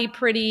everybody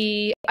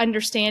pretty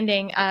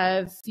understanding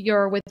of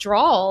your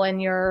withdrawal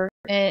and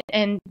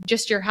and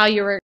just how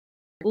you were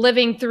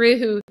living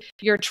through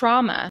your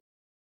trauma?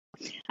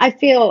 I've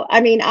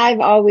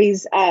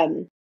always,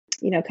 kind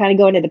of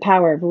going to the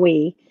power of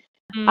we.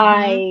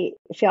 I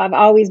feel I've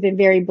always been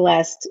very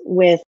blessed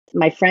with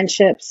my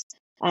friendships.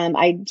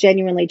 I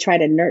genuinely try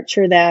to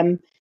nurture them.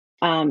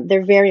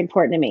 They're very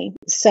important to me.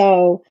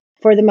 So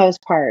for the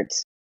most part,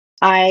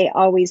 I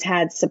always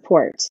had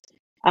support.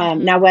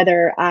 Now,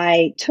 whether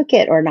I took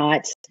it or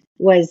not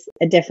was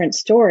a different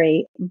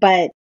story,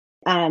 but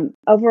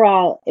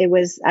overall, it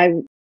was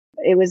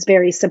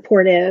very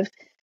supportive.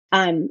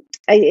 The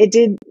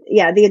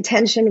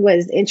intention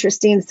was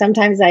interesting.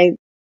 Sometimes I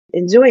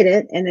enjoyed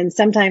it, and then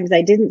sometimes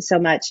I didn't so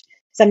much.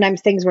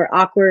 Sometimes things were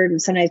awkward,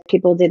 and sometimes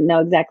people didn't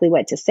know exactly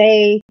what to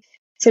say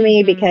to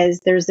me because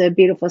there's a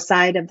beautiful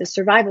side of the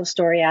survival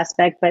story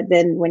aspect, but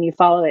then when you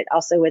follow it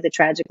also with a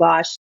tragic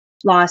loss,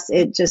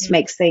 it just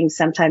makes things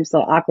sometimes a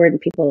little awkward,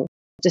 and people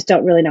just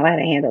don't really know how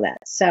to handle that.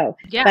 So,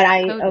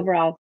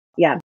 overall,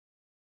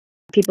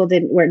 people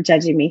weren't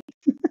judging me.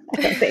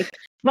 I don't think.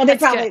 Well, they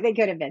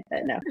could have been,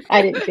 but no,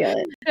 I didn't feel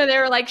it. No, they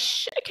were like,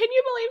 can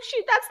you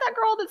believe that's that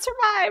girl that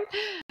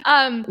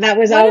survived? That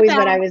was always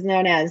what I was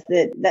known as.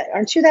 That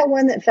aren't you that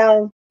one that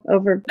fell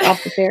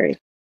off the ferry?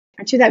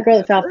 Aren't you that girl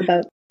that fell off the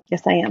boat?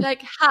 Yes, I am.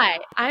 Like, hi,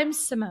 I'm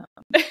Simone.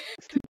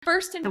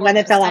 First and the one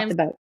that fell off the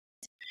boat.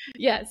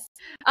 Yes.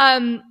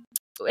 And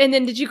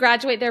then did you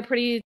graduate there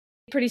pretty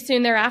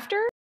soon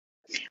thereafter?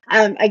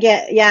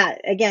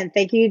 Again,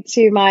 thank you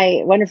to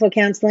my wonderful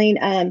counseling.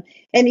 And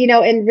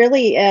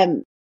really,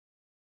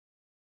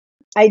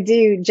 I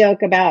do joke,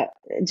 but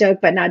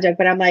not joke,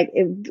 but I'm like,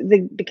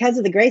 because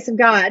of the grace of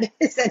God,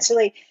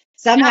 essentially,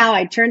 somehow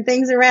I turned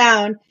things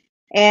around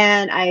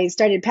and I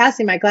started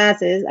passing my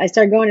classes. I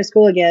started going to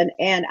school again,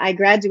 and I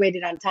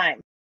graduated on time.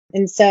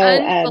 And so,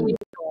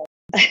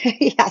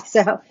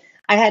 so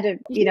I had to,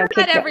 not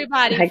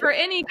everybody. For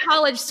any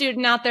college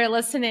student out there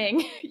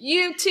listening,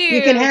 you too.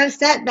 You can have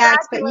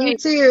setbacks, but you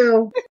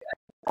too,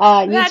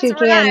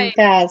 can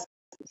pass.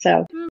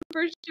 So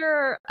for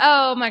sure.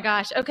 Oh my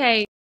gosh.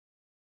 Okay.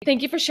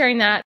 Thank you for sharing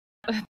that.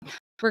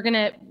 We're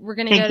gonna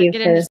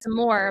get into some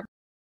more.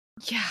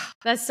 Yeah,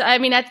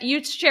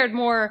 you shared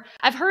more.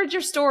 I've heard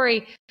your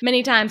story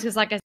many times because,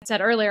 like I said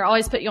earlier, I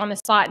always put you on the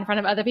spot in front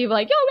of other people.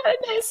 Like, y'all gotta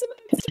know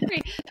Simone's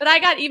story. But I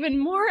got even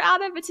more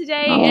out of it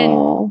today.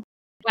 And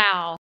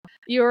wow,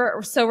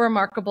 you're so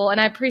remarkable,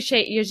 and I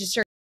appreciate you just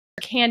your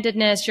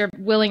candidness, your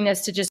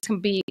willingness to just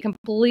be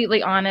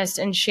completely honest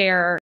and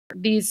share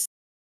these,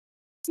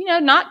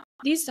 not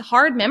these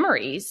hard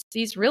memories,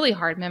 these really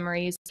hard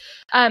memories.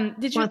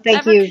 Did you? Well,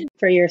 thank you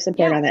for your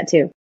support on that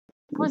too.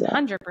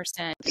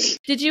 100%.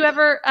 Did you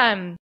ever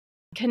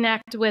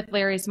connect with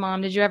Larry's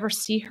mom? Did you ever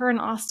see her in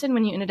Austin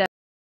when you ended up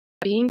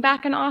being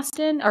back in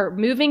Austin or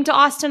moving to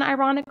Austin,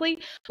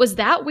 ironically? Was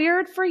that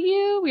weird for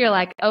you? You're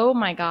like, oh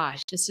my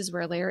gosh, this is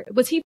where Larry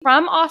was. He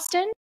from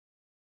Austin?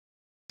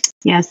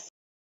 Yes.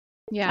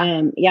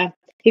 Yeah.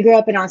 He grew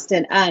up in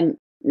Austin.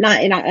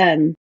 Not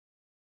in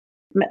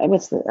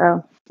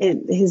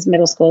his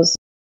middle school's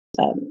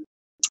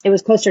it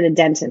was closer to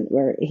Denton,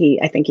 where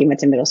I think he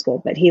went to middle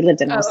school, but he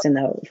lived in Austin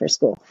though for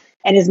school,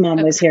 and his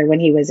mom was here when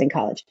he was in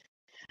college.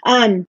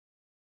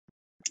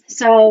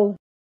 So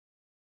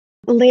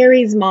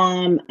Larry's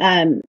mom,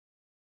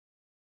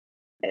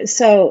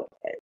 so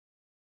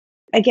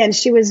again,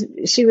 she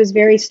was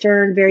very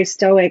stern, very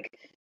stoic,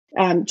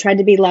 tried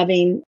to be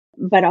loving,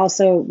 but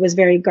also was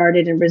very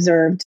guarded and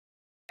reserved.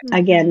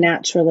 Again,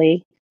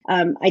 naturally.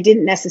 I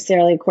didn't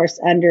necessarily, of course,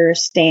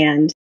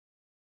 understand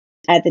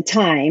at the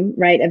time,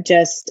 right?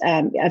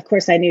 Of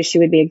course, I knew she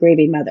would be a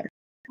grieving mother.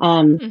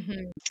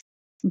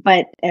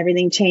 But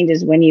everything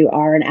changes when you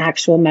are an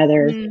actual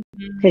mother,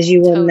 because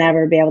you will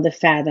never be able to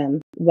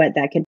fathom what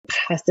that could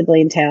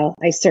possibly entail.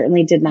 I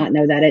certainly did not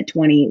know that at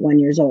 21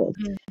 years old.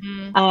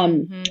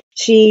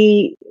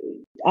 She,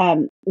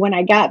 when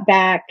I got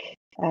back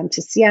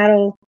to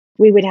Seattle,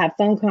 we would have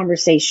phone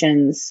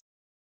conversations,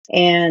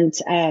 and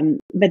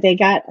but they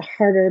got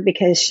harder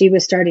because she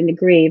was starting to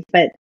grieve.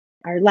 But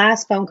our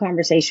last phone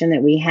conversation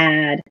that we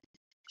had,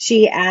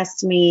 she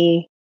asked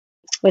me,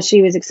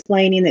 she was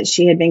explaining that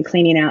she had been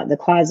cleaning out the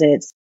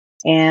closets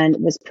and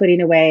was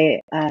putting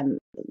away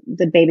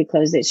the baby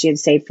clothes that she had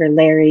saved for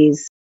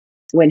Larry's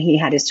when he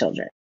had his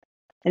children.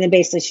 And then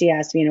basically she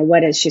asked me,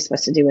 what is she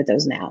supposed to do with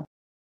those now?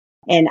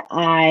 And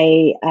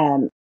I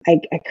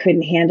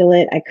couldn't handle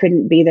it. I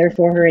couldn't be there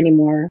for her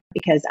anymore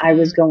because I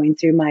was going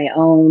through my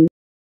own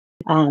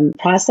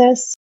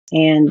process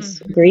and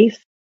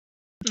grief.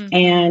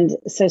 And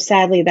so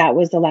sadly, that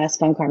was the last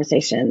phone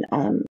conversation.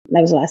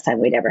 That was the last time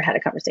we'd ever had a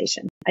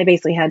conversation. I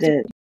basically had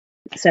to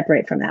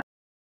separate from that.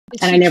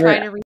 Did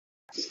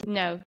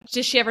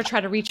she ever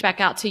try to reach back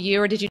out to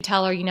you, or did you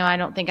tell her, I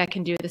don't think I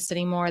can do this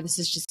anymore. This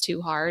is just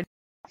too hard?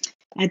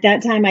 At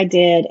that time I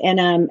did.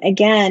 And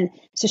again,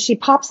 so she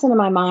pops into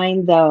my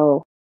mind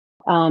though,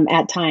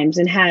 at times,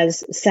 and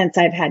has since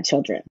I've had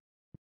children,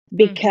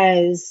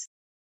 because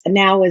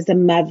now as a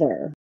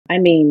mother, I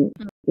mean,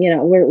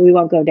 we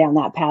won't go down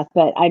that path,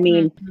 but I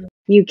mean,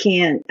 you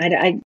can't,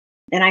 and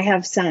I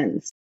have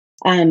sons.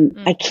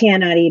 I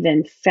cannot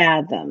even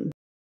fathom.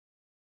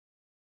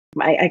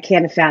 I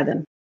can't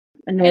fathom,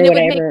 nor would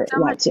I ever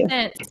want to.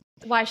 Sense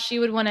why she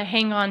would want to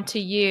hang on to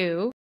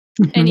you,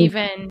 and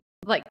even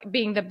like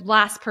being the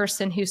last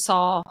person who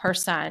saw her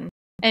son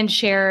and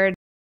shared,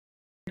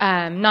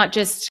 not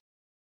just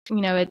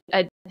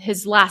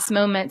his last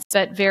moments,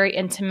 but very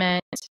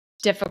intimate,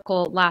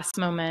 difficult last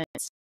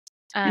moments.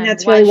 And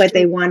that's really what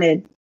they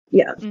wanted.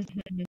 Yeah,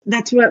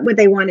 that's what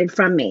they wanted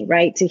from me,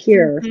 right? To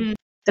hear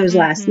those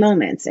last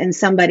moments, and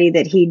somebody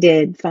that he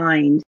did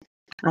find,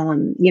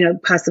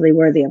 possibly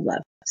worthy of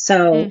love.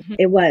 So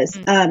it was,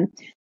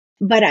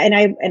 but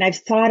I've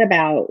thought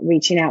about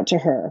reaching out to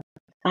her,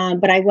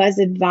 but I was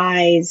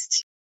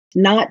advised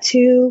not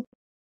to,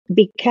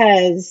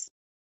 because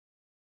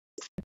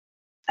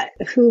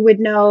who would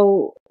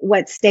know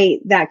what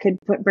state that could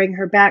bring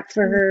her back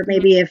for her?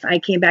 Maybe if I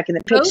came back in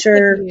the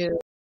picture,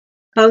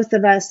 both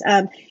of us.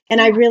 And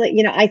I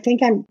really, I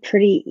think I'm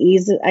pretty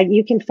easy.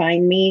 You can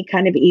find me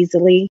kind of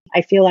easily,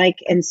 I feel like.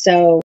 And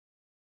so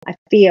I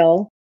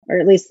feel, or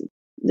at least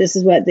this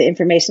is what the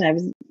information I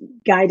was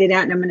guided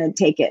at, and I'm going to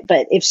take it.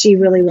 But if she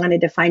really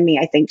wanted to find me,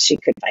 I think she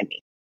could find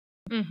me.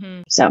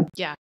 So,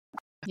 yeah.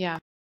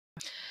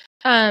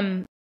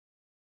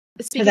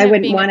 Because I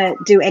wouldn't want to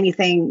do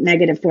anything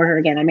negative for her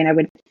again. I mean,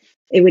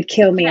 it would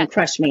kill me and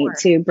crush me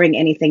to bring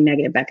anything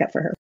negative back up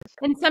for her.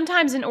 And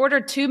sometimes in order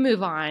to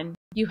move on,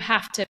 you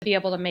have to be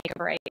able to make a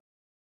break,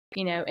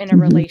 in a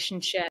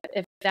relationship.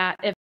 If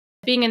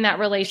being in that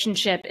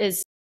relationship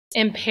is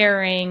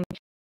impairing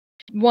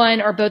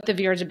one or both of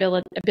your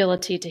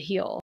ability to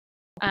heal.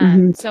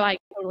 So I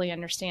totally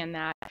understand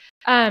that.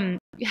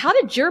 How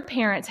did your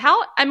parents,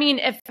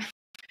 if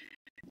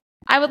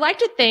I would like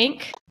to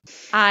think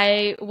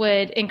I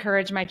would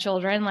encourage my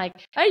children, like,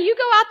 oh, you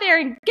go out there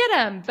and get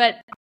them. But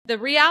the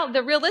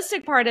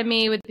realistic part of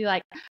me would be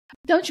like,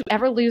 don't you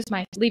ever leave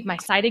my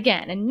sight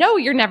again. And no,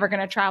 you're never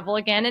going to travel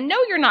again. And no,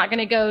 you're not going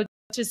to go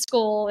to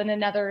school in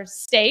another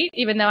state,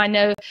 even though I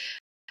know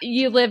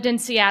you lived in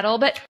Seattle,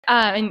 but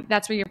and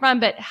that's where you're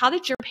from. But how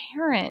did your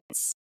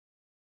parents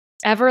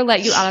ever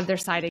let you out of their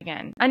sight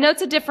again? I know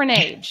it's a different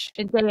age,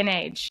 a day and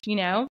age,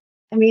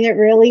 I mean, it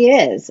really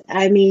is.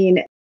 I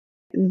mean,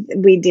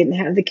 we didn't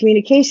have the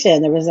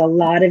communication. There was a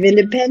lot of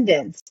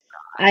independence.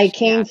 I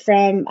am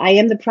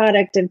the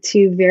product of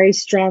two very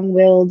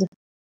strong-willed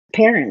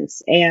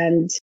parents,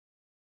 and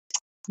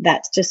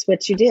that's just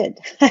what you did.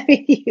 I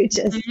mean, you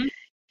just,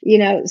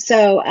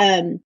 so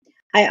I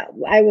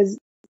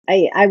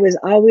was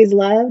always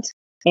loved,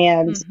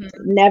 and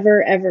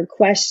never ever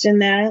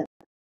questioned that.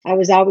 I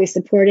was always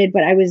supported,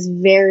 but I was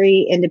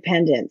very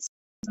independent.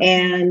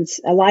 And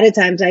a lot of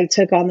times I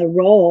took on the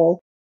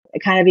role,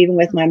 kind of even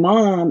with my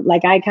mom,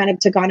 like I kind of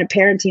took on a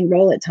parenting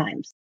role at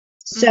times.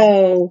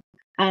 So,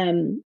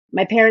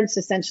 my parents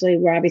essentially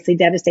were obviously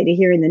devastated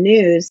hearing the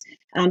news.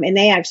 And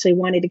they actually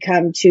wanted to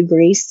come to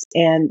Greece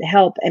and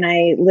help. And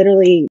I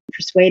literally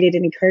persuaded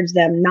and encouraged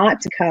them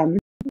not to come,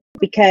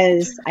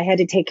 because I had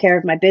to take care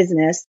of my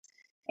business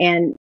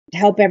and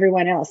help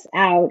everyone else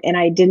out. And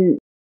I didn't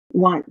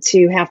want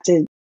to have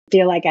to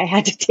feel like I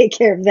had to take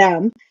care of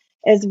them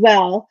as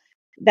well.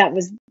 That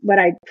was what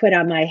I put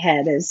on my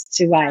head as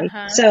to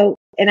why. So,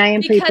 and I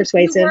am pretty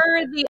persuasive. You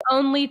were the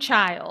only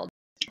child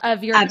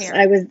of your parents.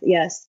 I was,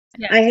 yes.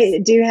 I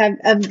do have,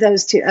 of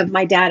those two, of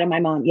my dad and my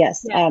mom.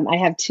 Yes. I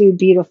have two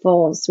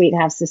beautiful, sweet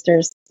half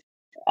sisters,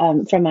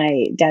 from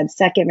my dad's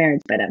second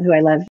marriage, but who I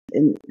love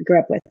and grew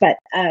up with. But,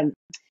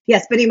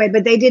 yes, but anyway,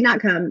 but they did not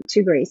come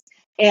to Greece.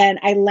 And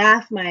I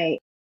laugh my,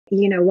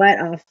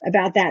 off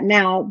about that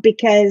now,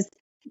 because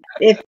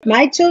if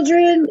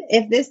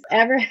this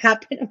ever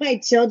happened to my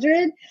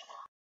children,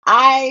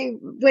 I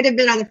would have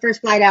been on the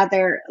first flight out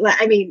there.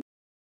 I mean,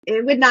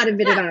 it would not have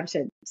been an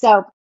option.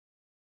 So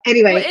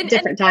anyway,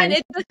 different times.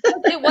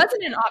 It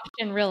wasn't an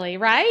option really,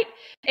 right?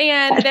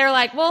 And they're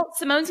like, well,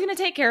 Simone's going to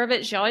take care of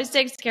it. She always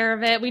takes care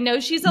of it. We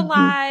know she's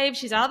alive.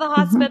 She's out of the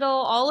hospital.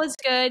 All is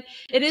good.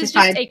 It is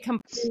just a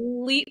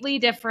completely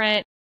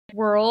different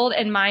world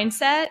and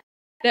mindset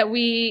that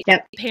we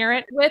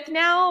parent with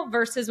now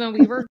versus when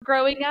we were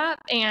growing up.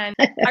 And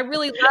I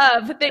really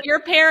love that your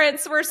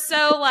parents were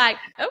so like,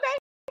 okay,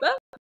 well,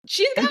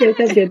 she's got it.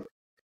 That's good.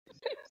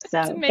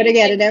 So, but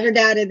again, I never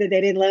doubted that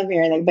they didn't love me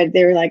or anything, but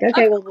they were like,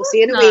 okay, well, we'll see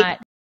you in a week.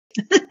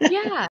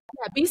 Yeah.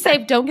 Be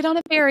safe. Don't get on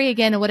a ferry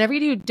again. And whatever you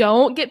do,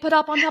 don't get put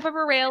up on top of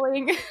a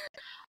railing.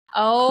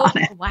 Oh,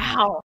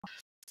 wow.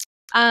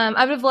 I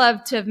would have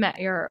loved to have met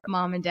your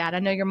mom and dad. I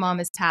know your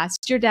mom is passed.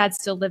 Is your dad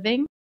still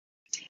living?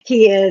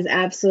 He is,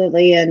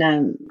 absolutely.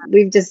 And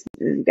we've just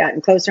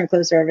gotten closer and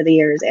closer over the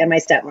years, and my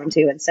stepmom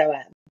too. And so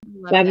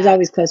I was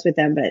always close with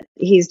them, but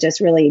he's just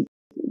really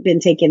been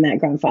taking that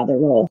grandfather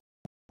role.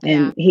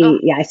 And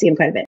I see him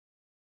quite a bit.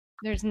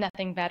 There's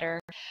nothing better.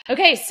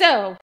 Okay,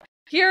 so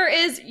here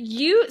is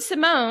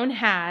Simone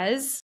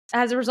has,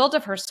 as a result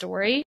of her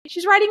story,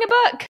 she's writing a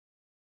book.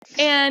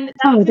 And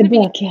the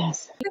book,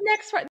 yes.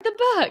 The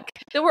book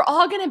that we're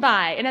all going to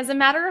buy. And as a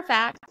matter of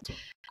fact,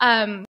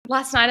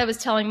 last night I was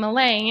telling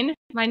Melaine,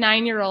 my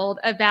 9-year-old,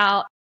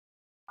 about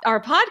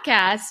our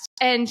podcast,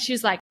 and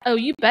she's like, "Oh,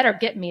 you better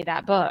get me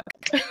that book."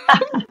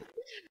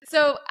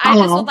 So I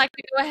just would like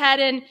to go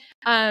ahead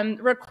and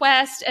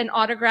request an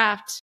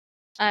autographed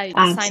signed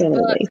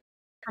book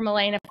from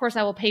Elaine. Of course,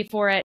 I will pay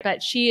for it,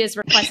 but she is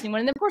requesting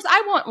one. And of course,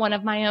 I want one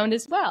of my own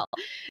as well.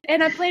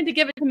 And I plan to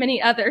give it to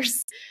many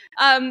others.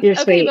 You're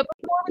sweet. But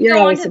before we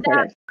go on to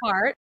that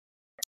part,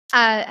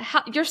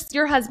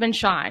 your husband,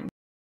 Sean,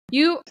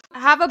 you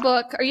have a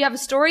book, or you have a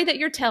story that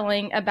you're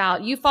telling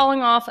about you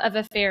falling off of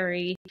a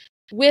ferry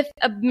with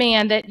a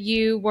man that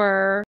you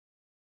were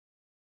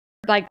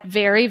like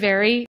very,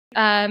 very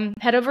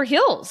head over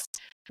heels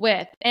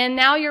with. And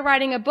now you're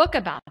writing a book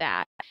about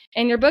that.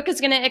 And your book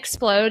is going to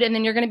explode, and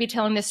then you're going to be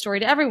telling this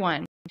story to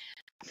everyone.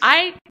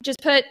 I just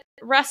put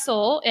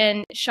Russell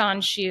in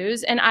Sean's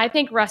shoes, and I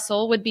think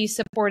Russell would be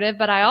supportive,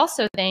 but I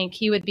also think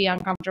he would be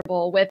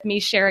uncomfortable with me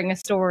sharing a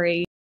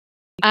story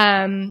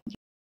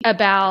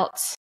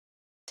about,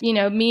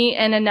 me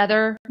and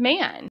another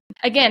man.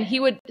 Again, he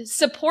would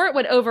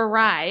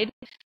override.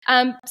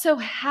 So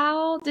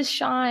how does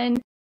Sean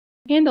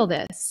handle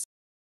this?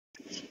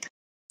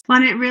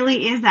 Well, it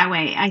really is that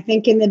way. I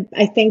think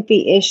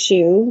the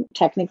issue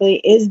technically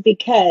is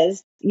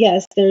because,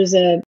 yes, there's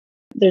a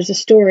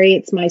story.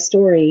 It's my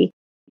story.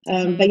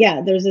 But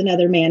yeah, there's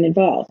another man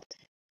involved.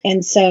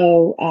 And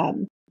so,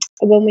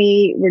 when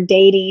we were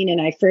dating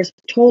and I first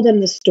told him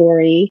the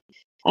story,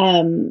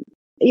 of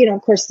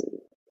course,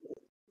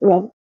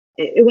 well,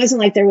 it wasn't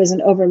like there was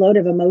an overload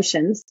of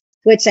emotions,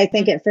 which I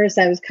think at first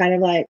I was kind of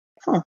like,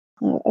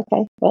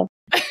 okay, well,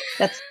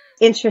 that's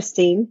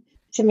interesting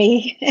to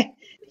me,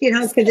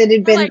 because it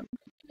had been like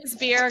this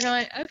beer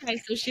going, okay,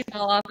 so she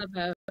fell off a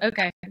boat.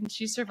 Okay. And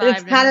she survived.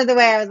 It's kind of the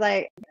way I was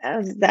like,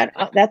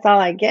 that's all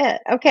I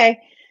get. Okay.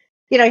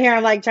 Here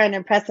I'm like trying to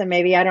impress him.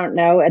 Maybe, I don't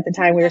know. At the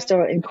time we were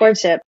still in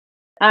courtship.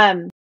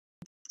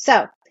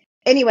 So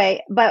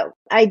anyway, but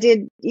I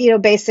did,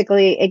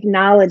 basically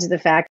acknowledge the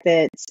fact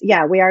that,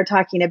 yeah, we are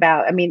talking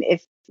about,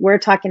 if we're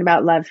talking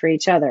about love for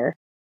each other,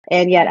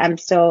 and yet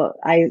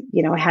I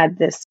had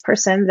this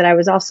person that I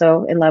was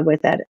also in love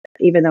with, that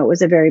even though it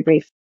was a very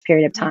brief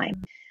period of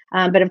time.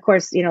 But of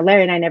course,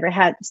 Larry and I never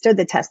had stood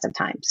the test of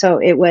time. So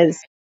it was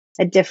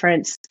a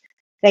different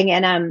thing.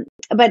 And,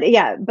 but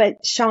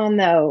Sean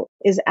though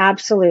is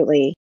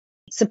absolutely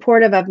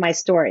supportive of my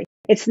story.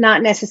 It's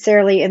not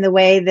necessarily in the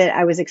way that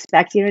I was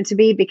expecting it to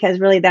be, because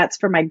really that's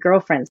for my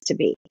girlfriends to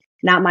be,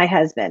 not my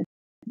husband.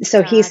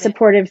 So he's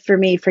supportive for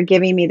me, for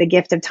giving me the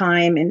gift of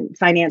time, and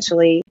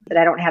financially that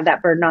I don't have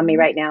that burden on me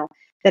right now,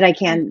 that I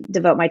can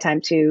devote my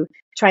time to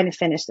trying to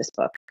finish this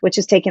book, which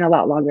has taken a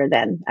lot longer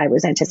than I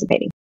was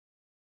anticipating.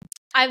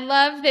 I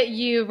love that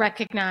you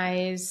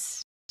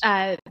recognize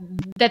that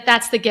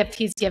that's the gift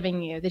he's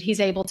giving you, that he's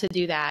able to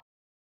do that.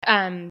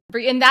 And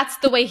that's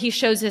the way he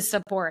shows his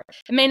support.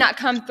 It may not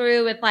come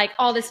through with like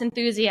all this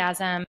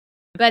enthusiasm,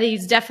 but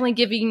he's definitely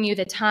giving you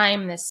the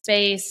time, the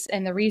space,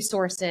 and the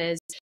resources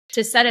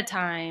to set a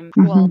time,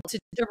 to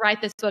write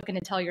this book and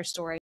to tell your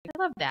story.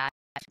 I love that.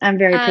 I'm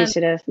very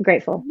appreciative,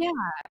 grateful. Yeah.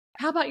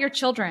 How about your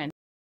children?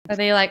 Are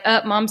they like,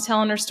 mom's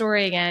telling her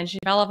story again. She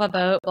fell off a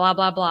boat, blah,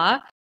 blah, blah.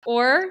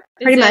 Or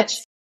pretty much.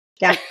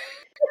 Yeah.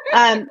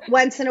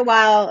 Once in a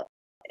while,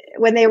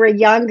 when they were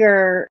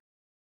younger,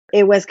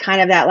 it was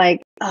kind of that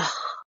like, oh,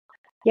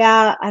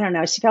 yeah, I don't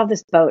know. She fell off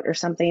this boat or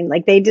something.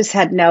 Like they just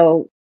had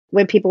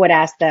when people would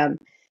ask them,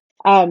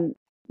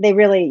 they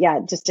really,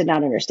 just did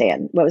not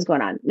understand what was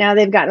going on. Now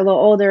they've gotten a little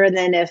older. And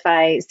then if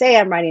I say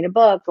I'm writing a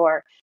book,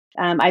 or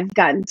I've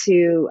gotten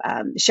to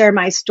share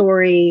my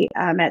story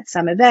at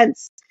some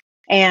events,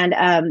 and,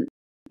 and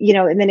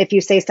then if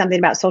you say something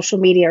about social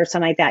media or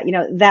something like that,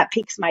 that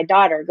piques my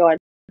daughter going,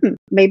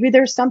 maybe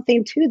there's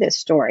something to this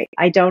story.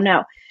 I don't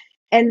know.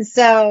 And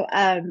so,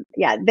 I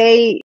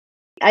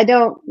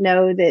don't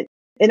know that,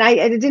 and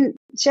I didn't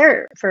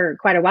share for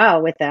quite a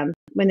while with them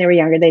when they were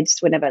younger. They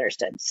just wouldn't have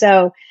understood.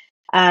 So,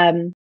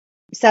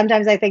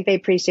 sometimes I think they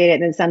appreciate it.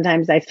 And then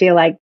sometimes I feel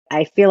like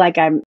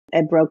I'm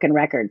a broken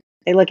record.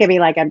 They look at me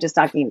like I'm just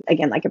talking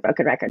again, like a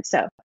broken record.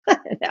 So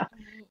no,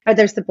 but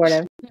they're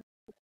supportive.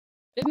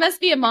 It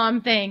must be a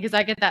mom thing, because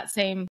I get that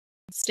same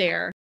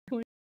stare.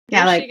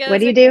 Yeah. Like, what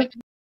do you do?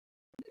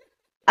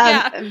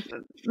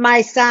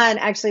 My son,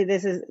 actually,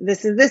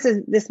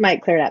 this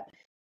might clear it up.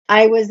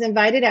 I was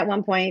invited at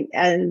one point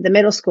in the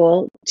middle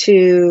school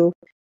to,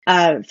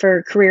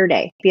 for career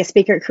day, be a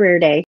speaker at career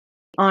day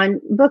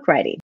on book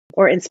writing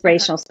or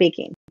inspirational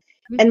speaking.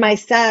 And my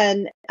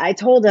son, I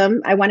told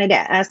him, I wanted to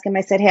ask him,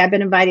 I said, hey, I've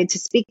been invited to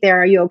speak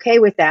there. Are you okay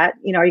with that? Are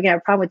you going to have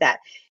a problem with that?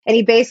 And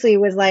he basically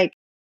was like,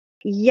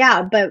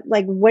 yeah, but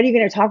like, what are you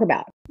going to talk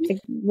about? Like,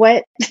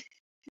 what?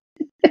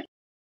 I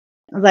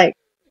was like,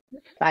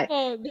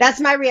 fine. That's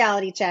my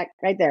reality check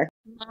right there.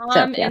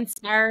 Mom,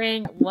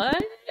 inspiring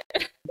what?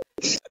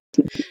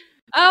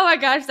 Oh my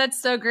gosh,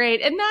 that's so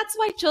great. And that's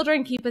why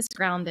children keep us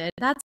grounded.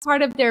 That's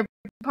part of their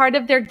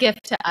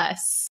gift to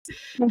us.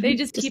 They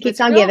just keep keeps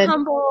us on real giving.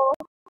 humble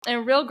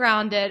and real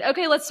grounded.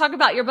 Okay, let's talk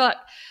about your book.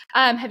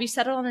 Have you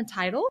settled on a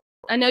title?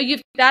 I know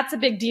that's a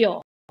big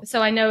deal.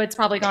 So I know it's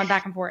probably gone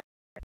back and forth.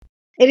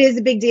 It is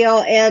a big deal.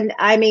 And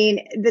I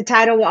mean, the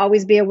title will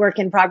always be a work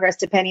in progress,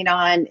 depending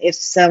on if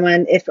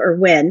or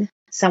when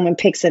someone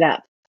picks it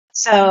up.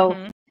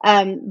 So,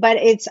 but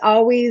it's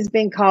always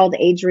been called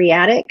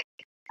Adriatic.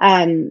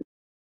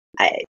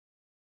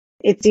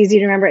 It's easy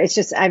to remember. It's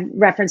just, I've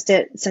referenced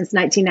it since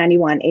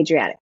 1991,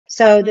 Adriatic.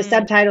 So the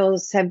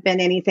subtitles have been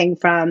anything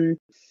from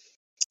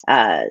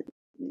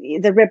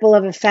the ripple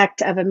of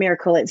effect of a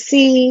miracle at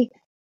sea.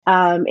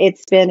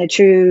 It's been a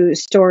true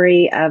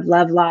story of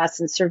love, loss,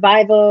 and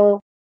survival,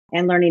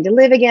 and learning to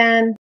live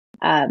again.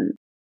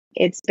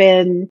 It's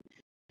been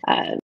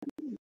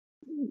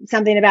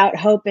something about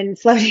hope and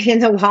floating in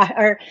the water,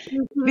 or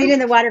being in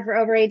the water for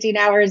over 18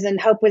 hours,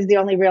 and hope was the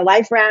only real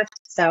life raft.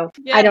 So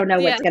I don't know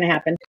what's going to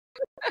happen.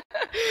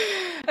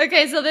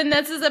 Okay, so then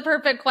this is a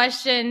perfect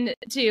question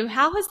too.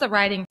 How has the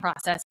writing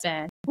process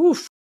been?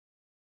 Oof.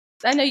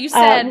 I know you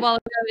said well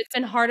ago it's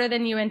been harder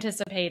than you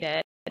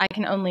anticipated. I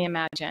can only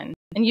imagine.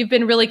 And you've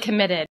been really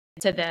committed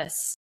to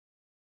this.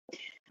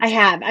 I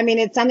have. I mean,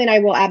 it's something I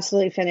will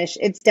absolutely finish.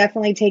 It's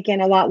definitely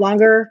taken a lot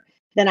longer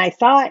than I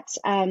thought.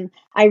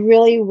 I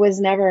really was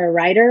never a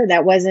writer.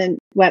 That wasn't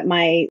what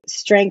my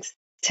strengths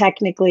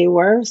technically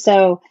were.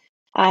 So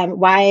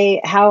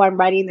how I'm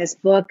writing this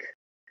book,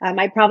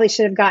 I probably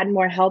should have gotten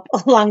more help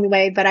along the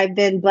way, but I've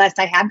been blessed.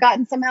 I have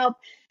gotten some help.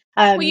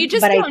 Well, you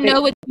just don't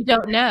know what you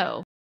don't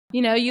know.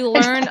 You know, you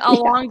learn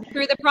along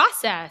through the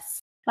process.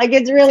 Like,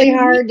 it's really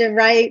hard to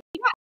write.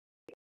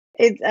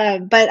 It's,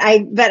 but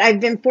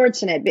I've been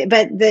fortunate.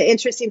 But the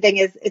interesting thing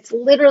is, it's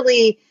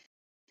literally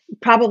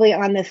probably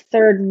on the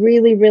third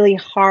really, really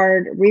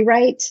hard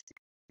rewrite,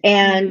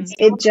 and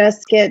it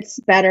just gets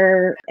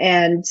better.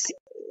 And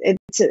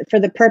it's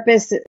for the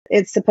purpose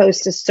it's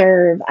supposed to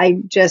serve.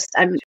 I'm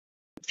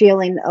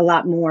feeling a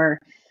lot more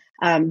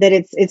that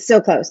it's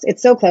so close.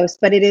 It's so close,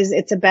 but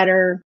it's a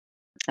better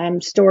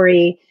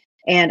story.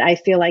 And I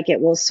feel like it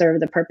will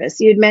serve the purpose.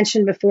 You had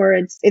mentioned before,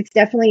 it's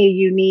definitely a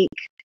unique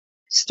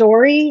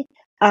story,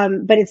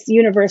 but it's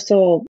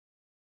universal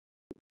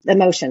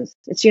emotions.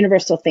 It's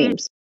universal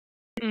themes.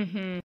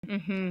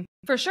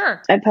 For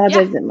sure. I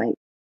apologize. It might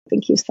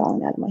think he's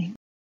falling out of my hand.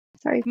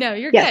 Sorry. No,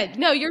 you're good.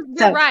 No, you're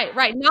right.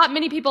 Right. Not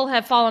many people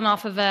have fallen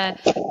off of a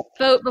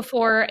boat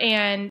before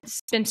and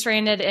been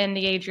stranded in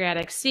the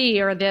Adriatic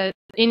Sea or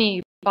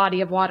any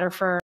body of water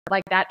for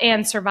like that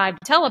and survived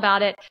to tell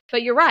about it.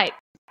 But you're right.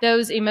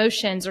 Those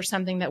emotions are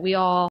something that we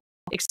all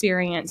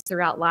experience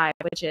throughout life,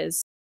 which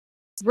is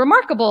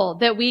remarkable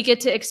that we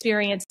get to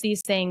experience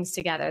these things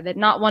together, that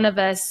not one of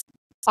us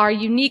are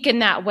unique in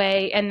that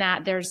way, and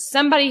that there's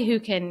somebody who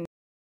can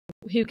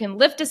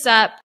lift us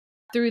up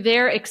through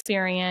their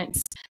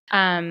experience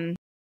and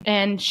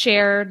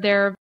share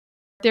their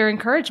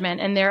encouragement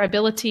and their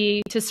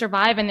ability to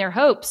survive and their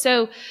hope.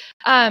 So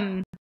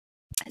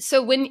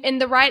when in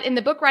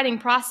the book writing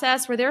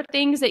process, were there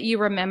things that you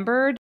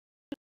remembered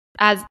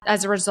as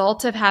a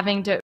result of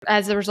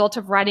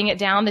writing it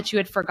down that you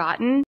had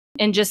forgotten,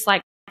 and just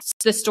like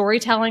the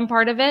storytelling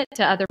part of it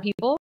to other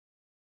people?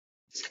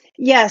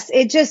 Yes,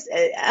 it just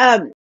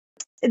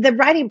the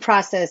writing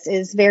process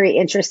is very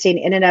interesting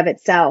in and of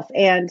itself.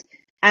 And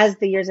as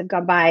the years have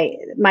gone by,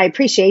 my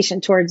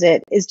appreciation towards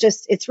it is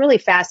it's really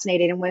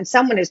fascinating. And when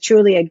someone is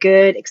truly a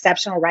good,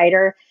 exceptional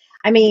writer,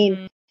 I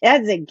mean,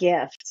 that's a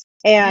gift.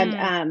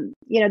 And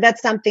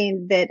that's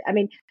something that, I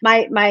mean,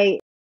 my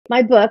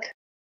book,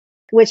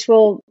 which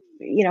will,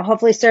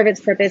 hopefully serve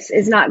its purpose,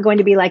 is not going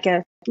to be like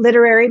a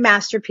literary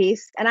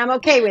masterpiece. And I'm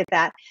okay with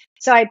that.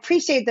 So I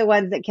appreciate the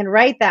ones that can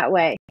write that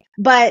way.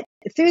 But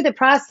through the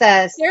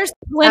process, there's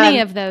plenty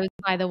of those,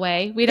 by the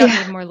way. We don't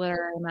need more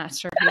literary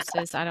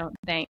masterpieces, I don't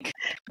think.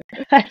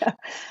 We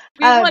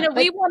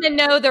want to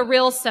know the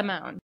real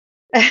Simone.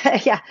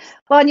 Yeah.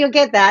 Well, and you'll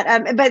get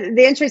that. But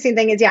the interesting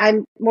thing is,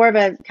 I'm more of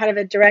a kind of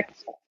a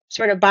direct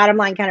sort of bottom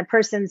line kind of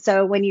person.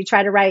 So when you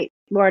try to write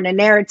more in a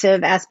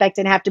narrative aspect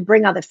and have to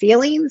bring all the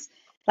feelings,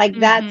 like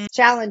that's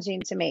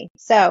challenging to me.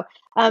 So,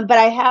 but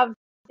I have,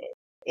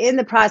 in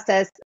the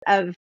process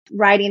of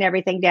writing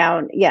everything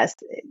down, yes,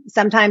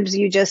 sometimes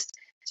you just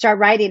start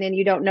writing and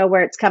you don't know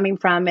where it's coming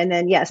from. And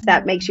then, yes,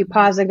 that makes you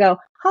pause and go,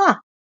 oh,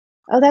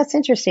 that's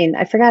interesting.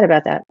 I forgot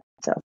about that.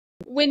 So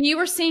when you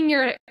were seeing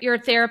your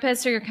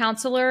therapist or your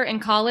counselor in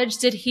college,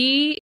 did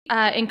he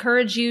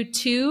encourage you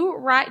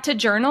to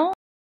journal?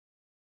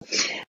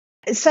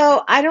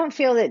 So I don't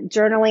feel that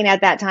journaling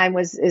at that time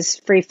is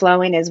free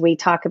flowing as we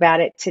talk about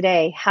it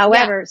today.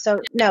 However,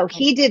 so no,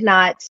 he did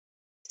not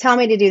tell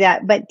me to do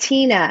that. But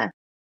Tina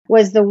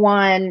was the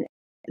one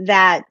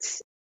that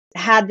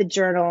had the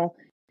journal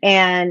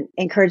and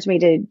encouraged me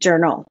to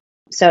journal.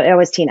 So it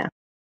was Tina.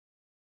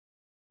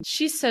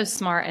 She's so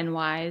smart and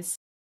wise.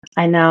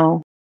 I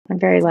know. I'm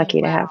very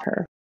lucky to have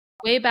her.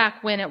 way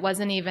back when it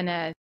wasn't even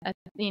a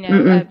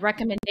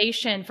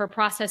recommendation for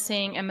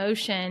processing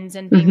emotions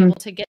and being able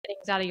to get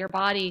things out of your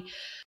body.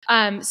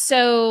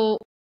 So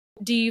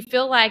do you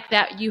feel like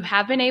that you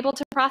have been able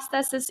to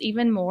process this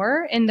even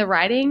more in the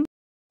writing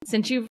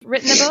since you've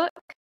written the book?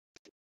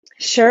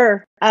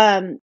 Sure.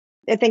 I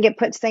think it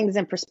puts things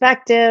in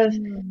perspective.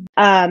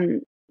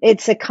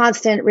 It's a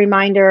constant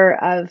reminder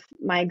of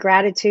my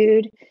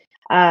gratitude.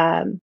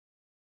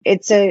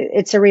 It's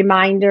a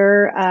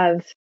reminder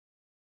of,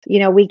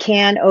 we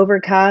can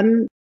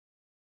overcome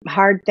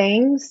hard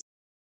things.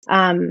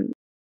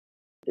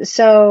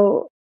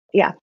 So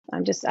yeah,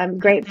 I'm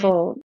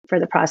grateful for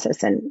the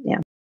process, and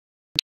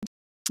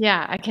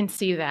Yeah, I can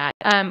see that.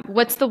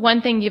 What's the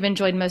one thing you've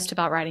enjoyed most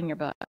about writing your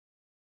book?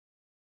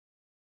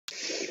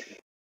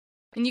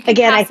 And you can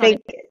again, I pass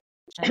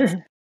on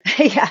think,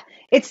 yeah,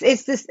 it's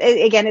this,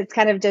 again, it's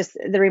kind of just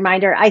the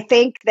reminder. I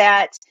think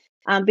that,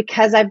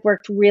 because I've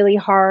worked really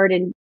hard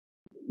and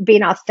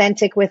being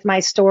authentic with my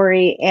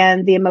story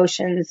and the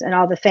emotions and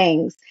all the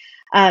things,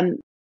 and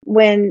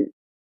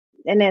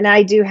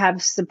I do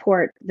have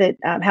support that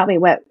help me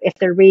if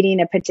they're reading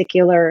a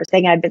particular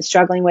thing I've been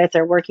struggling with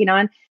or working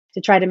on,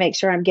 to try to make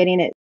sure I'm getting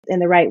it in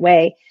the right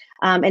way.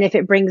 And if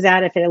it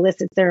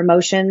elicits their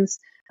emotions,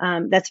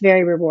 that's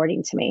very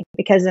rewarding to me,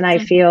 because then I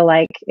feel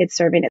like it's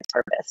serving its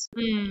purpose.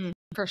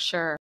 For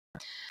sure.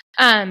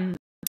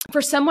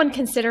 For someone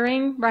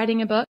considering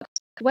writing a book,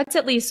 what's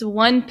at least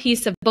one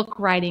piece of book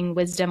writing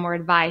wisdom or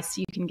advice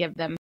you can give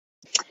them?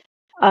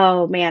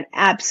 Oh man,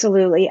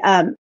 absolutely.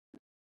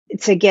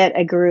 To get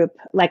a group,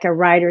 like a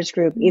writer's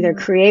group, either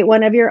create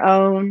one of your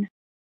own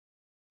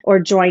or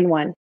join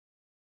one,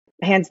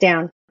 hands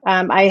down. So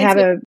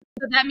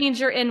that means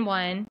you're in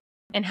one.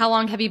 And how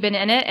long have you been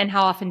in it, and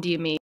how often do you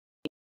meet?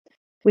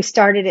 We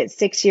started it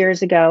 6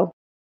 years ago,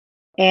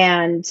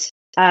 and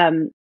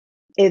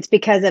it's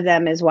because of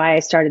them is why I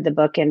started the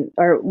book,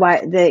 or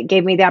why that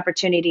gave me the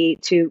opportunity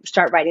to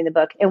start writing the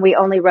book. And we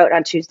only wrote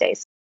on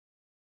Tuesdays.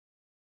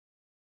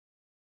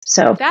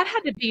 So that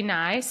had to be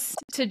nice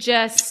to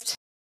just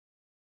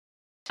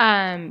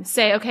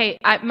say, okay,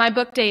 my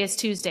book day is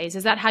Tuesdays.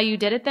 Is that how you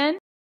did it then?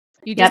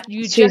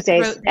 Tuesdays,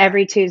 just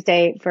every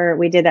Tuesday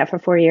we did that for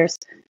 4 years.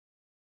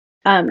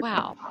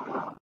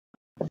 Wow.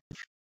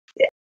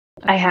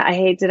 I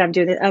hate that I'm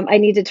doing it. I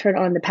need to turn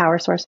on the power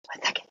source.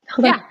 1 second.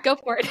 Hold on. Go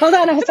for it. Hold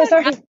on. I'm so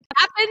sorry. That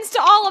happens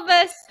to all of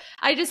us.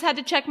 I just had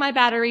to check my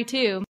battery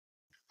too.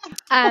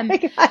 Oh my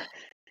God.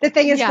 The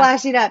thing is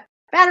flashing up.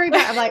 Battery.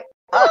 I'm like,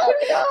 oh my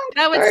God.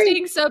 That would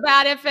sting so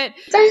bad if it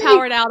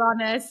powered out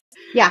on us.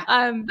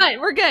 Yeah. But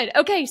we're good.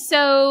 Okay.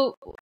 So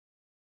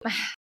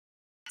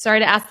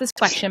sorry to ask this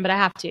question, but I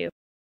have to.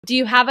 Do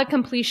you have a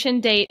completion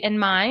date in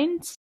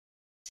mind?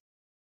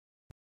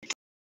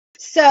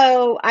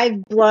 So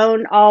I've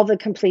blown all the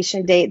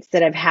completion dates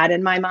that I've had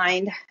in my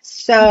mind.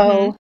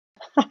 So,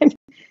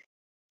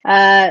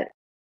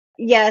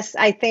 yes,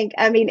 I think,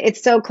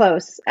 it's so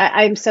close.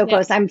 I'm so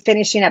close. I'm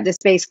finishing up this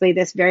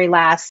very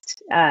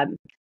last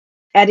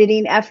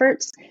editing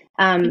efforts.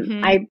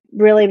 I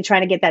really am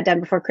trying to get that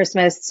done before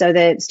Christmas, so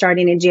that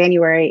starting in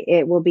January,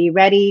 it will be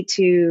ready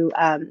to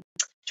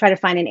try to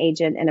find an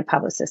agent and a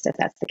publicist, if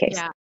that's the case.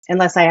 Yeah.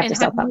 Unless I have to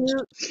self-publish.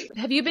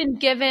 Have you been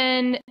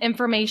given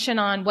information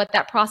on what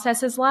that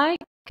process is like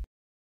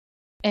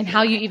and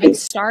how you even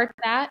start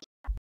that?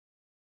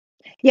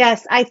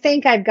 Yes, I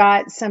think I've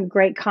got some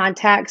great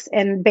contacts,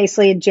 and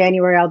basically in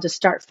January, I'll just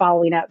start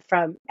following up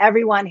from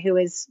everyone who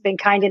has been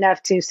kind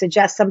enough to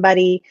suggest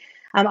somebody.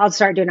 I'll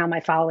start doing all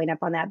my following up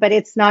on that, but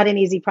it's not an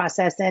easy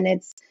process,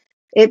 and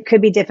it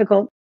could be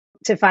difficult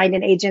to find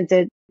an agent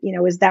that,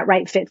 is that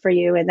right fit for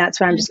you. And that's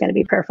what I'm just going to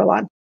be careful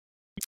on.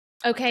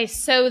 Okay,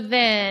 so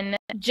then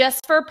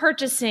just for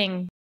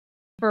purchasing,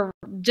 for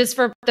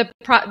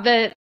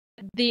the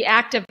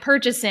act of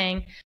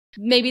purchasing,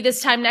 maybe this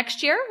time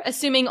next year,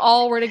 assuming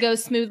all were to go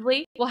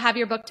smoothly, we'll have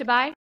your book to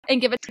buy and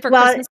give it for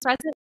Christmas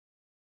present?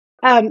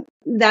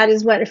 That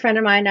is what a friend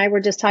of mine and I were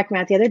just talking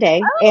about the other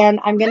day, and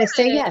I'm going to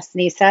say yes,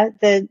 Nisa.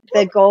 The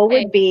goal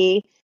would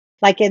be,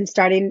 like in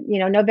starting,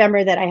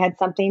 November, that I had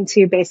something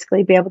to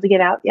basically be able to get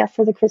out,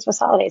 for the Christmas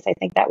holidays. I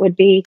think that would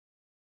be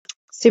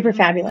super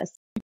fabulous.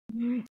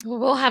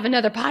 We'll have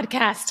another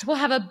podcast. We'll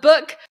have a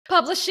book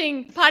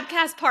publishing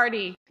podcast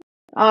party.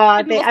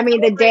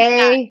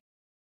 The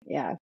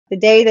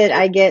day that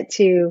I get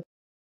to,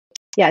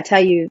 tell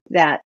you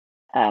that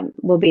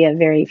will be a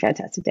very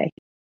fantastic day.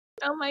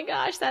 Oh my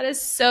gosh, that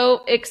is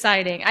so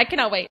exciting. I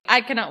cannot wait.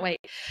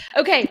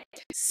 Okay,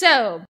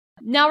 so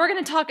now we're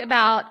going to talk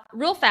about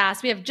real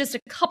fast. We have just a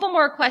couple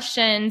more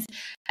questions,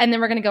 and then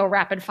we're going to go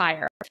rapid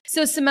fire.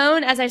 So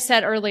Simone, as I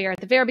said earlier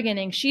at the very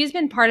beginning, she's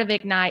been part of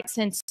Ignite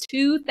since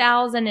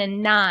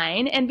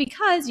 2009. And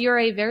because you're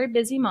a very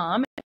busy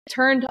mom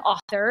turned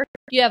author,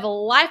 you have a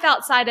life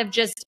outside of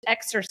just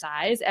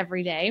exercise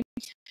every day.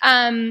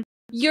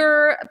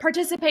 Your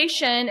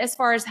participation, as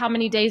far as how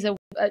many days a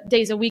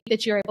week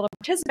that you're able to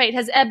participate,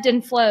 has ebbed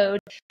and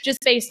flowed just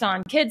based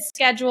on kids'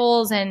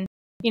 schedules and,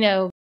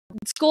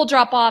 school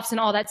drop-offs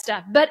and all that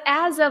stuff. But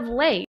as of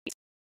late,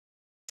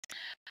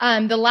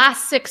 the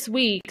last 6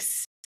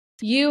 weeks,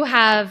 you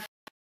have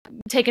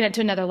taken it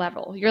to another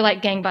level. You're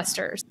like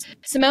gangbusters.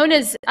 Simone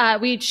is,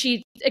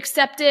 she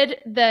accepted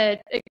a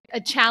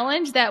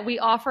challenge that we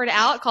offered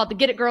out called the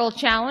Get It Girl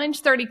Challenge,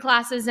 30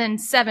 classes in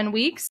 7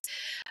 weeks,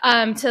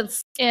 to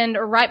end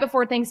right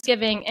before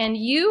Thanksgiving. And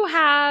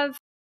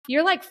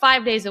you're like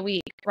 5 days a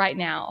week right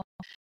now.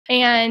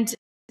 And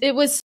it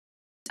was,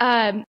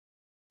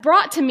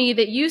 brought to me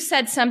that you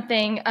said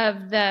something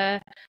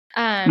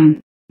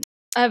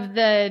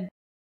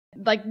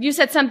you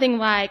said something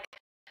like,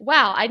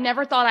 wow, I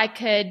never thought I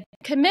could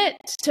commit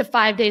to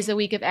 5 days a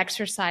week of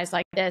exercise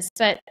like this,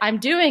 but I'm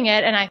doing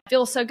it and I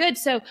feel so good.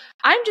 So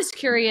I'm just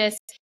curious,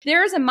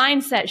 there's a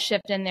mindset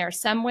shift in there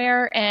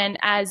somewhere. And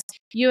as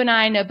you and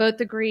I know,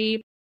 both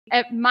agree,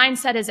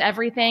 mindset is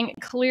everything.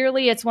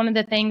 Clearly, it's one of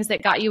the things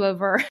that got you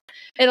over.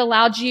 It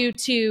allowed you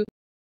to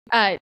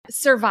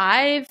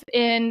survive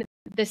in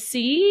the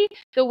sea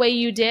the way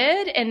you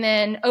did, and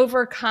then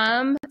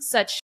overcome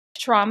such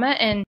trauma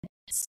and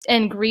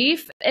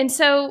grief. And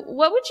so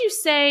what would you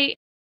say,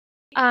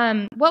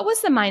 what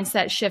was the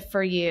mindset shift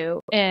for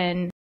you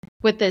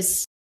with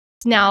this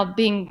now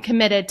being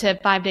committed to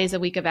 5 days a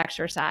week of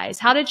exercise?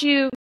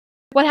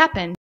 What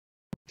happened?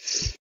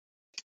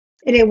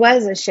 And it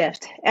was a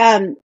shift.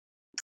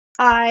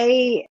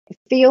 I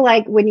feel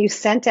like when you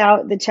sent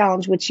out the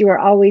challenge, which you are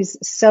always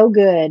so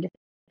good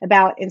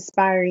about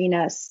inspiring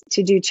us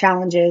to do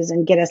challenges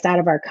and get us out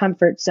of our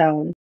comfort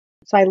zone.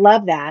 So I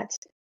love that.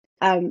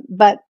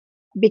 But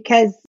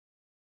because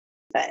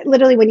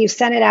literally when you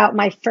sent it out,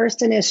 my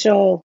first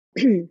initial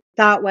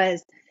thought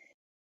was,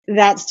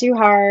 that's too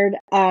hard.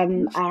 I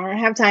don't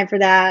have time for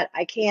that.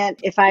 I can't.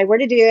 If I were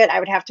to do it, I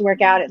would have to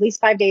work out at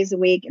least 5 days a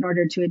week in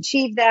order to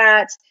achieve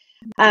that.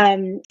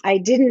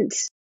 I didn't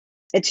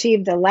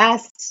achieve the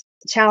last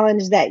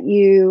challenge that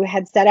you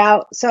had set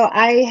out. So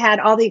I had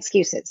all the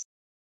excuses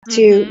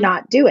to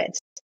not do it.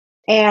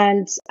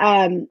 And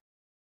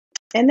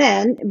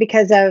then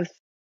because of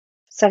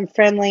a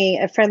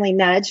friendly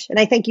nudge, and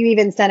I think you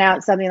even sent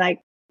out something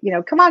like,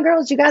 come on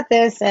girls, you got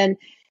this. And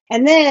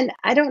then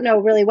I don't know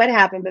really what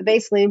happened, but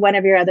basically one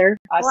of your other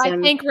awesome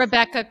I think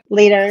Rebecca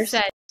leaders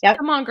said, yep.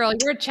 Come on girl,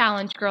 you're a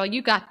challenge girl.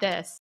 You got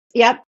this.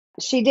 Yep.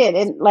 She did.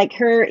 And like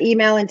her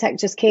email and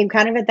text just came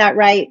kind of at that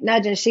right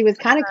nudge. And she was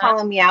kind of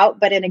calling me out,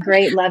 but in a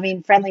great,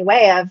 loving, friendly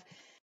way of,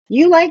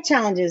 you like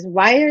challenges.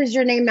 Why is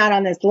your name not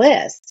on this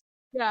list?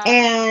 Yeah.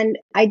 And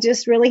I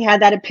just really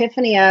had that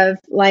epiphany of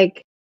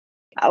like,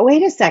 oh,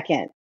 wait a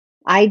second.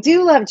 I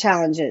do love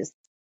challenges.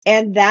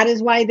 And that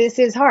is why this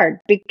is hard,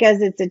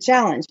 because it's a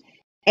challenge.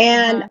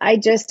 And I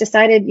just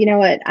decided, you know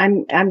what,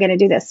 I'm going to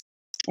do this.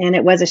 And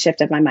it was a shift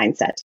of my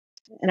mindset.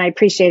 And I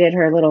appreciated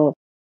her little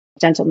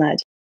gentle nudge.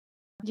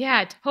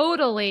 Yeah,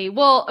 totally.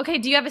 Well, okay.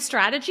 Do you have a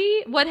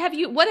strategy? What have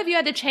you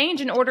had to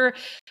change in order?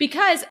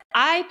 Because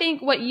I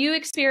think what you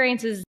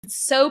experience is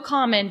so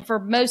common for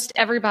most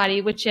everybody,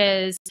 which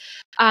is,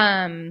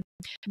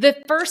 the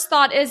first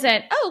thought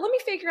isn't, oh, let me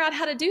figure out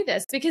how to do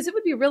this, because it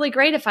would be really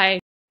great if I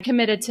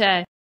committed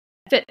to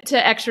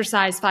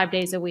exercise 5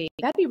 days a week.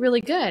 That'd be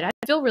really good. I'd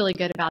feel really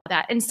good about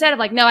that, instead of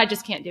like, no, I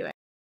just can't do it.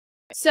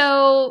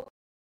 So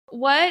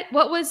what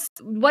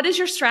is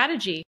your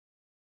strategy?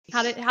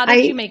 How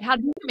did you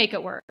make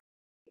it work?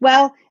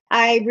 Well,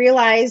 I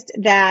realized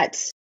that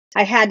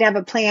I had to have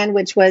a plan,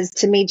 which was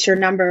to meet your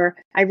number.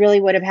 I really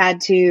would have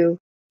had to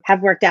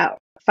have worked out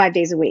 5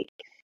 days a week.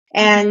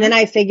 And then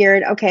I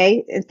figured,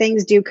 okay,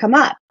 things do come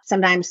up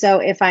sometimes. So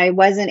if I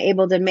wasn't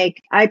able to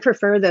I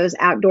prefer those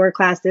outdoor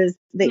classes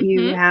that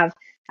you have.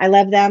 I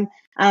love them.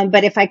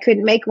 But if I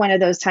couldn't make one of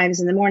those times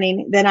in the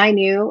morning, then I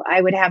knew I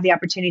would have the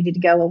opportunity to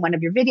go in one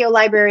of your video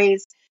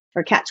libraries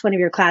or catch one of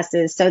your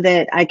classes so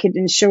that I could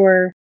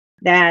ensure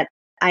that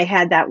I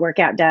had that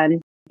workout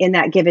done in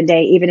that given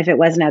day, even if it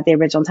wasn't at the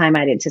original time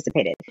I'd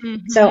anticipated.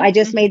 So I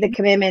just made the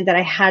commitment that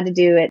I had to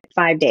do it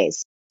 5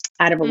 days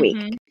out of a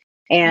week.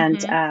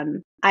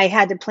 And I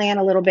had to plan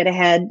a little bit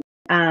ahead.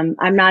 I'm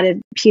not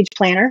a huge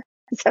planner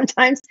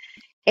sometimes.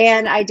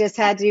 And I just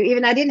had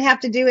to, I didn't have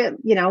to do it,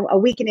 a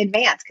week in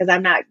advance because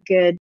I'm not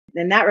good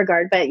in that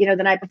regard. But, the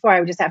night before I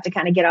would just have to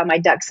kind of get all my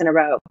ducks in a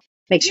row,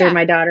 make sure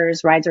my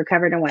daughter's rides are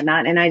covered and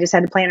whatnot. And I just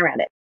had to plan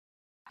around it.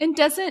 And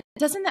doesn't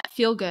that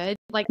feel good?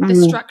 Like the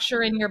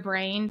structure in your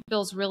brain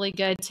feels really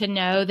good to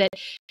know that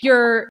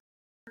you're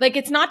like,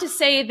 it's not to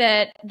say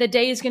that the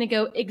day is going to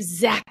go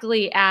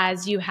exactly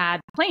as you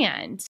had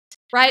planned,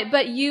 right?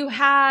 But you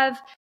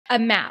have a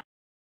map.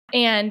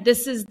 And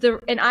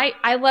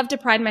I love to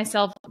pride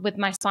myself with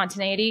my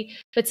spontaneity,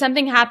 but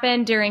something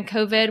happened during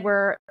COVID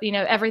where,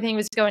 everything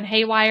was going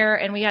haywire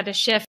and we had to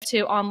shift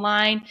to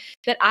online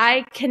that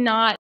I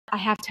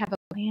have to have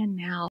a plan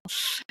now.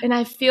 And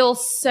I feel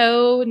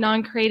so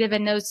non-creative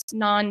and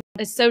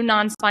so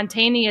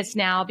non-spontaneous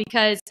now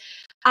because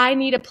I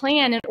need a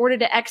plan in order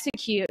to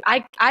execute.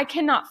 I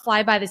cannot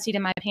fly by the seat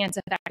of my pants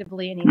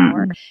effectively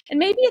anymore. And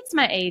maybe it's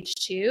my age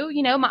too.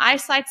 My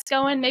eyesight's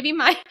going, maybe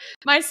my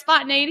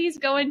spontaneity is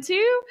going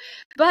too.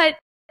 But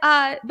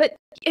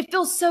it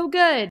feels so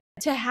good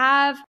to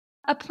have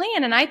a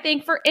plan. And I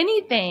think for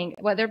anything,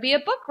 whether it be a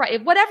book,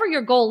 right, whatever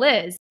your goal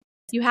is,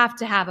 you have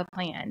to have a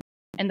plan.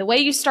 And the way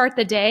you start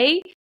the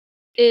day,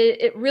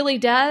 it really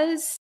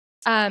does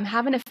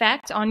have an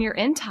effect on your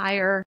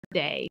entire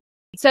day.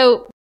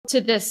 So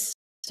to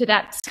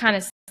that kind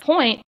of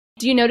point,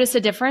 do you notice a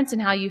difference in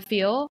how you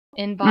feel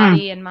in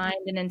body and mind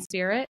and in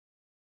spirit?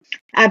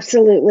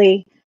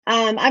 Absolutely.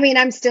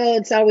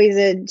 It's always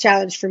a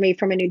challenge for me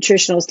from a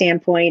nutritional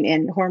standpoint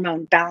and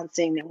hormone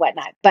balancing and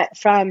whatnot. But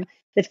from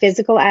the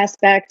physical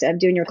aspect of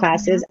doing your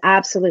classes,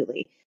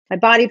 absolutely. My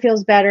body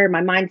feels better.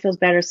 My mind feels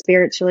better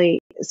spirit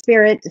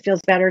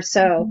feels better.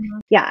 So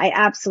yeah, I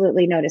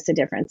absolutely notice a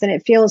difference and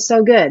it feels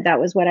so good. That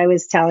was what I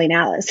was telling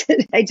Alice.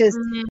 And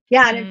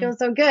it feels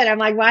so good. I'm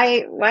like,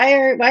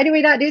 why do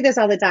we not do this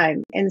all the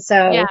time? And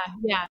so,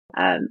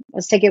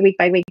 let's take it week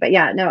by week, but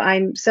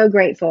I'm so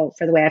grateful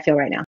for the way I feel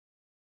right now.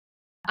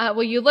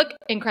 Well, you look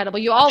incredible.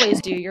 You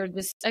always do. You're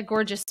just a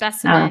gorgeous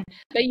specimen,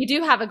 but you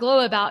do have a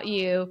glow about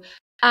you.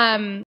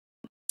 And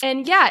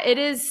it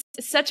is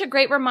such a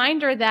great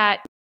reminder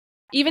that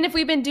even if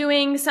we've been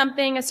doing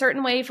something a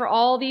certain way for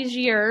all these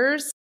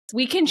years,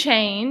 we can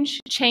change,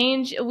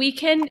 we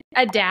can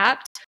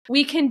adapt,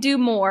 we can do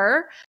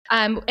more.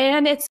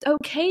 And it's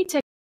okay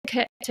to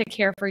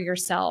care for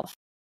yourself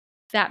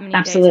that many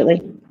days a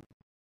week.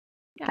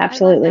 Yeah,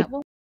 absolutely.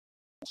 Well,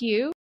 thank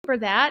you for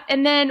that.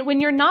 And then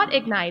when you're not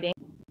igniting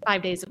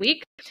 5 days a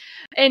week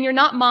and you're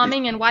not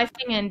momming and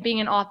wifing and being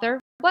an author,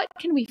 what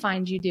can we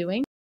find you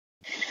doing?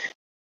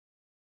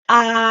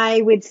 I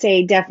would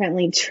say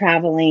definitely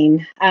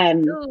traveling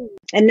and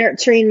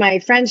nurturing my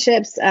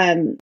friendships,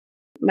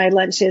 my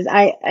lunches.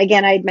 I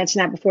had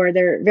mentioned that before.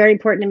 They're very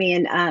important to me.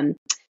 And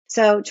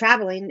so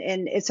traveling.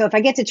 And so if I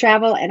get to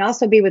travel and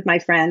also be with my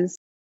friends,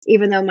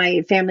 even though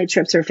my family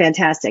trips are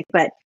fantastic,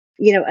 but,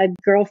 a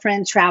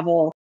girlfriend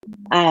travel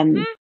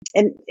and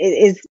it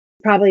is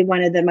probably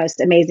one of the most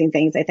amazing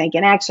things, I think.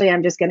 And actually,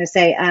 I'm just going to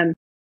say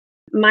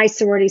my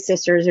sorority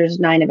sisters, there's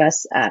 9 of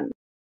us.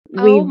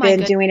 We've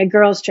been doing an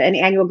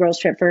annual girls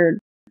trip for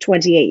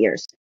 28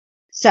 years.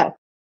 So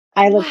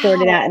I look forward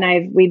to that.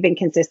 And we've been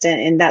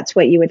consistent and that's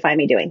what you would find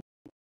me doing.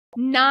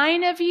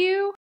 9 of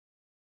you?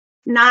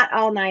 Not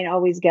all 9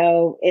 always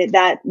go.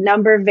 That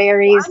number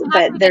varies,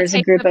 but there's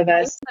a group of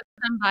us.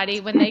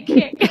 Somebody when they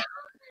can't go.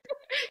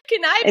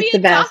 Can I be the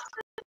best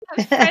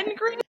friend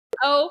group?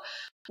 Oh,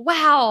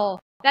 wow.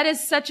 That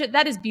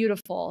is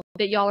beautiful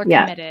that y'all are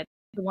committed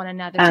to one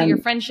another, to your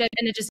friendship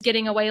and to just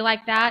getting away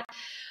like that.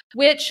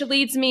 Which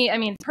leads me,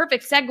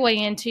 perfect segue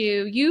into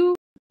you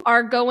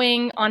are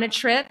going on a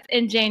trip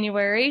in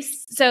January.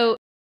 So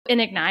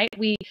in Ignite,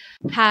 we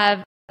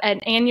have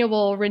an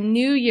annual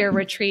Renew Year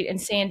retreat in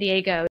San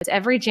Diego. It's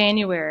every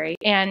January.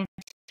 And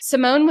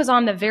Simone was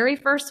on the very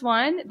first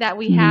one that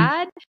we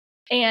had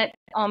and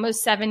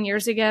almost 7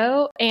 years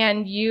ago.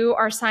 And you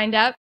are signed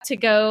up to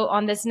go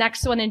on this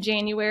next one in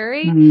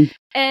January.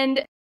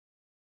 And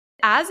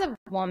as a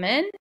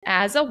woman,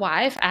 as a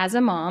wife, as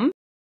a mom,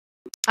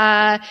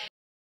 to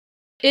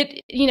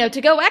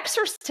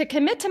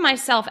commit to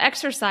myself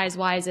exercise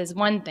wise is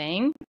one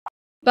thing,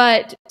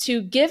 but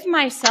to give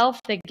myself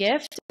the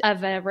gift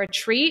of a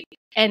retreat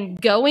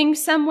and going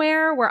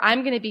somewhere where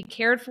I'm going to be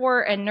cared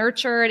for and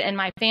nurtured and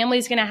my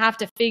family's going to have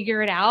to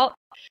figure it out,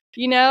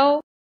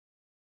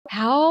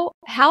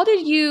 how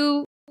did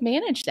you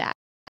manage that?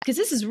 Because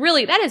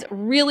that is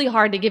really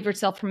hard to give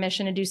yourself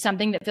permission to do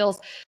something that feels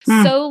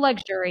so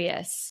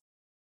luxurious.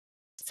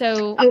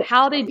 So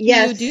how did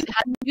you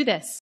do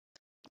this?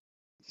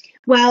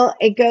 Well,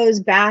 it goes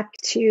back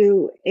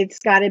to, it's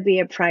got to be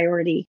a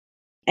priority.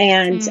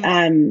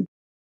 And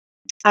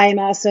I am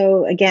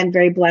also, again,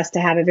 very blessed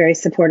to have a very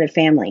supportive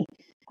family.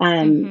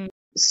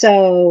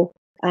 So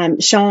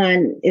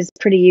Sean is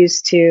pretty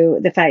used to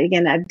the fact,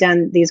 again, I've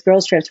done these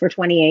girls trips for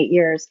 28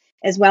 years,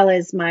 as well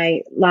as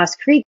my Lost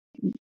Creek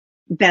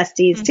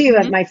besties too,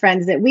 of my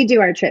friends that we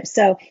do our trips.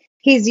 So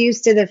he's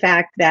used to the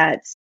fact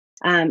that,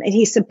 and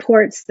he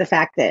supports the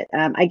fact that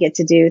I get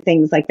to do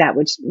things like that,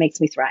 which makes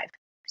me thrive.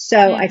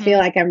 So I feel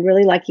like I'm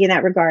really lucky in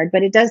that regard,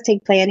 but it does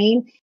take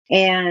planning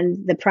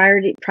and the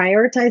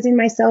prioritizing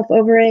myself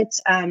over it.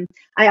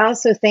 I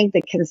also think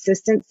the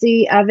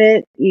consistency of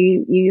it,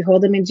 you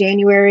hold them in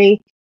January.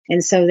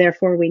 And so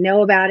therefore we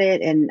know about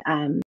it. And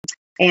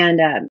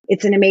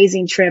it's an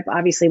amazing trip,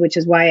 obviously, which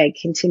is why I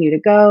continue to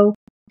go.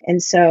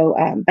 And so,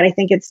 but I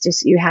think it's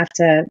just, you have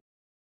to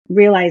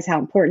realize how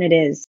important it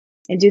is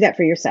and do that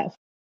for yourself.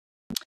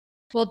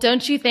 Well,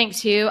 don't you think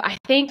too? I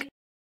think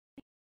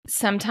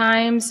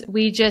sometimes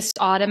we just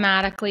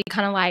automatically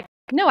kind of like,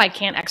 no, I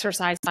can't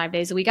exercise 5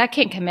 days a week. I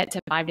can't commit to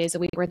 5 days a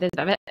week worth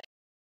of it.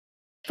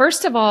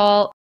 First of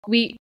all,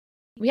 we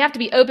have to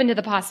be open to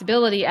the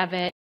possibility of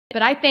it.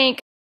 But I think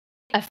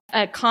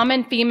a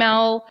common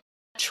female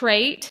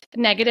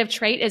negative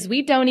trait is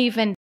we don't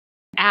even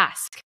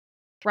ask,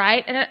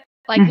 right? And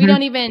we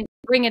don't even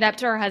bring it up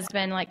to our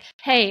husband like,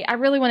 hey, I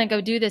really want to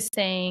go do this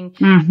thing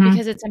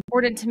because it's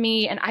important to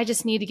me and I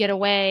just need to get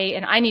away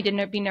and I need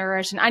to be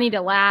nourished and I need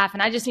to laugh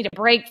and I just need a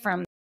break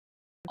from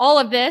all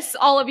of this,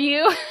 all of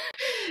you,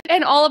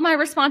 and all of my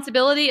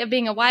responsibility of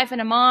being a wife and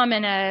a mom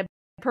and a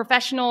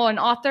professional and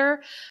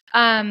author.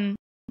 And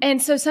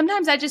so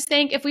sometimes I just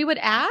think if we would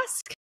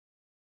ask,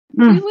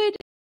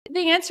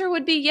 the answer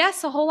would be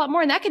yes, a whole lot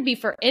more. And that could be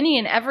for any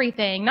and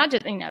everything, not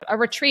just, a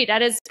retreat.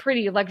 That is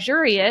pretty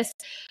luxurious,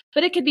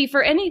 but it could be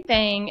for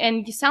anything.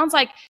 And it sounds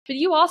like, but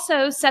you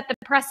also set the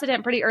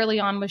precedent pretty early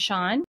on with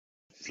Sean.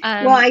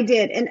 Well, I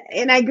did.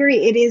 And I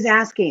agree. It is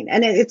asking.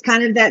 And it's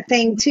kind of that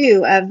thing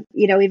too of,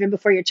 even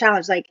before you're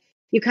challenged, like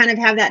you kind of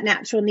have that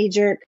natural knee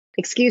jerk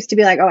excuse to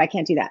be like, oh, I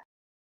can't do that.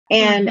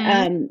 And,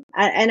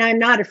 and I'm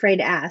not afraid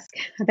to ask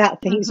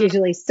about things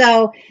usually.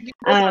 So,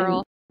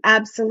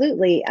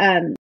 absolutely.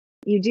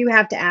 You do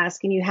have to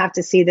ask and you have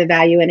to see the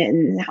value in it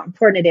and how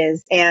important it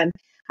is. And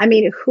I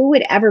mean, who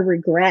would ever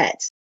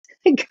regret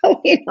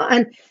going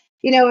on,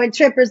 a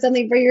trip or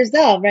something for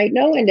yourself, right?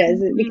 No one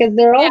does it because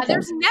they're awesome.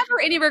 There's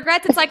never any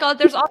regrets. It's like,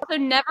 there's also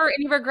never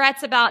any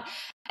regrets about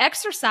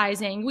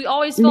exercising. We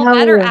always feel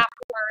better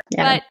afterwards,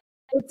 but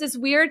it's this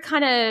weird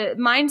kind of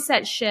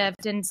mindset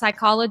shift and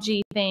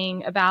psychology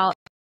thing about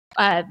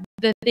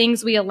the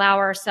things we allow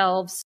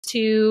ourselves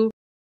to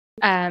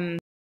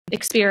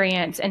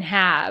experience and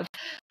have.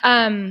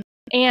 And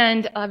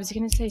I was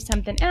going to say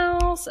something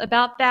else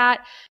about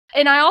that.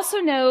 And I also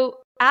know,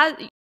 as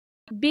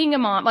being a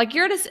mom, like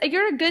you're at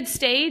a good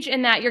stage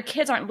in that your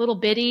kids aren't little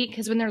bitty,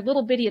 because when they're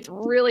little bitty, it's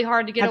really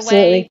hard to get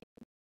away.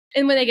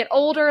 And when they get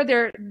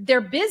older,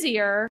 they're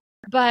busier,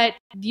 but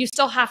you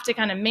still have to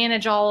kind of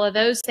manage all of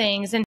those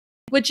things. And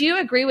would you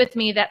agree with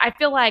me that I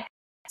feel like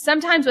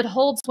sometimes what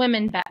holds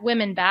women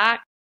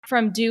back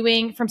from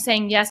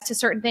saying yes to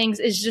certain things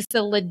is just the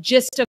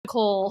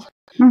logistical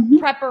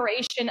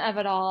preparation of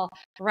it all,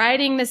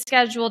 writing the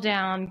schedule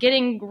down,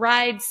 getting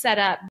rides set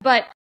up.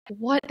 But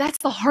that's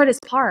the hardest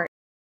part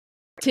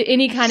to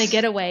any kind of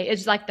getaway,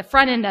 is like the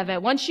front end of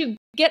it. Once you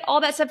get all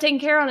that stuff taken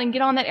care of and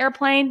get on that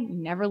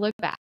airplane, never look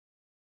back.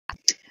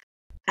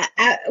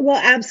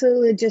 Well,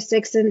 absolutely.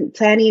 Logistics and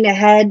planning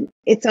ahead,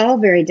 it's all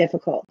very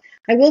difficult.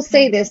 I will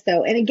say this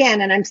though, and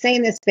again, and I'm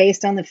saying this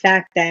based on the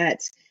fact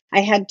that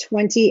I've had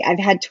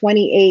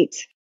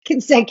 28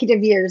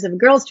 consecutive years of a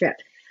girls trip.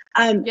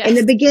 In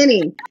the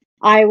beginning,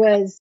 I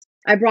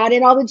brought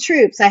in all the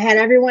troops. I had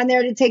everyone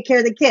there to take care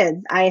of the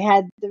kids. I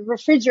had the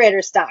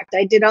refrigerator stocked.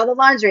 I did all the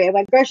laundry. I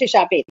went grocery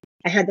shopping.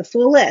 I had the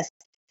full list.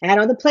 I had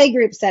all the play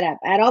groups set up.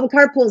 I had all the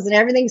carpools and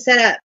everything set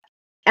up.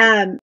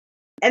 And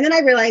then I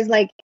realized,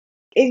 like,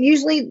 it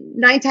usually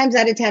 9 times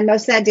out of 10,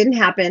 most of that didn't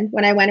happen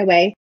when I went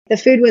away. The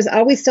food was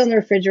always still in the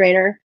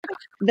refrigerator.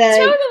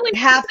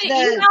 Half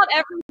out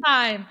every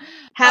time.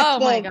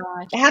 My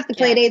gosh. Half the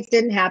play dates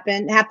didn't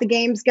happen. Half the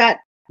games got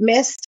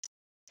missed.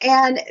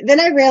 And then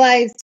I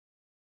realized,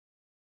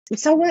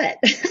 so what?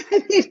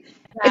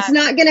 It's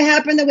not going to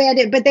happen the way I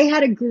did. But they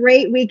had a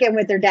great weekend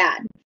with their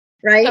dad,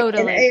 right?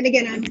 Totally. And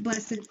again, I'm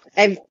blessed.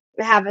 I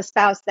have a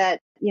spouse that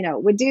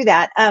would do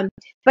that.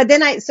 But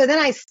then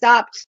I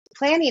stopped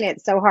planning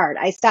it so hard.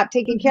 I stopped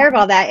taking care of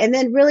all that. And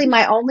then really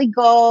my only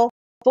goal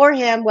for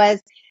him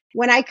was,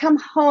 when I come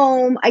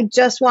home, I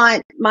just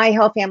want my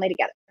whole family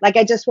together. Like,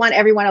 I just want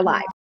everyone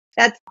alive.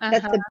 That's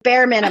the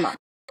bare minimum.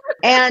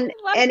 And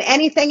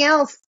anything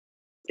else,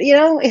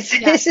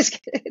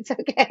 it's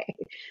okay.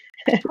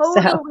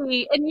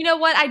 Totally. And you know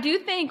what? I do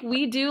think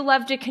we do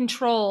love to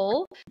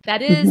control.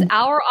 That is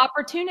our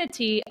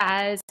opportunity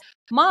as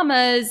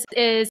mamas,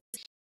 is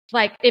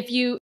like,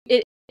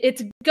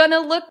 it's going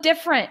to look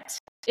different.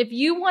 If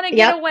you want to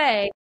get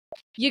away,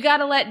 you got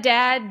to let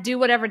dad do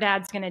whatever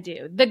dad's going to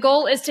do. The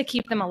goal is to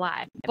keep them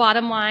alive.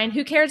 Bottom line,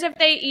 who cares if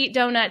they eat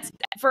donuts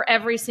for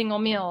every single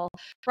meal,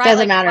 right?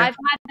 Doesn't matter. I've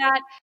had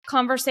that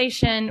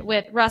conversation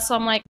with Russell.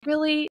 I'm like,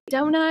 really?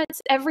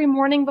 Donuts every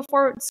morning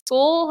before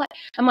school?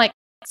 I'm like,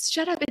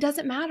 shut up. It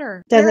doesn't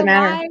matter. Doesn't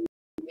matter. Alive.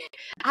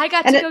 I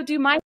got to go do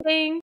my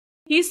thing.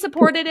 He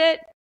supported it.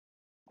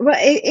 Well,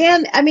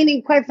 and I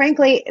mean, quite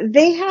frankly,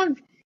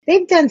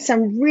 they've done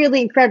some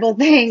really incredible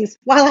things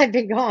while I've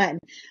been gone,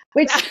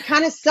 which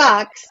kind of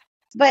sucks.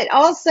 But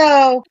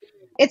also,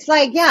 it's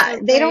like,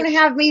 they don't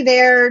have me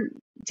there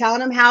telling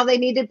them how they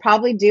need to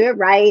probably do it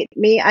right.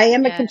 I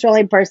am a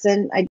controlling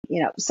person.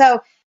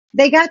 So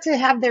they got to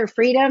have their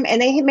freedom,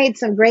 and they made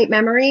some great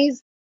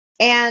memories.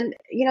 And,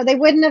 they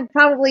wouldn't have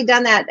probably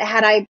done that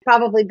had I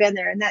probably been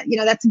there. And that,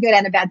 that's a good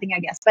and a bad thing, I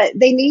guess. But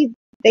they need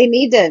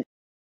to.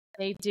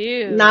 They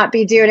do not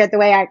be doing it the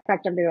way I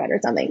expect them to do it or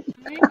something.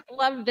 I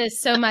love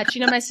this so much.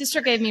 My sister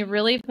gave me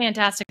really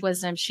fantastic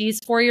wisdom. She's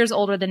 4 years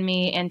older than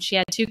me, and she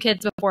had 2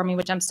 kids before me,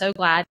 which I'm so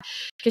glad,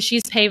 because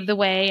she's paved the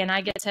way, and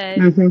I get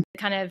to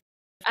kind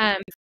of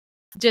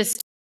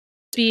just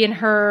be in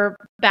her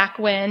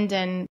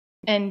backwind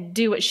and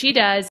do what she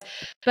does.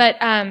 But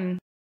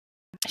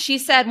she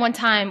said one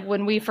time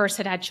when we first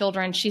had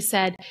children, she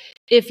said,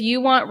 if you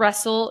want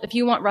Russell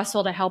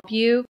to help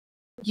you,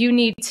 you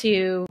need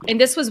to, and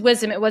this was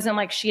wisdom. It wasn't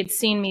like she had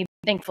seen me,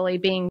 thankfully,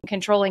 being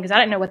controlling, because I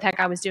didn't know what the heck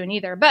I was doing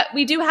either. But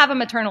we do have a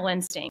maternal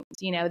instinct,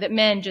 that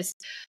men just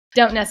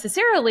don't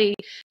necessarily.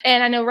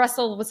 And I know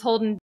Russell was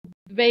holding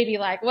the baby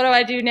like, what do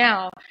I do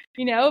now?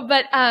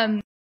 But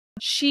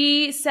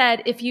she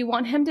said, if you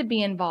want him to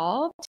be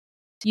involved,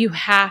 you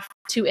have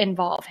to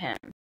involve him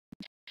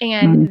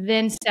and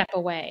then step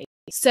away.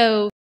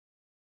 So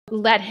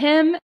let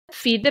him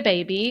feed the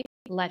baby,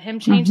 let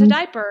him change the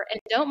diaper, and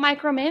don't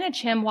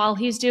micromanage him while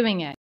he's doing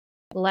it.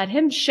 Let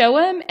him show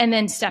him and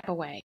then step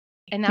away.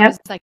 And that was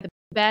like the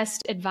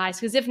best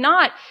advice. Because if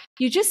not,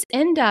 you just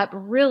end up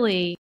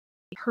really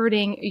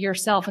hurting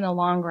yourself in the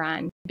long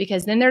run,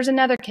 because then there's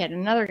another kid,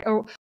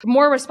 or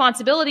more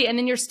responsibility. And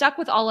then you're stuck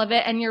with all of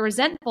it and you're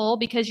resentful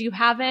because you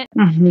haven't,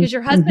 because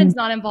your husband's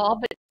not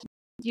involved, but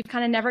you've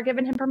kind of never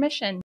given him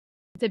permission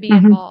to be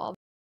involved.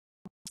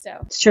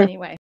 So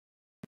anyway.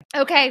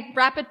 Okay.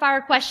 Rapid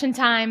fire question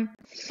time.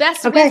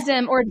 Best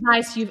wisdom or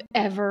advice you've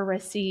ever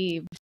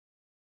received?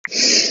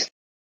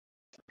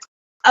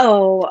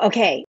 Oh,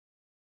 okay.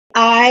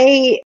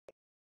 I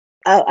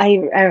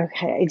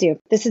do.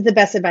 This is the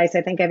best advice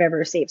I think I've ever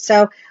received.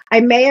 So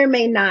I may or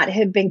may not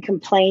have been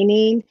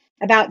complaining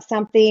about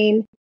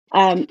something.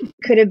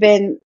 Could have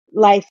been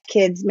life,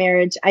 kids,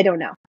 marriage. I don't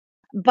know.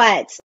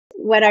 But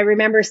what I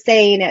remember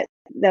saying at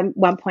the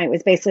one point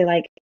was basically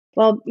like,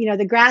 well,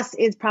 the grass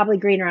is probably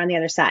greener on the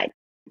other side.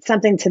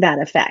 Something to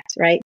that effect,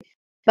 right?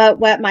 But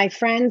what my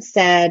friend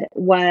said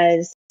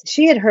was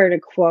she had heard a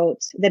quote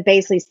that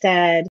basically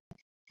said,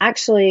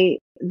 actually,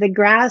 the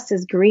grass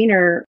is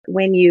greener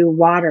when you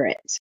water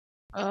it.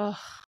 Oh.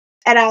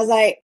 And I was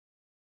like,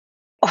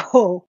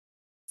 oh.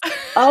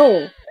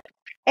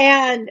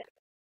 And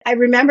I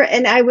remember,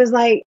 and I was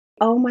like,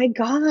 oh my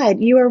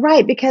God, you are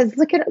right. Because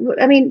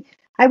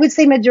I would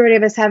say majority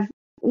of us have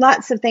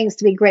lots of things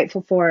to be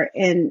grateful for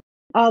in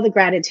all the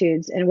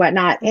gratitudes and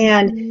whatnot.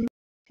 And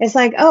it's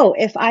like,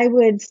 if I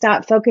would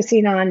stop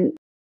focusing on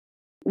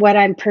what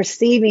I'm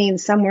perceiving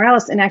somewhere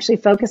else and actually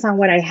focus on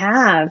what I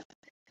have,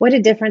 what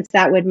a difference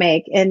that would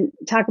make, and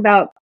talk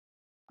about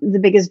the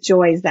biggest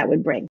joys that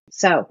would bring.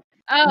 So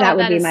that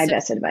would be my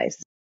best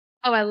advice.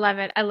 Oh, I love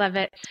it. I love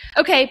it.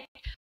 Okay.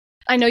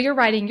 I know you're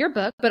writing your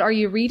book, but are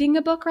you reading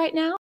a book right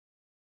now?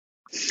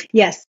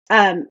 Yes.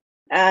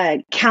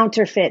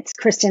 Counterfeits,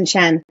 Kristen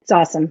Chen. It's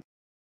awesome.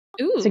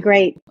 Ooh. It's a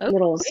great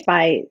little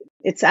spy.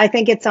 I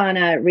think it's on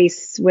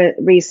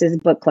Reese's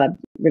book club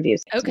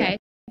reviews. Okay.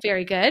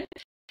 Very good.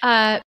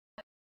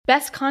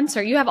 Best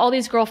concert. You have all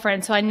these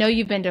girlfriends, so I know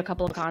you've been to a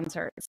couple of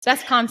concerts.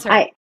 Best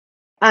concert.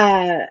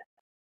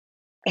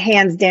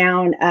 Hands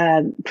down,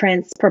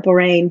 Prince, Purple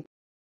Rain,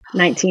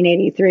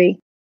 1983.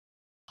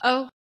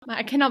 Oh,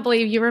 I cannot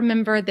believe you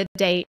remember the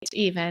date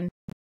even.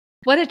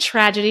 What a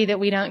tragedy that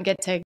we don't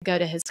get to go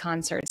to his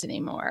concerts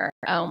anymore.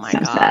 Oh my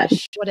gosh. Sad.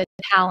 What a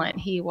talent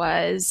he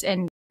was.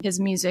 And his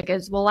music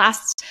will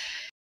last.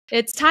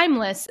 It's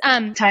timeless.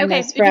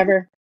 Timeless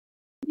forever.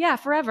 Yeah,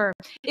 forever.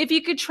 If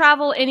you could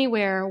travel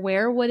anywhere,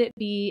 where would it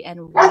be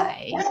and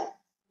why?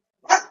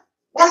 Do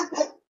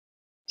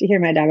you hear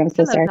my dog? I'm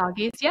so sorry.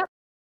 Doggies. Yep.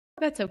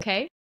 That's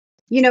okay.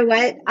 You know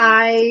what?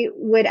 I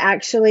would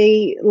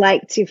actually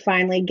like to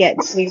finally get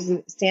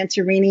to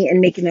Santorini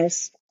and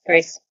Mykonos.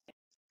 Sorry. So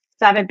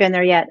I haven't been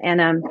there yet,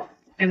 and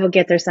I will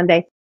get there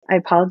someday. I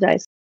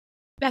apologize.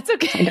 That's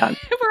okay.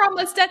 We're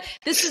almost done.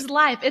 This is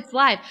live. It's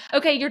live.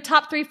 Okay, your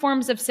top 3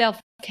 forms of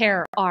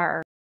self-care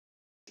are?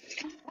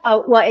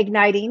 Oh, well,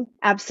 igniting,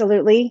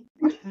 absolutely.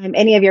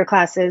 Any of your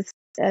classes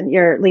and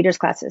your leaders'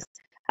 classes.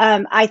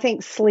 I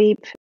think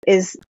sleep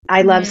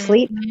I love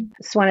sleep.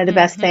 It's one of the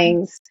best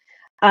things.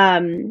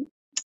 And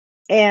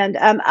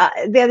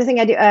the other thing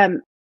I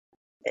do,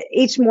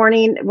 each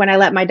morning when I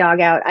let my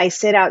dog out, I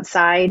sit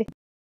outside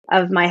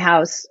of my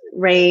house,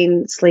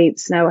 rain, sleet,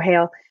 snow,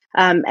 hail.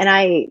 And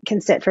I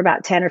can sit for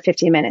about 10 or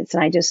 15 minutes,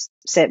 and I just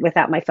sit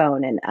without my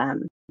phone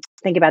and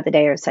think about the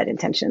day or set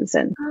intentions.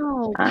 And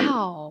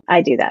wow.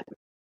 I do that.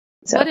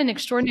 So, what an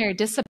extraordinary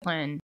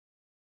discipline.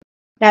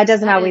 Now, it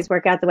doesn't always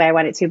work out the way I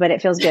want it to, but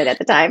it feels good at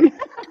the time.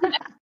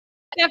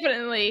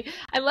 Definitely.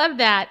 I love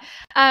that.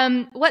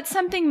 What's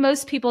something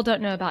most people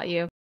don't know about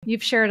you?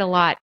 You've shared a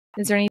lot.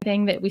 Is there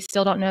anything that we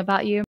still don't know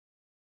about you?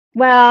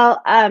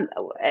 Well,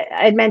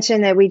 I'd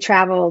mentioned that we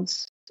traveled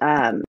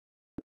a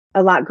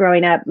lot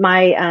growing up.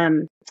 My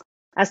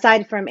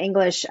aside from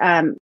English,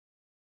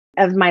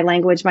 of my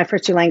language, my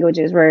first 2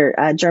 languages were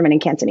German and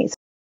Cantonese.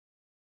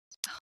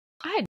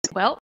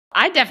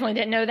 I definitely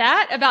didn't know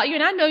that about you,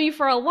 and I know you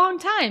for a long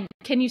time.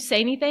 Can you say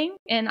anything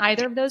in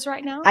either of those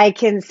right now? I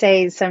can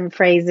say some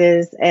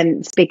phrases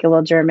and speak a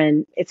little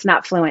German. It's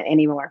not fluent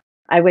anymore.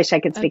 I wish I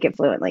could speak it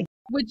fluently.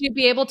 Would you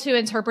be able to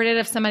interpret it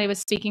if somebody was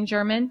speaking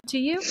German to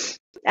you?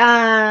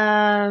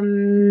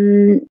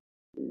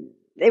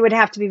 It would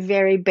have to be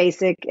very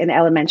basic and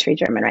elementary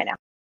German right now.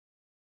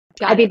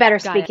 I'd be better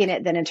speaking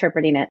it than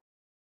interpreting it.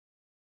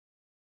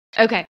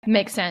 Okay.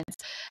 Makes sense.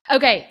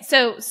 Okay.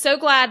 So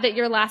glad that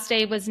your last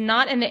day was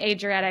not in the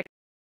Adriatic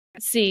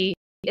Sea.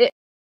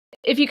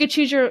 If you could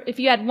choose if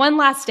you had one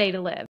last day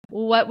to live,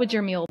 what would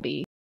your meal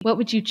be? What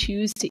would you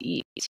choose to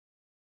eat?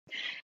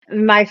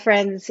 My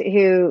friends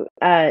who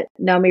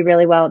know me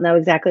really well know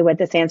exactly what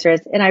this answer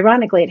is. And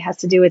ironically, it has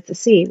to do with the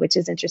sea, which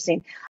is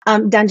interesting.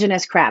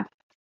 Dungeness crab.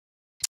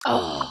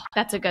 Oh,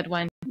 that's a good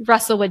one.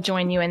 Russell would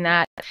join you in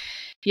that.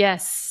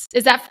 Yes.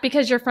 Is that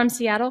because you're from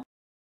Seattle?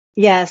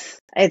 Yes.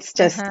 It's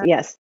just, Uh-huh.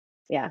 yes.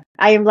 Yeah.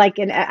 I am like,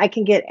 I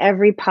can get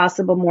every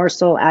possible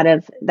morsel out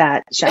of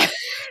that shell.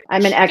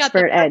 I'm an Got the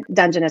expert at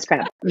Dungeness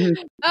crab. Mhm.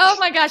 Oh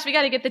my gosh, we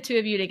got to get the two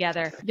of you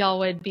together. Y'all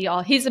would be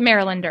all, he's a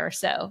Marylander.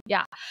 So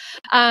yeah.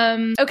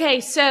 Okay.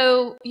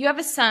 So you have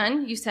a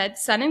son, you said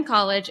son in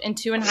college and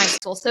two in high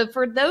school. So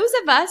for those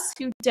of us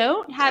who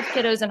don't have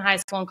kiddos in high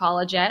school and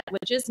college yet,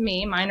 which is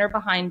me, mine are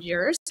behind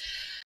yours.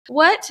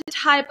 What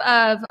type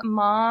of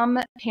mom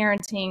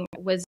parenting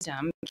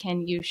wisdom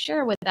can you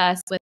share with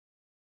us with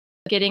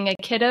getting a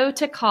kiddo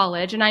to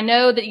college? And I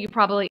know that you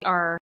probably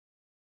are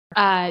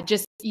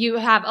you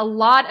have a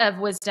lot of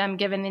wisdom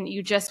given that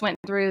you just went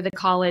through the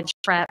college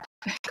prep,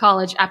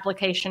 college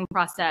application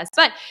process,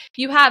 but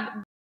you have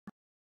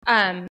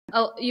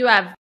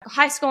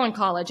high school and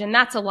college, and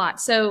that's a lot.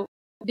 So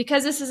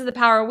because this is the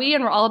Power We,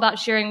 and we're all about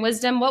sharing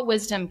wisdom, what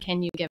wisdom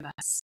can you give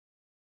us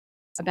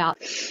about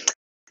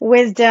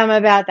Wisdom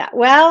about that?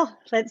 Well,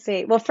 let's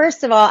see. Well,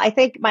 first of all, I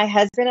think my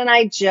husband and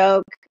I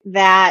joke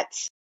that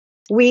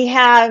we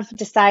have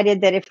decided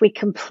that if we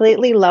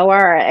completely lower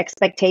our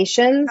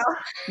expectations,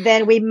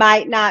 then we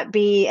might not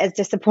be as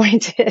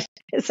disappointed.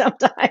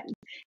 Sometimes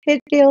it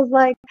feels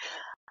like,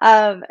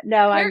 no,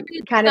 there I'm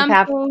is kind of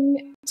half.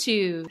 something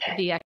to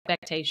the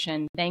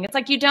expectation thing. It's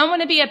like you don't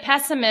want to be a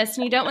pessimist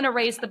and you don't want to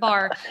raise the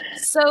bar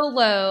so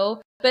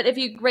low, but if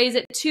you raise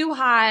it too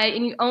high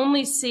and you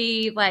only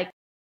see like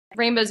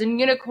rainbows and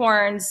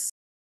unicorns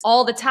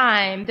all the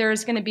time, there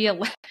is going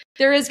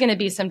to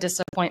be some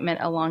disappointment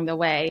along the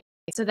way.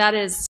 So that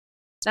is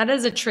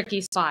a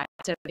tricky spot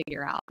to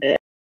figure out. A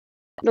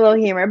little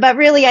humor, but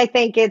really, I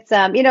think it's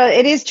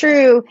it is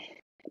true,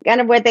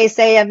 kind of what they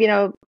say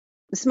of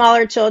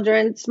smaller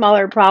children,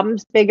 smaller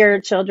problems, bigger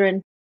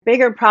children,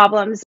 bigger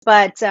problems.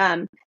 But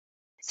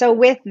so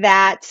with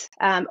that,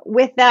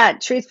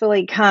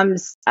 truthfully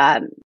comes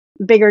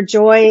bigger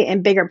joy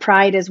and bigger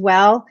pride as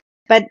well.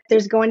 But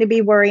there's going to be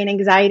worry and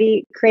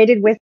anxiety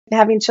created with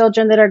having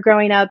children that are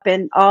growing up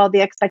and all the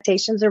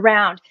expectations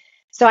around.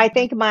 So I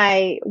think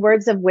my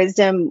words of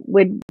wisdom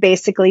would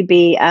basically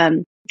be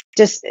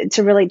just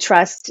to really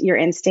trust your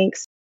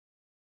instincts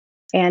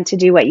and to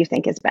do what you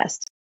think is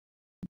best.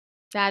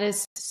 That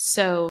is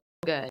so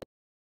good.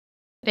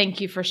 Thank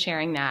you for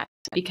sharing that,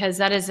 because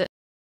that is,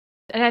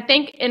 and I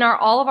think in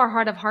all of our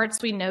heart of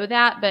hearts, we know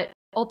that, but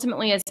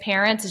ultimately as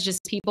parents, as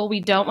just people,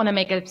 we don't want to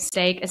make a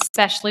mistake,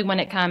 especially when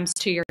it comes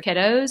to your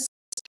kiddos.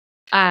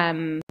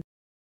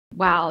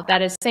 Wow,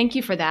 thank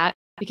you for that,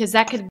 because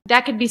that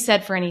could be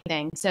said for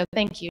anything. So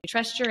thank you.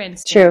 Trust your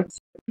instincts. True.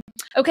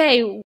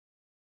 Okay.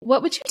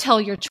 What would you tell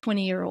your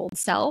 20-year-old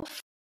self?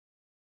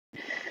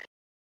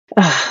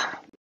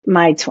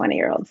 My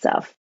 20-year-old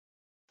self.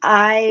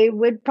 I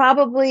would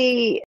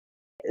probably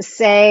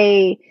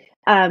say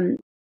to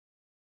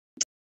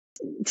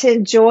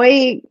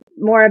enjoy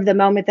more of the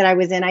moment that I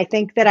was in. I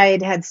think that I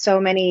had so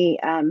many,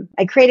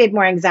 I created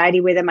more anxiety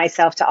within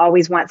myself to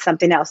always want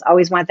something else,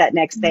 always want that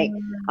next thing,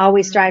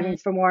 always striving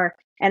for more.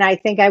 And I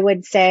think I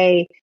would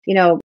say,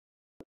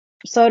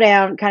 slow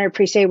down, kind of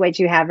appreciate what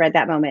you have right at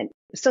that moment.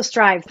 Still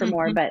strive for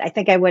more, but I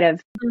think I would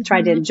have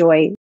tried to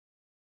enjoy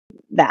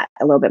that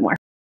a little bit more.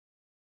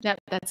 Yep,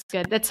 that's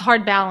good. That's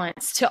hard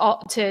balance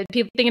to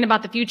people thinking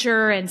about the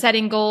future and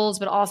setting goals,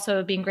 but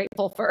also being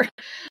grateful for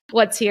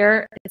what's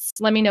here.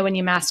 Let me know when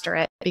you master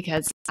it,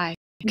 because I'm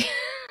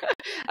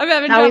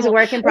having always trouble.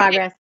 A work in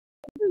progress.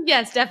 Okay.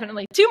 Yes,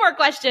 definitely. 2 more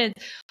questions.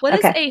 What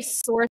is a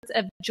source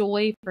of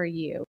joy for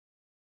you?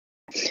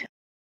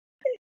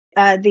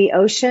 The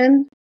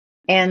ocean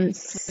and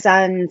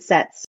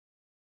sunsets.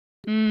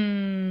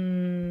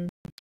 And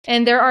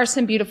there are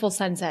some beautiful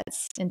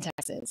sunsets in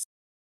Texas.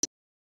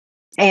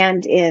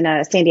 And in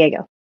San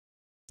Diego.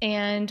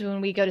 And when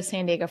we go to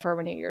San Diego for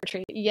a New Year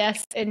retreat.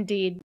 Yes,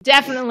 indeed.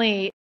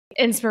 Definitely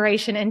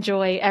inspiration and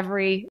joy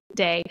every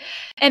day.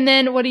 And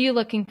then what are you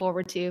looking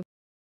forward to?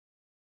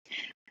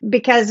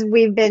 Because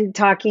we've been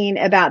talking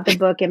about the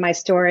book and my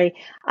story,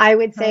 I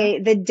would say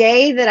the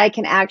day that I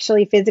can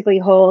actually physically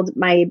hold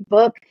my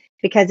book,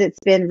 because it's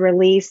been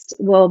released,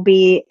 will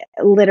be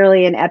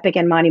literally an epic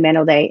and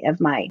monumental day of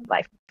my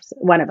life.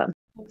 One of them.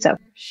 So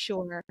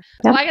sure.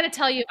 Yeah. Well, I got to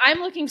tell you, I'm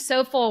looking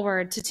so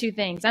forward to 2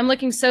 things. I'm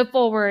looking so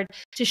forward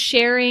to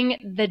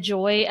sharing the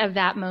joy of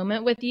that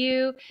moment with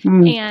you,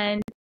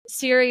 and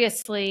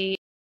seriously,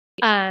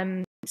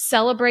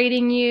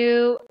 celebrating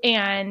you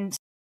and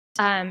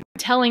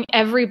telling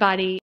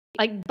everybody,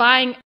 like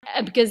buying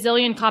a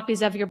gazillion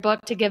copies of your book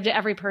to give to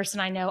every person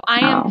I know.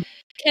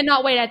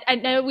 Cannot wait. I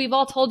know we've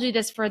all told you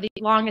this for the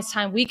longest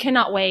time. We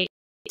cannot wait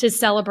to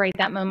celebrate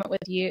that moment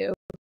with you.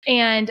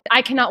 And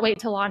I cannot wait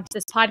to launch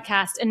this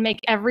podcast and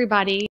make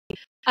everybody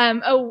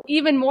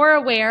even more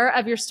aware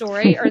of your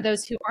story, or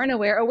those who aren't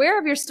aware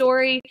of your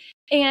story,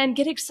 and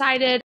get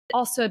excited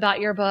also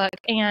about your book.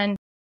 And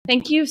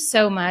thank you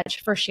so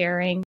much for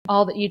sharing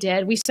all that you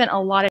did. We spent a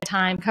lot of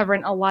time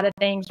covering a lot of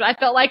things, but I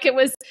felt like it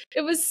was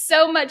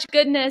so much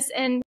goodness.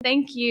 And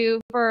thank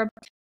you for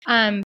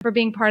for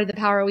being part of the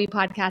Power of We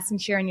podcast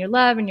and sharing your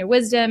love and your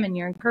wisdom and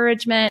your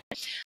encouragement,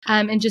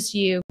 and just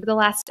you for the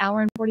last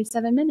hour and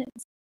 47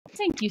 minutes.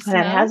 Thank you,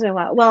 Simone. That has been a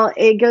while. Well,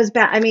 it goes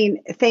back. I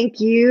mean,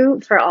 thank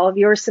you for all of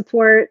your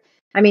support.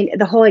 I mean,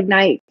 the whole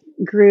Ignite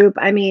group.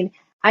 I mean,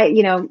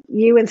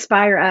 you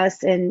inspire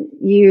us, and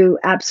you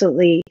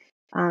absolutely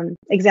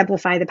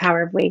exemplify the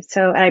power of we.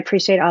 So I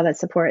appreciate all that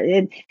support.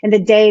 And the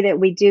day that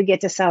we do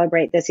get to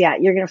celebrate this,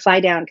 you're going to fly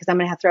down because I'm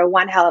going to have to throw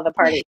one hell of a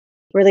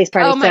release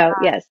party. Oh my God.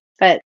 Yes,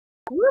 but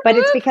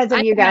it's because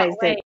of you guys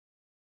that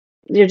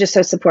you're just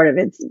so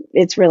supportive.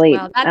 It's really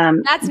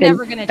that's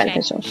never going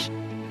to change.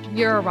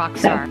 You're a rock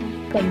star.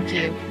 Thank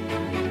you.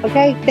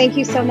 Okay. Thank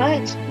you so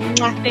much.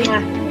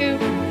 Thank you.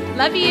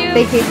 Love you.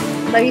 Thank you.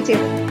 Love you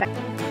too.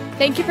 Bye.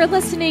 Thank you for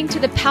listening to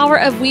the Power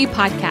of We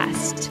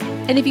podcast.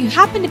 And if you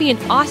happen to be in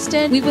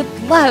Austin, we would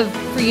love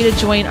for you to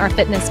join our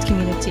fitness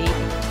community.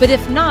 But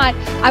if not,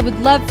 I would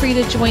love for you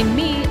to join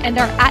me and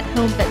our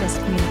at-home fitness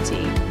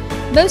community.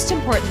 Most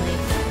importantly,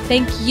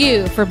 thank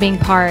you for being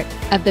part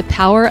of the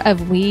Power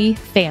of We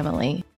family.